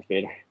fight Darth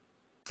Vader.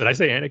 Did I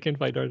say Anakin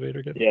fight Darth Vader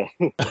again? Yeah.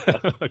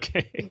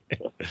 Okay.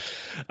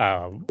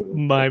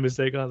 My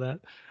mistake on that.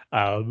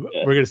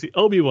 We're going to see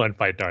Obi-Wan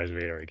fight Darth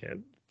Vader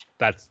again.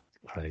 That's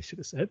what I should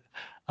have said.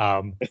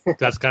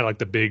 That's kind of like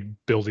the big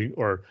building,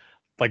 or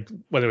like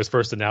when it was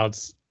first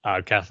announced,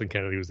 Kathleen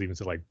Kennedy was even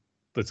said like,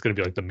 that's going to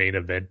be like the main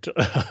event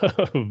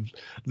of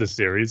the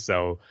series.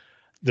 So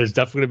there's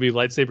definitely going to be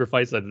lightsaber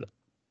fights that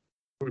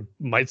we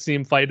might see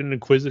him fight an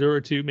Inquisitor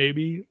or two,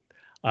 maybe.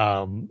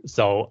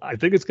 So I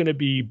think it's going to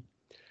be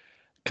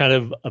kind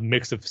of a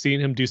mix of seeing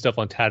him do stuff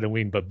on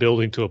Tatooine, but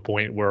building to a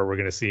point where we're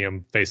going to see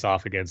him face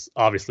off against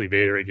obviously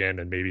Vader again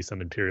and maybe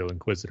some Imperial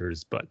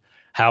Inquisitors. But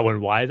how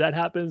and why that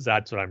happens,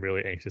 that's what I'm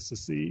really anxious to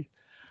see.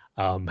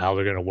 How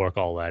they're going to work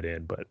all that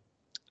in. But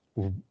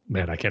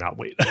man, I cannot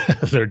wait.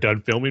 They're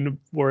done filming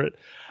for it.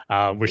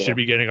 We should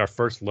be getting our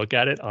first look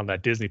at it on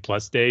that Disney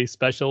Plus Day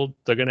special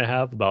they're going to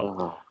have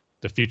about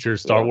the future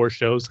Star Wars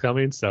shows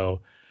coming.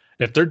 So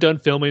if they're done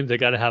filming, they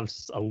got to have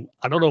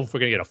I don't know if we're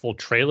going to get a full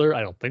trailer.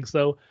 I don't think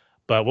so.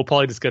 But we'll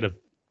probably just get a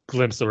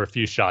glimpse or a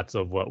few shots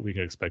of what we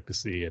can expect to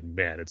see. And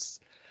man,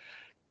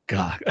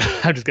 God,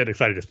 I'm just getting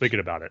excited just thinking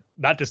about it.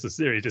 Not just the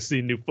series, just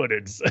seeing new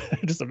footage.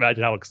 Just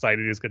imagine how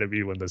excited it's going to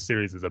be when the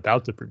series is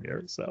about to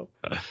premiere. So,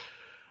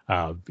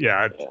 I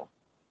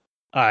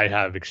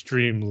have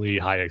extremely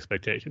high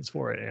expectations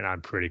for it, and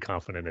I'm pretty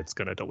confident it's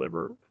going to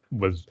deliver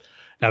with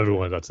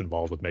everyone that's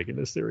involved with making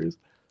this series.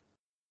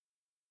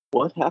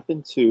 What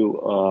happened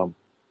to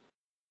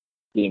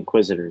the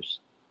Inquisitors?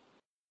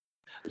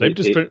 They've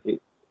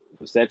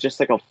was that just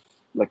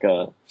like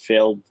a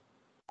failed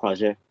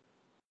project?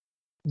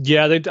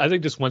 Yeah, I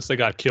think just once they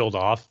got killed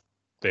off,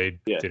 they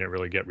didn't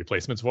really get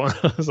replacements for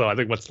them. So I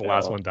think once the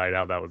last one died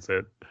out, that was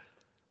it.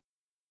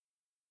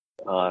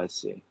 I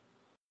see.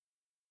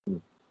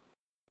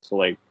 So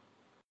that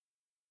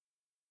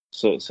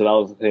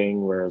was the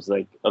thing where I was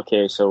like,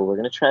 okay, so we're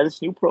gonna try this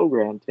new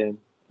program, Tim.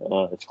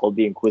 It's called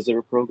the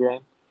Inquisitor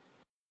program,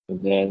 and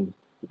then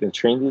we're gonna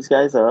train these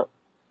guys up.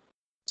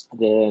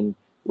 Then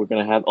we're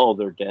gonna have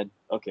they're dead.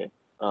 Okay.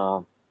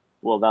 Well,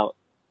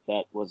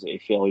 that was a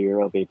failure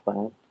of a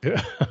plan.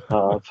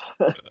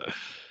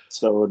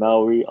 So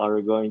now we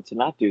are going to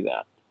not do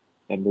that,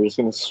 and we're just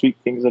gonna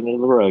sweep things under the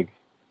rug.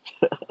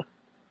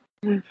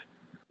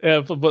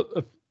 Yeah,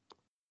 but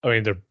I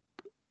mean, their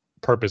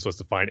purpose was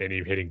to find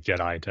any hidden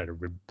Jedi and try to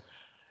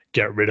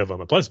get rid of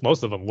them. And plus,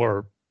 most of them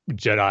were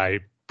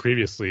Jedi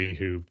previously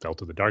who fell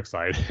to the dark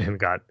side and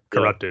got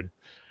corrupted.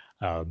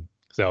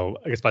 So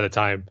I guess by the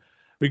time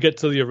we get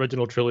to the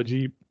original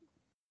trilogy,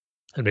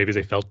 and maybe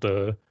they felt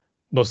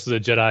most of the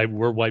Jedi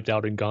were wiped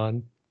out and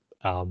gone.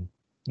 No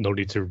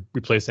need to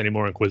replace any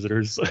more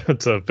Inquisitors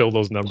to fill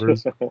those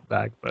numbers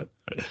back. But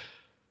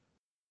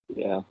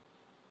yeah,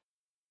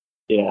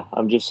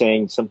 I'm just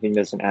saying something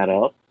doesn't add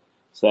up,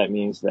 so that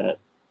means that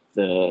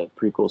the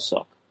prequels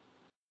suck.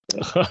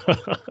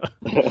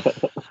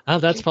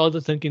 That's probably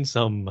the thinking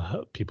some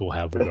people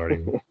have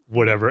regarding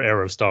whatever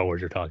era of Star Wars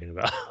you're talking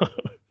about.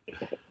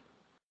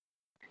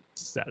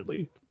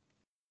 Sadly.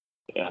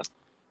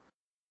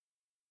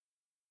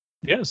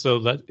 Yeah, so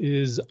that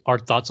is our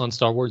thoughts on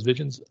Star Wars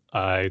Visions.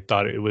 I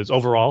thought it was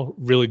overall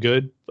really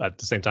good. At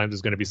the same time,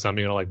 there's going to be some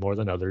you're going to like more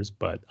than others.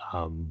 But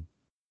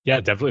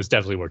it's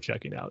definitely worth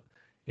checking out.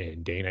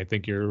 And Dane, I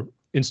think you're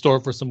in store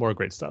for some more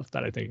great stuff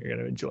that I think you're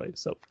going to enjoy.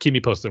 So keep me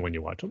posted when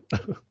you watch them.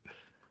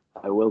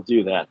 I will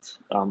do that.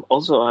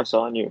 Also, I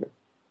saw on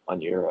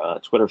your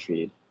Twitter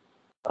feed,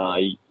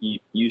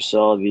 you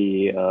saw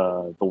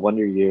the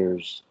Wonder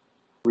Years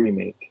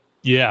remake.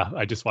 Yeah,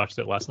 I just watched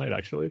it last night,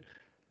 actually.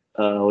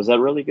 Was that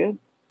really good?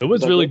 It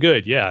was really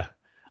good, yeah.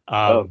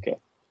 Okay.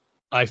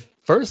 I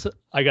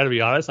got to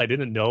be honest, I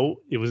didn't know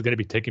it was going to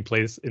be taking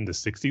place in the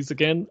 60s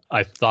again.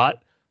 I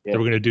thought they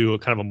were going to do a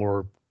kind of a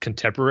more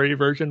contemporary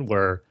version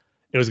where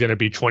it was going to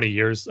be 20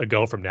 years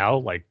ago from now,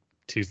 like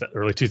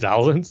early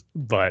 2000s.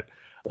 But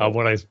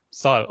when I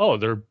saw, oh,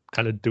 they're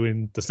kind of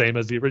doing the same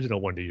as the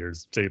original Wonder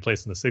Years, taking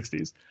place in the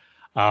 60s.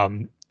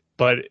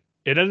 But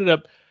it ended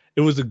up,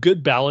 it was a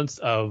good balance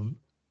of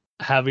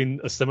having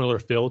a similar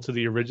feel to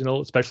the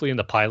original, especially in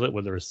the pilot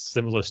where there were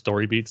similar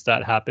story beats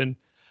that happened.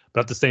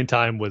 But at the same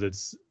time, with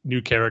its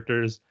new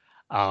characters,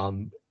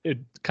 it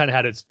kind of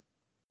had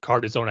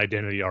carved its own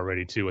identity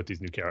already too with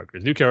these new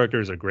characters. New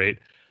characters are great.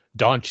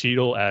 Don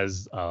Cheadle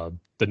as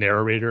the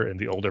narrator and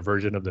the older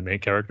version of the main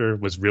character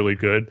was really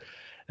good.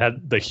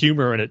 Had the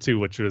humor in it too,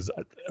 which was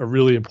a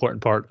really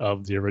important part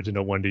of the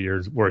original Wonder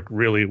Years, worked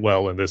really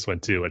well in this one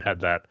too. It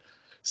had that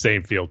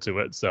same feel to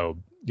it. So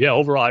yeah,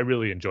 overall, I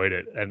really enjoyed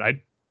it, and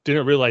I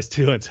didn't realize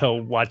too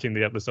until watching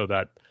the episode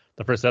that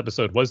the first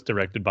episode was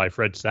directed by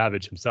Fred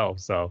Savage himself.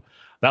 So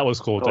that was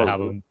cool to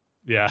have him,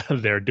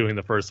 there doing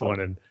the first one,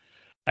 and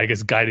I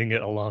guess guiding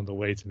it along the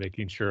way to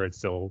making sure it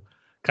still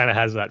kind of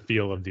has that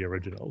feel of the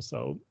original.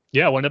 So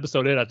yeah, one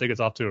episode in, I think it's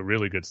off to a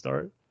really good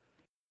start.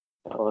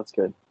 Oh, that's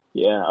good.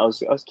 Yeah, I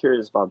was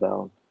curious about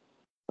that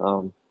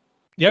one.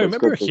 Yeah, I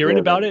remember hearing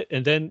about it,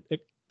 and then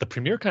the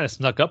premiere kind of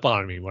snuck up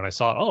on me when I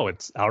saw, oh,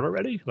 it's out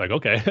already. Like,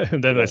 okay,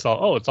 and then I saw,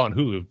 oh, it's on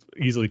Hulu.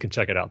 Easily can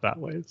check it out that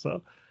way.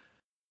 So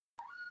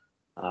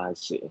I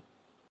see.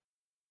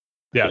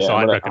 Yeah, so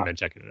I'd recommend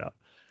checking it out.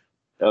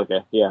 Okay,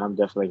 yeah, I'm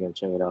definitely gonna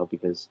check it out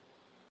because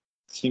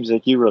it seems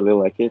like you really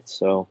like it.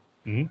 So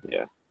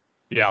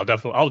yeah, I'll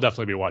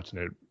definitely be watching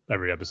it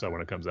every episode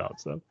when it comes out.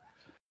 So,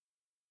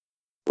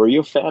 were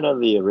you a fan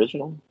of the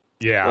original?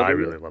 Yeah, I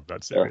really loved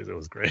that series. It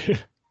was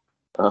great.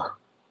 I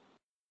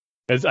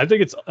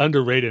think it's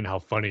underrated in how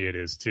funny it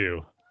is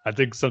too. I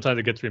think sometimes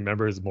it gets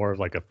remembered as more of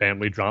like a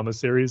family drama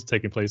series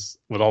taking place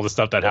with all the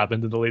stuff that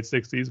happened in the late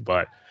 60s.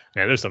 But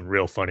man, there's some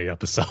real funny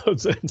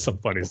episodes and some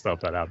funny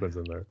stuff that happens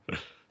in there.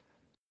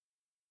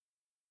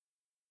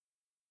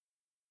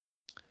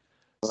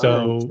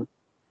 So,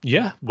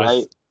 yeah.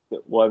 I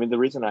mean, the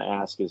reason I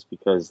ask is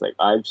because like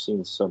I've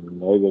seen some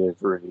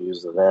negative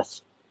reviews of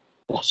that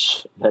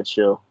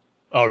show.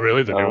 Oh,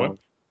 really? The new one?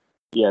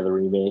 Yeah, the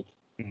remake.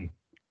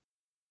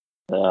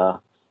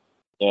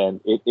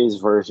 And it is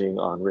verging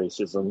on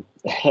racism.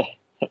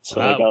 So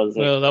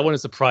that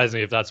wouldn't surprise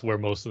me if that's where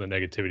most of the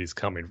negativity is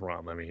coming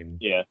from. I mean,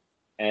 yeah,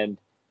 and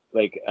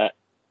like,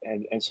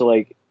 and so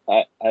like,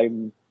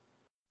 I'm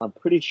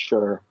pretty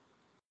sure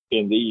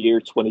in the year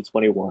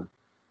 2021,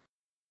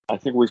 I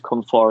think we've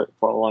come far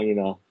along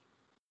enough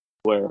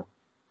where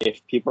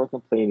if people are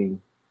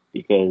complaining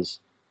because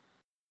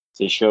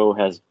the show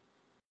has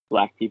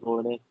black people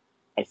in it,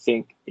 I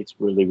think it's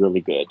really,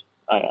 really good.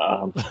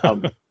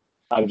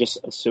 I'm just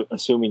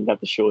assuming that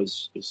the show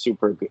is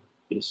super good.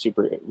 It is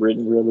super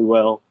written really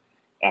well,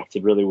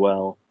 acted really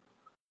well,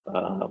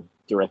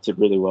 directed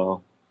really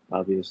well,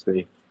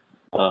 obviously.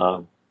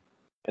 And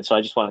so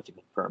I just wanted to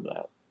confirm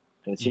that.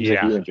 And it seems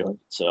like you enjoyed it.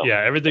 So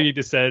yeah, everything you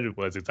just said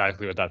was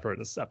exactly what that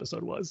first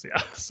episode was.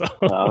 Yeah. So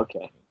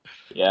okay.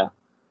 Yeah.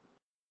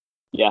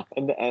 Yeah,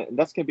 and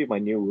that's gonna be my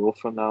new rule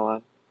from now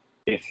on.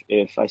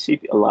 If I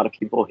see a lot of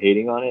people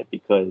hating on it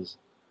because,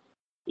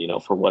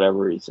 for whatever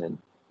reason,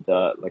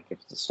 if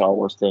it's the Star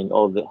Wars thing,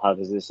 how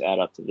does this add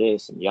up to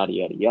this, and yada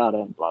yada yada,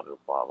 and blah blah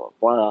blah blah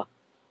blah,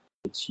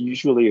 it's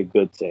usually a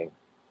good thing.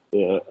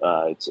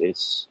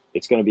 It's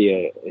gonna be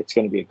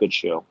a good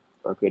show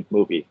or a good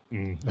movie.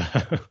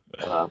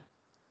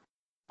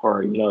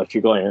 Or if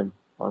you're going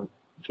on,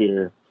 if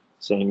you're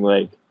saying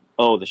like,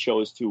 oh, the show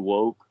is too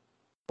woke,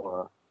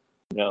 or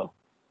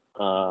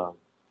how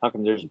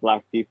come there's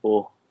black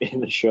people in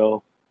the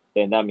show,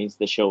 then that means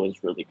the show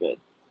is really good.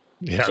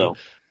 Yeah. So,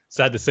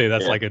 sad to say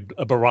that's like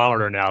a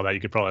barometer now that you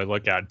could probably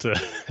look at to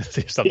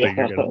see something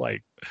you're gonna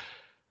like.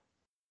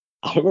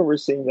 I remember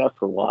seeing that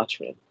for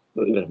Watchmen,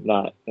 believe it or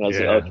not, and I was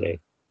like, okay,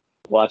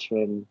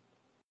 Watchmen.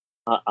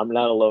 I'm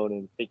not alone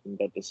in thinking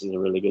that this is a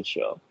really good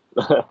show.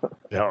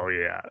 Oh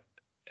yeah,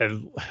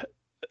 and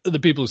the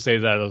people who say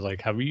that, I was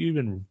like, did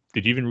you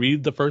even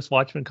read the first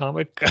Watchmen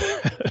comic?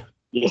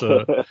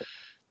 To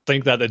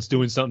think that it's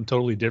doing something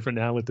totally different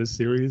now with this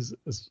series,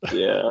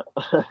 yeah,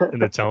 in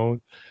the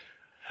tone.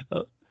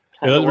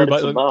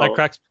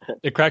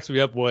 It cracks me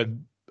up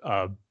when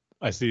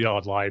I see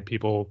online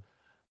people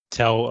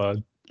tell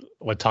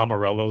when Tom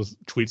Morello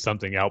tweets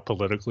something out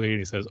politically and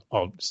he says,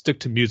 "Oh, stick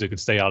to music and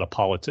stay out of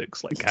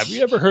politics." Like, have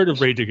you ever heard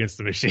of Rage Against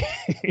the Machine?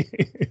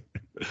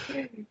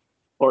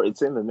 Or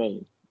it's in the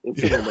name.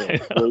 It's in the name.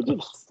 Rage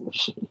Against the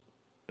Machine.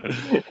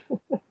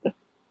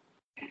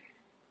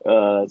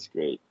 That's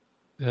great.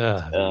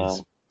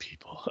 These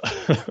people.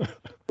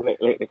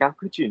 like, how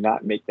could you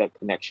not make that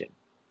connection?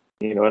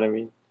 You know what I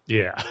mean?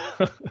 Yeah.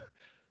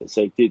 It's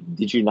like,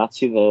 did you not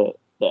see the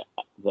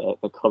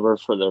cover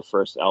for their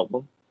first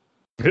album?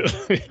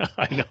 Yeah,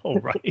 I know,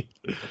 right?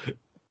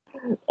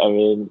 I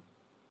mean,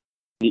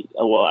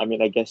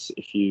 I guess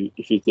if you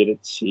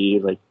didn't see,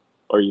 like,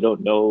 or you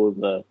don't know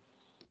the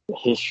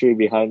history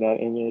behind that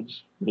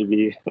image,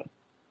 maybe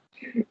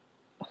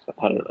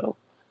I don't know.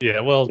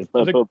 Yeah, well,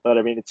 I think, But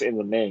I mean, it's in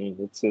the name.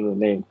 It's in the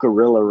name.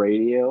 Guerrilla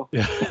Radio.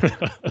 yeah,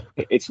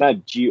 It's not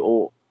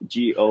yeah.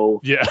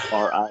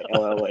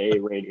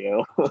 GORILLA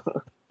radio.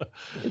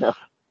 You know?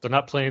 They're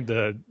not playing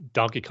the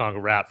Donkey Kong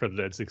rap from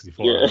the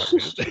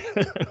N64.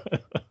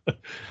 Yeah.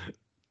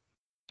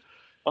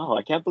 Oh,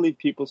 I can't believe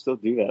people still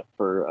do that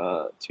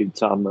for to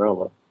Tom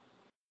Morello.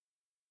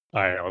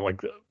 I know,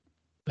 like,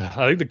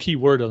 I think the key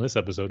word on this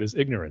episode is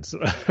ignorance.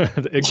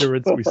 The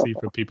ignorance we see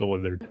from people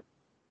with their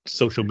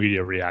social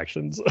media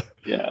reactions.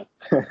 Yeah.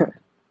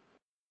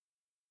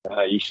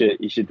 You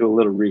should do a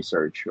little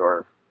research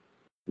or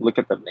look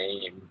at the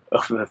name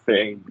of the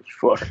thing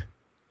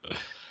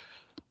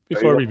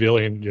Before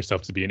revealing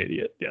yourself to be an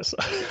idiot, yes.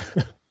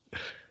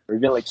 or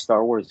even like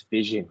Star Wars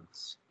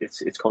Visions.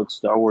 It's called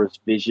Star Wars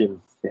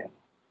Visions thing.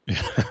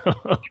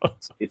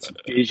 It's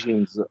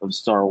visions of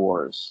Star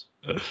Wars.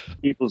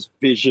 People's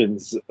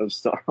visions of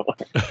Star Wars.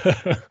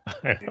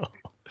 I know.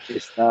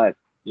 It's not,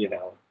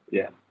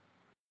 yeah.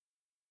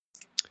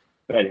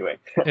 But anyway.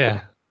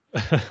 Yeah.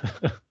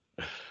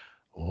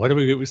 What do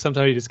we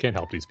sometimes you just can't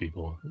help these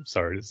people. I'm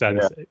sorry, it's sad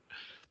to say.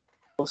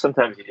 Well,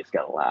 sometimes you just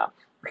gotta laugh.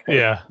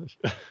 Yeah.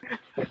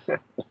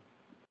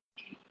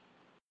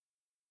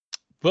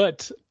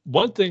 But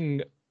one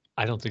thing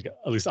I don't think,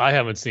 at least I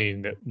haven't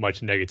seen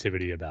much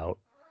negativity about,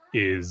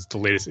 is the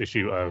latest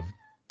issue of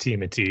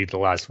TMNT, The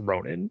Last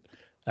Ronin,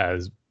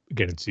 as we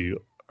get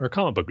into our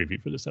comic book review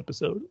for this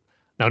episode.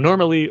 Now,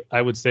 normally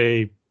I would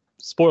say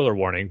spoiler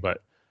warning,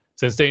 but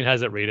since Dane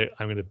hasn't read it,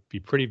 I'm going to be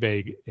pretty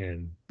vague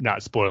and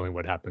not spoiling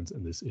what happens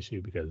in this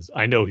issue because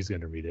I know he's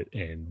going to read it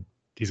and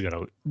he's going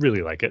to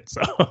really like it.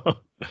 So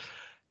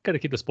got to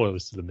keep the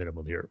spoilers to the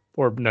minimum here,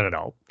 or none at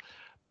all.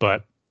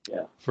 But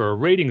yeah, for a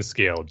rating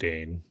scale,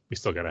 Dane, we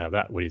still got to have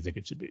that. What do you think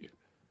it should be?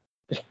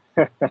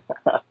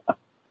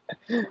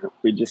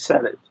 We just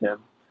said it, Tim.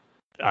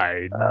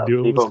 I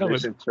knew it was coming.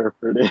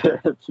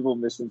 People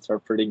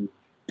misinterpreting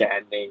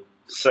band names,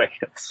 I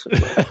guess.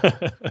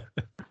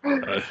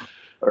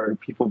 Or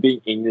people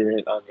being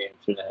ignorant on the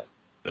internet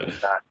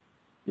and not,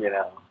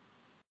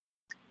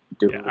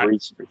 doing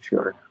research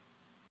or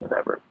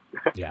whatever.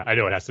 Yeah, I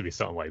know it has to be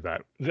something like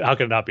that. How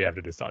can it not be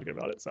after just talking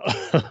about it? So,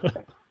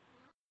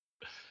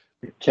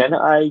 can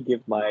I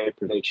give my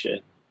prediction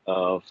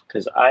of,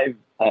 because I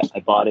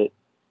bought it.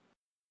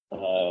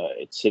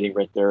 It's sitting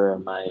right there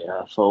on my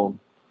phone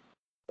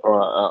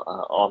or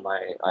on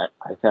my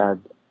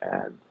iPad,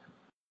 and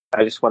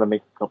I just want to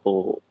make a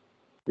couple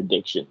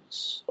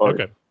predictions, or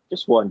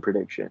just one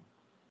prediction.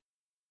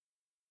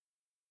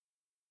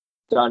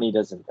 Donnie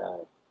doesn't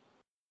die.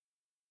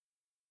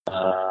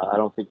 I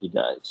don't think he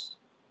dies.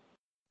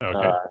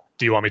 Okay.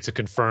 Do you want me to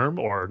confirm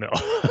or no?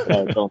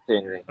 Don't say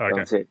anything. Okay.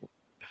 Don't say anything.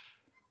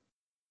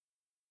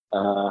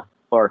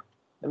 Or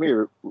let me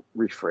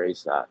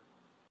rephrase that.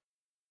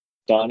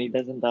 Donnie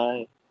doesn't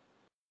die,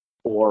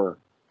 or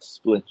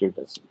Splinter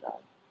doesn't die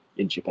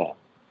in Japan.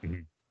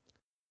 Mm-hmm.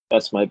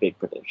 That's my big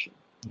prediction.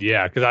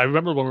 Yeah, because I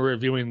remember when we were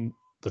reviewing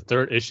the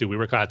third issue, we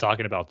were kind of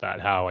talking about that.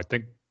 How I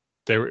think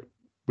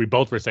we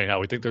both were saying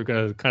how we think they're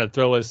going to kind of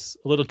throw us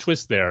a little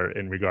twist there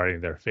in regarding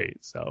their fate.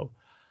 So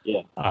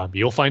yeah,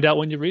 you'll find out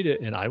when you read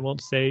it, and I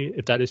won't say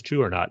if that is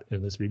true or not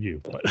in this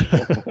review.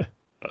 But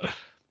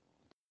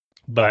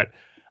but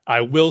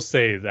I will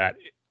say that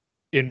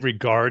in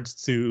regards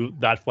to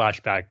that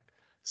flashback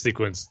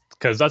sequence,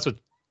 because that's what's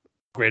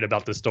great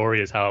about the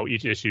story is how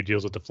each issue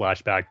deals with the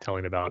flashback,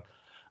 telling about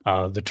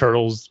the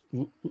Turtles,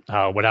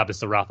 what happens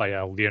to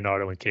Raphael,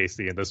 Leonardo, and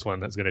Casey, and this one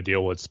that's going to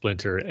deal with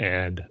Splinter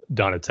and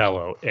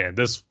Donatello. And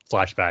this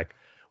flashback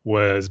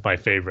was my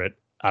favorite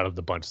out of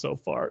the bunch so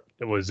far.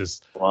 It was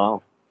just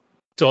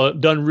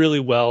done really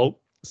well.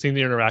 Seeing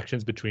the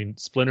interactions between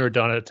Splinter and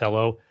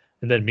Donatello,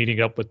 and then meeting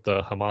up with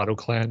the Hamado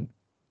clan,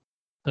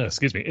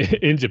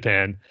 in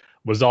Japan,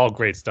 was all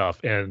great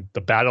stuff. And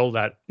the battle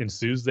that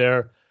ensues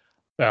there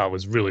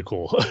was really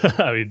cool.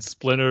 I mean,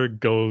 Splinter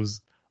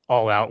goes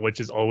all out, which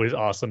is always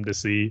awesome to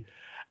see.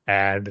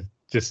 And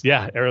just,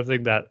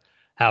 everything that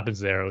happens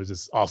there was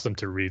just awesome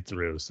to read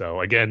through.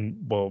 So again,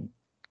 we'll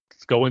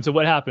go into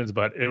what happens,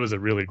 but it was a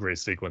really great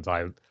sequence.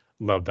 I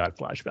love that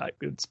flashback.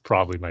 It's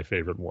probably my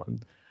favorite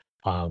one.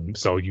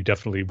 So you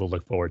definitely will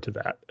look forward to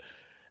that.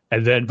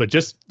 And then, but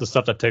just the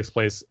stuff that takes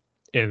place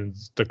in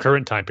the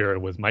current time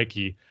period with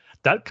Mikey,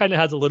 that kind of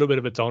has a little bit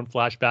of its own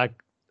flashback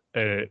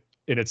in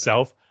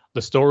itself.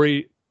 The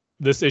story,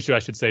 this issue, I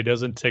should say,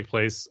 doesn't take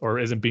place or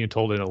isn't being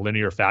told in a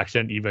linear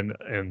fashion, even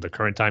in the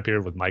current time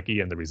period with Mikey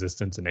and the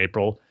Resistance and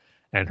April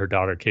and her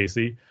daughter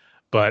Casey.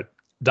 But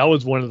that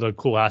was one of the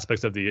cool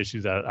aspects of the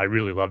issue that I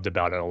really loved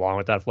about it, along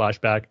with that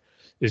flashback,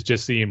 is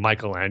just seeing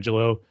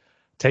Michelangelo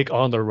take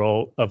on the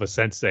role of a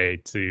sensei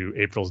to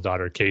April's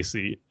daughter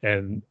Casey.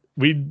 And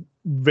we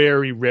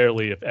very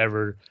rarely, if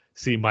ever,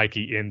 see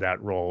Mikey in that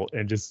role,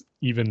 and just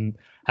even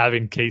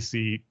having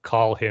Casey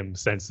call him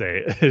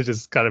sensei is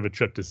just kind of a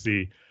trip to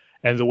see.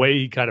 And the way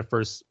he kind of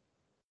first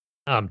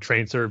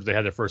trains her, they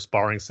had their first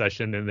sparring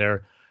session in there.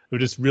 It was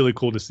just really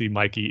cool to see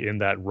Mikey in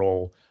that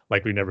role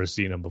like we've never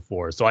seen him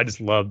before. So I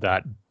just love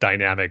that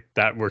dynamic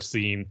that we're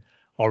seeing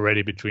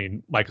already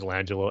between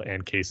Michelangelo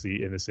and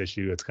Casey in this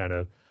issue. It's kind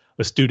of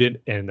a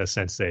student and a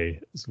sensei,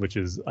 which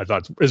is I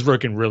thought is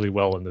working really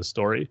well in this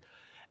story.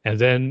 And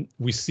then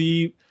we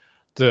see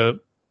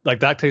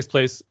that takes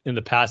place in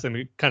the past, and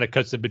it kind of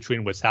cuts in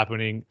between what's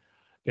happening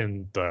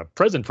in the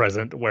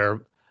present,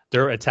 where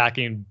they're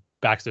attacking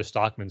Baxter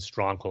Stockman's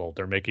stronghold.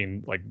 They're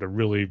making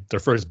their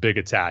first big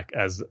attack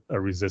as a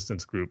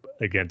resistance group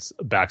against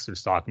Baxter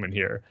Stockman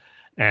here.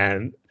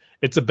 And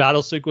it's a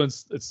battle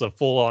sequence. It's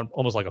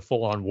almost like a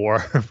full-on war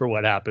for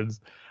what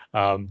happens.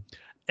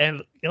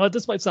 And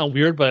this might sound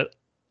weird, but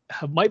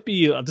it might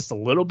be just a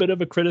little bit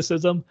of a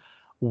criticism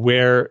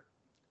where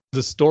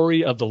the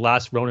story of The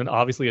Last Ronin,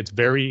 obviously it's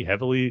very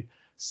heavily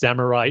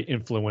samurai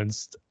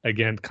influenced,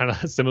 again, kind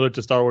of similar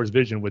to Star Wars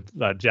Vision with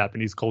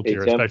Japanese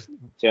culture. Hey,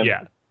 Tim,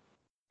 yeah.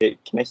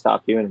 Can I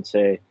stop you and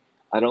say,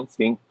 I don't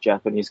think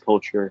Japanese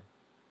culture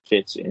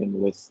fits in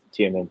with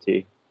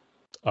TMNT.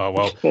 Oh,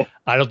 well,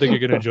 I don't think you're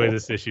going to enjoy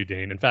this issue,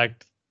 Dane. In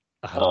fact,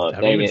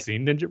 have you even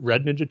seen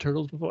Red Ninja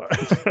Turtles before?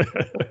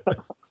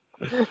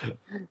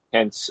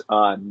 Hence,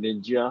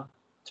 Ninja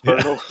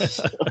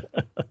Turtles.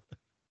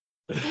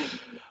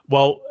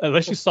 Well,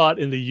 unless you saw it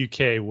in the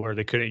UK where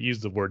they couldn't use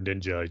the word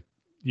ninja,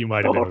 you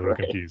might have been a little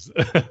confused.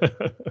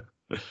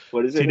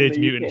 What is it? Teenage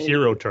Mutant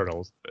Hero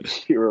Turtles.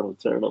 Hero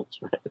Turtles,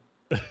 right?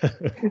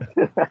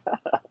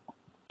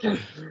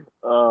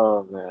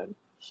 Oh, man.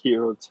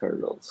 Hero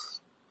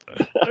Turtles.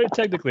 I mean,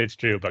 technically it's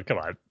true, but come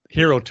on.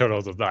 Hero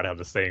Turtles does not have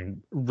the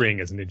same ring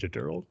as Ninja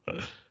Turtles.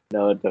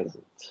 No, it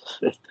doesn't.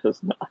 It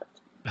does not.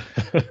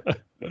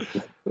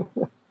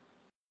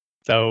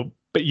 So,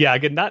 but yeah,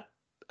 again,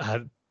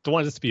 don't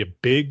want this to be a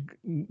big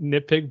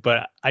nitpick,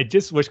 but I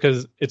just wish,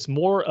 because it's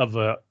more of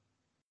a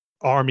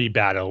army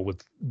battle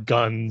with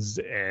guns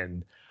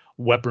and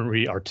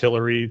weaponry,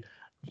 artillery,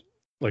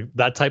 like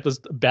that type of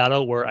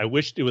battle, where I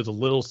wished it was a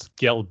little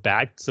scaled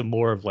back to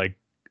more of like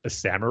a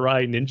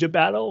samurai ninja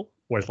battle,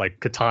 where it's like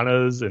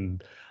katanas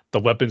and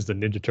the weapons the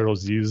Ninja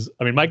Turtles use.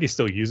 I mean, Mikey's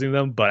still using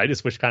them, but I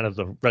just wish kind of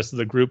the rest of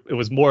the group, it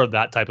was more of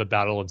that type of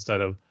battle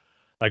instead of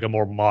like a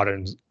more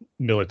modern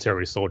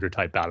military soldier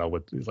type battle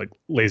with like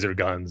laser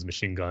guns,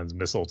 machine guns,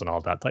 missiles, and all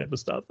that type of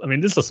stuff. I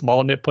mean, this is a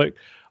small nitpick,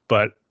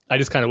 but I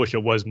just kind of wish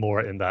it was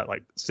more in that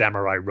like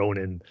samurai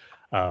Ronin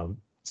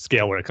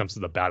scale when it comes to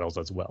the battles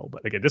as well.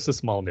 But again, just a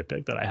small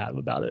nitpick that I have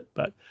about it,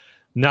 but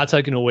not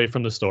taking away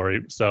from the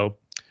story. So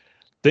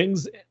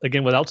things,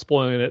 again, without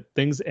spoiling it,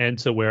 things end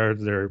to where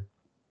they're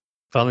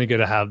finally going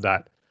to have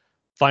that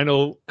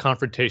final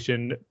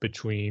confrontation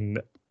between,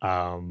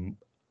 I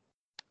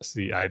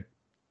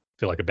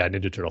feel like a bad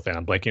Ninja Turtle fan.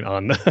 I'm blanking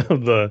on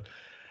the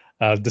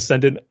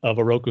descendant of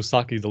Oroku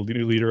Saki, the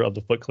new leader of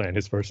the Foot Clan,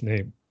 his first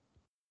name.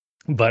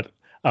 But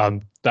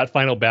that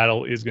final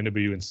battle is going to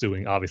be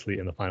ensuing, obviously,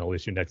 in the final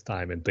issue next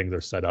time, and things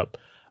are set up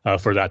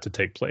for that to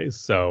take place.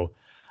 So,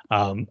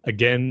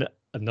 again,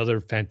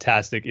 another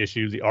fantastic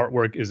issue. The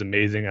artwork is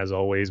amazing, as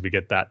always. We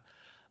get that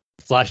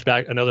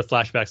another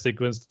flashback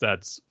sequence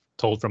that's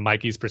told from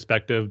Mikey's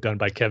perspective, done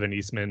by Kevin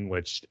Eastman,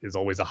 which is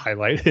always a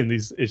highlight in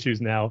these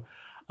issues now.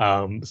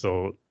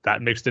 So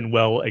that mixed in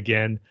well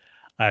again,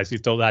 as you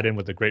throw that in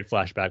with a great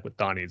flashback with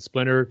Donnie and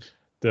Splinter,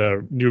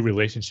 the new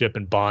relationship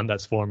and bond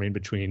that's forming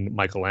between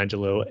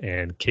Michelangelo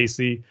and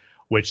Casey,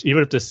 which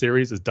even if the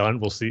series is done,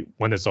 we'll see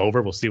when it's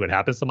over, we'll see what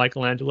happens to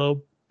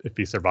Michelangelo if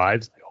he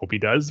survives. I hope he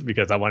does,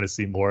 because I want to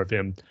see more of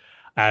him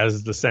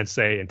as the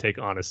sensei and take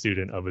on a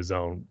student of his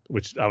own,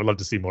 which I would love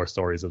to see more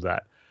stories of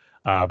that,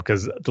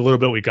 because the little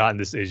bit we got in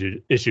this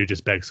issue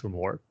just begs for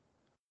more.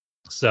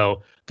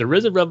 So there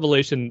is a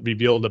revelation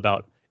revealed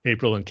about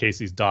April and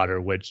Casey's daughter,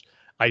 which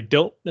I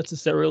don't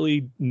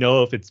necessarily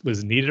know if it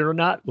was needed or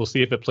not. We'll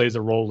see if it plays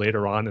a role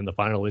later on in the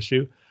final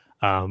issue.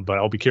 But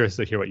I'll be curious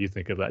to hear what you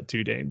think of that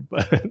too, Dane.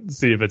 But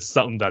see if it's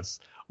something that's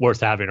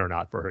worth having or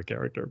not for her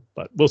character.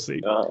 But we'll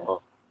see.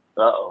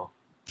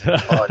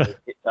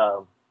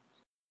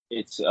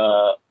 It's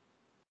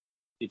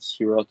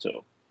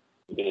Hiroto.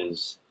 It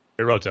is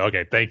Hiroto.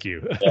 Okay, thank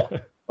you. Yeah,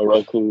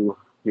 Oroku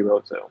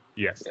Hiroto.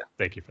 Yes, yeah.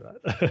 Thank you for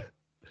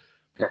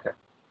that.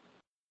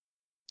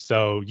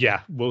 So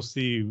yeah, we'll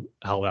see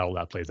how all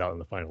that plays out in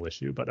the final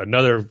issue. But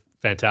another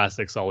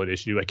fantastic, solid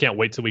issue. I can't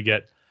wait till we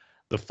get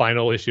the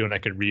final issue and I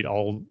can read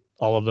all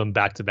of them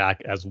back to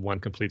back as one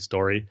complete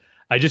story.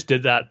 I just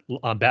did that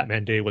on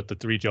Batman Day with the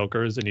 3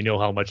 Jokers, and you know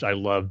how much I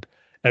loved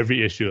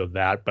every issue of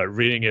that. But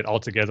reading it all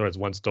together as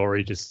one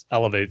story just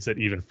elevates it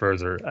even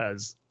further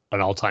as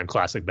an all-time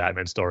classic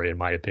Batman story, in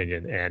my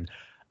opinion. And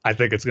I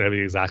think it's going to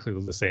be exactly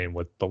the same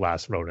with The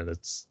Last Ronin.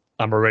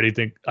 I already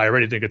think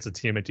it's a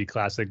TMNT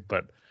classic,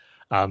 but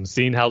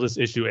seeing how this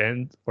issue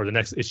ends, or the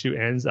next issue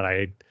ends, and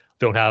I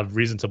don't have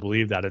reason to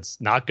believe that it's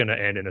not going to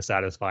end in a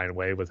satisfying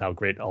way with how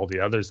great all the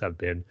others have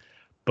been.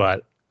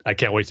 But I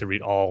can't wait to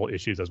read all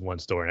issues as one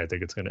story, and I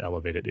think it's going to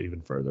elevate it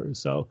even further.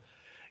 So,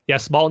 yeah,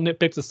 small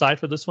nitpicks aside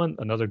for this one,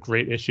 another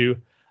great issue.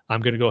 I'm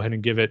going to go ahead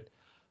and give it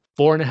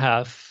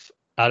 4.5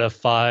 out of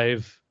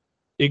 5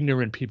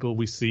 ignorant people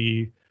we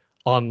see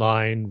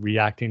online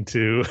reacting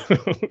to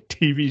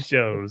TV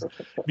shows,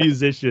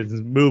 musicians,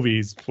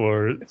 movies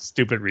for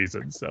stupid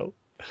reasons. So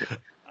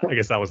I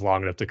guess that was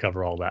long enough to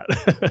cover all that.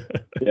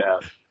 Yeah,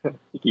 I think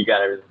you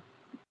got everything.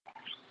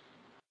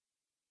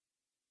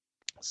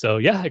 So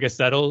yeah, I guess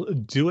that'll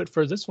do it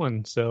for this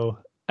one. So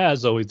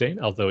as always, Dane,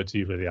 I'll throw it to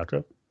you for the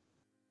outro.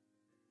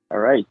 All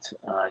right.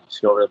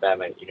 Just go over to the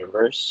Batman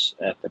Universe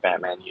at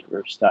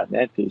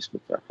thebatmanuniverse.net,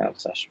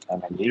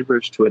 Facebook.com/Batman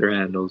Universe, Twitter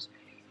handles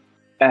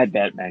at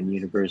Batman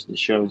Universe, the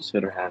show's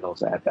Twitter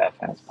handles at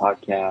Batfans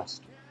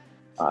Podcast,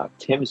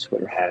 Tim's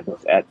Twitter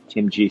handles at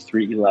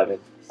TimG311.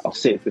 I'll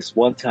say it this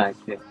one time,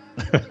 Tim.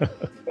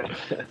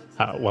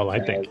 Well, I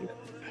think.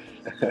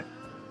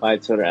 My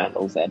Twitter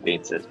handles at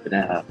Bane Says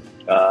Banana.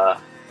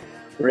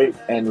 Rate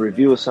and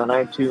review us on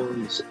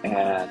iTunes,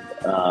 and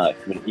if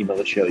you want to email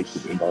the show, you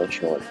can email the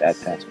show at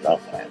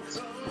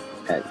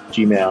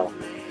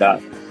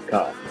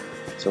batfanswithoutfans@gmail.com.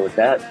 So with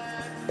that,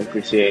 like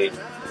we say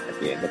at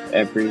the end of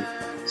every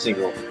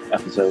single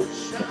episode,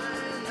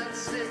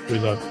 We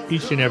love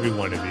each and every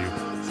one of you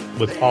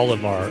with all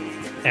of our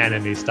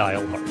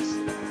anime-style hearts.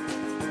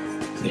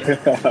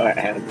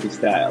 anime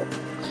style.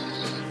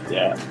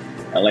 Yeah,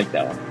 I like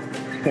that one.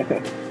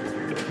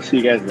 See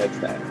you guys next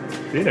time.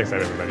 See you next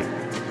time, everybody.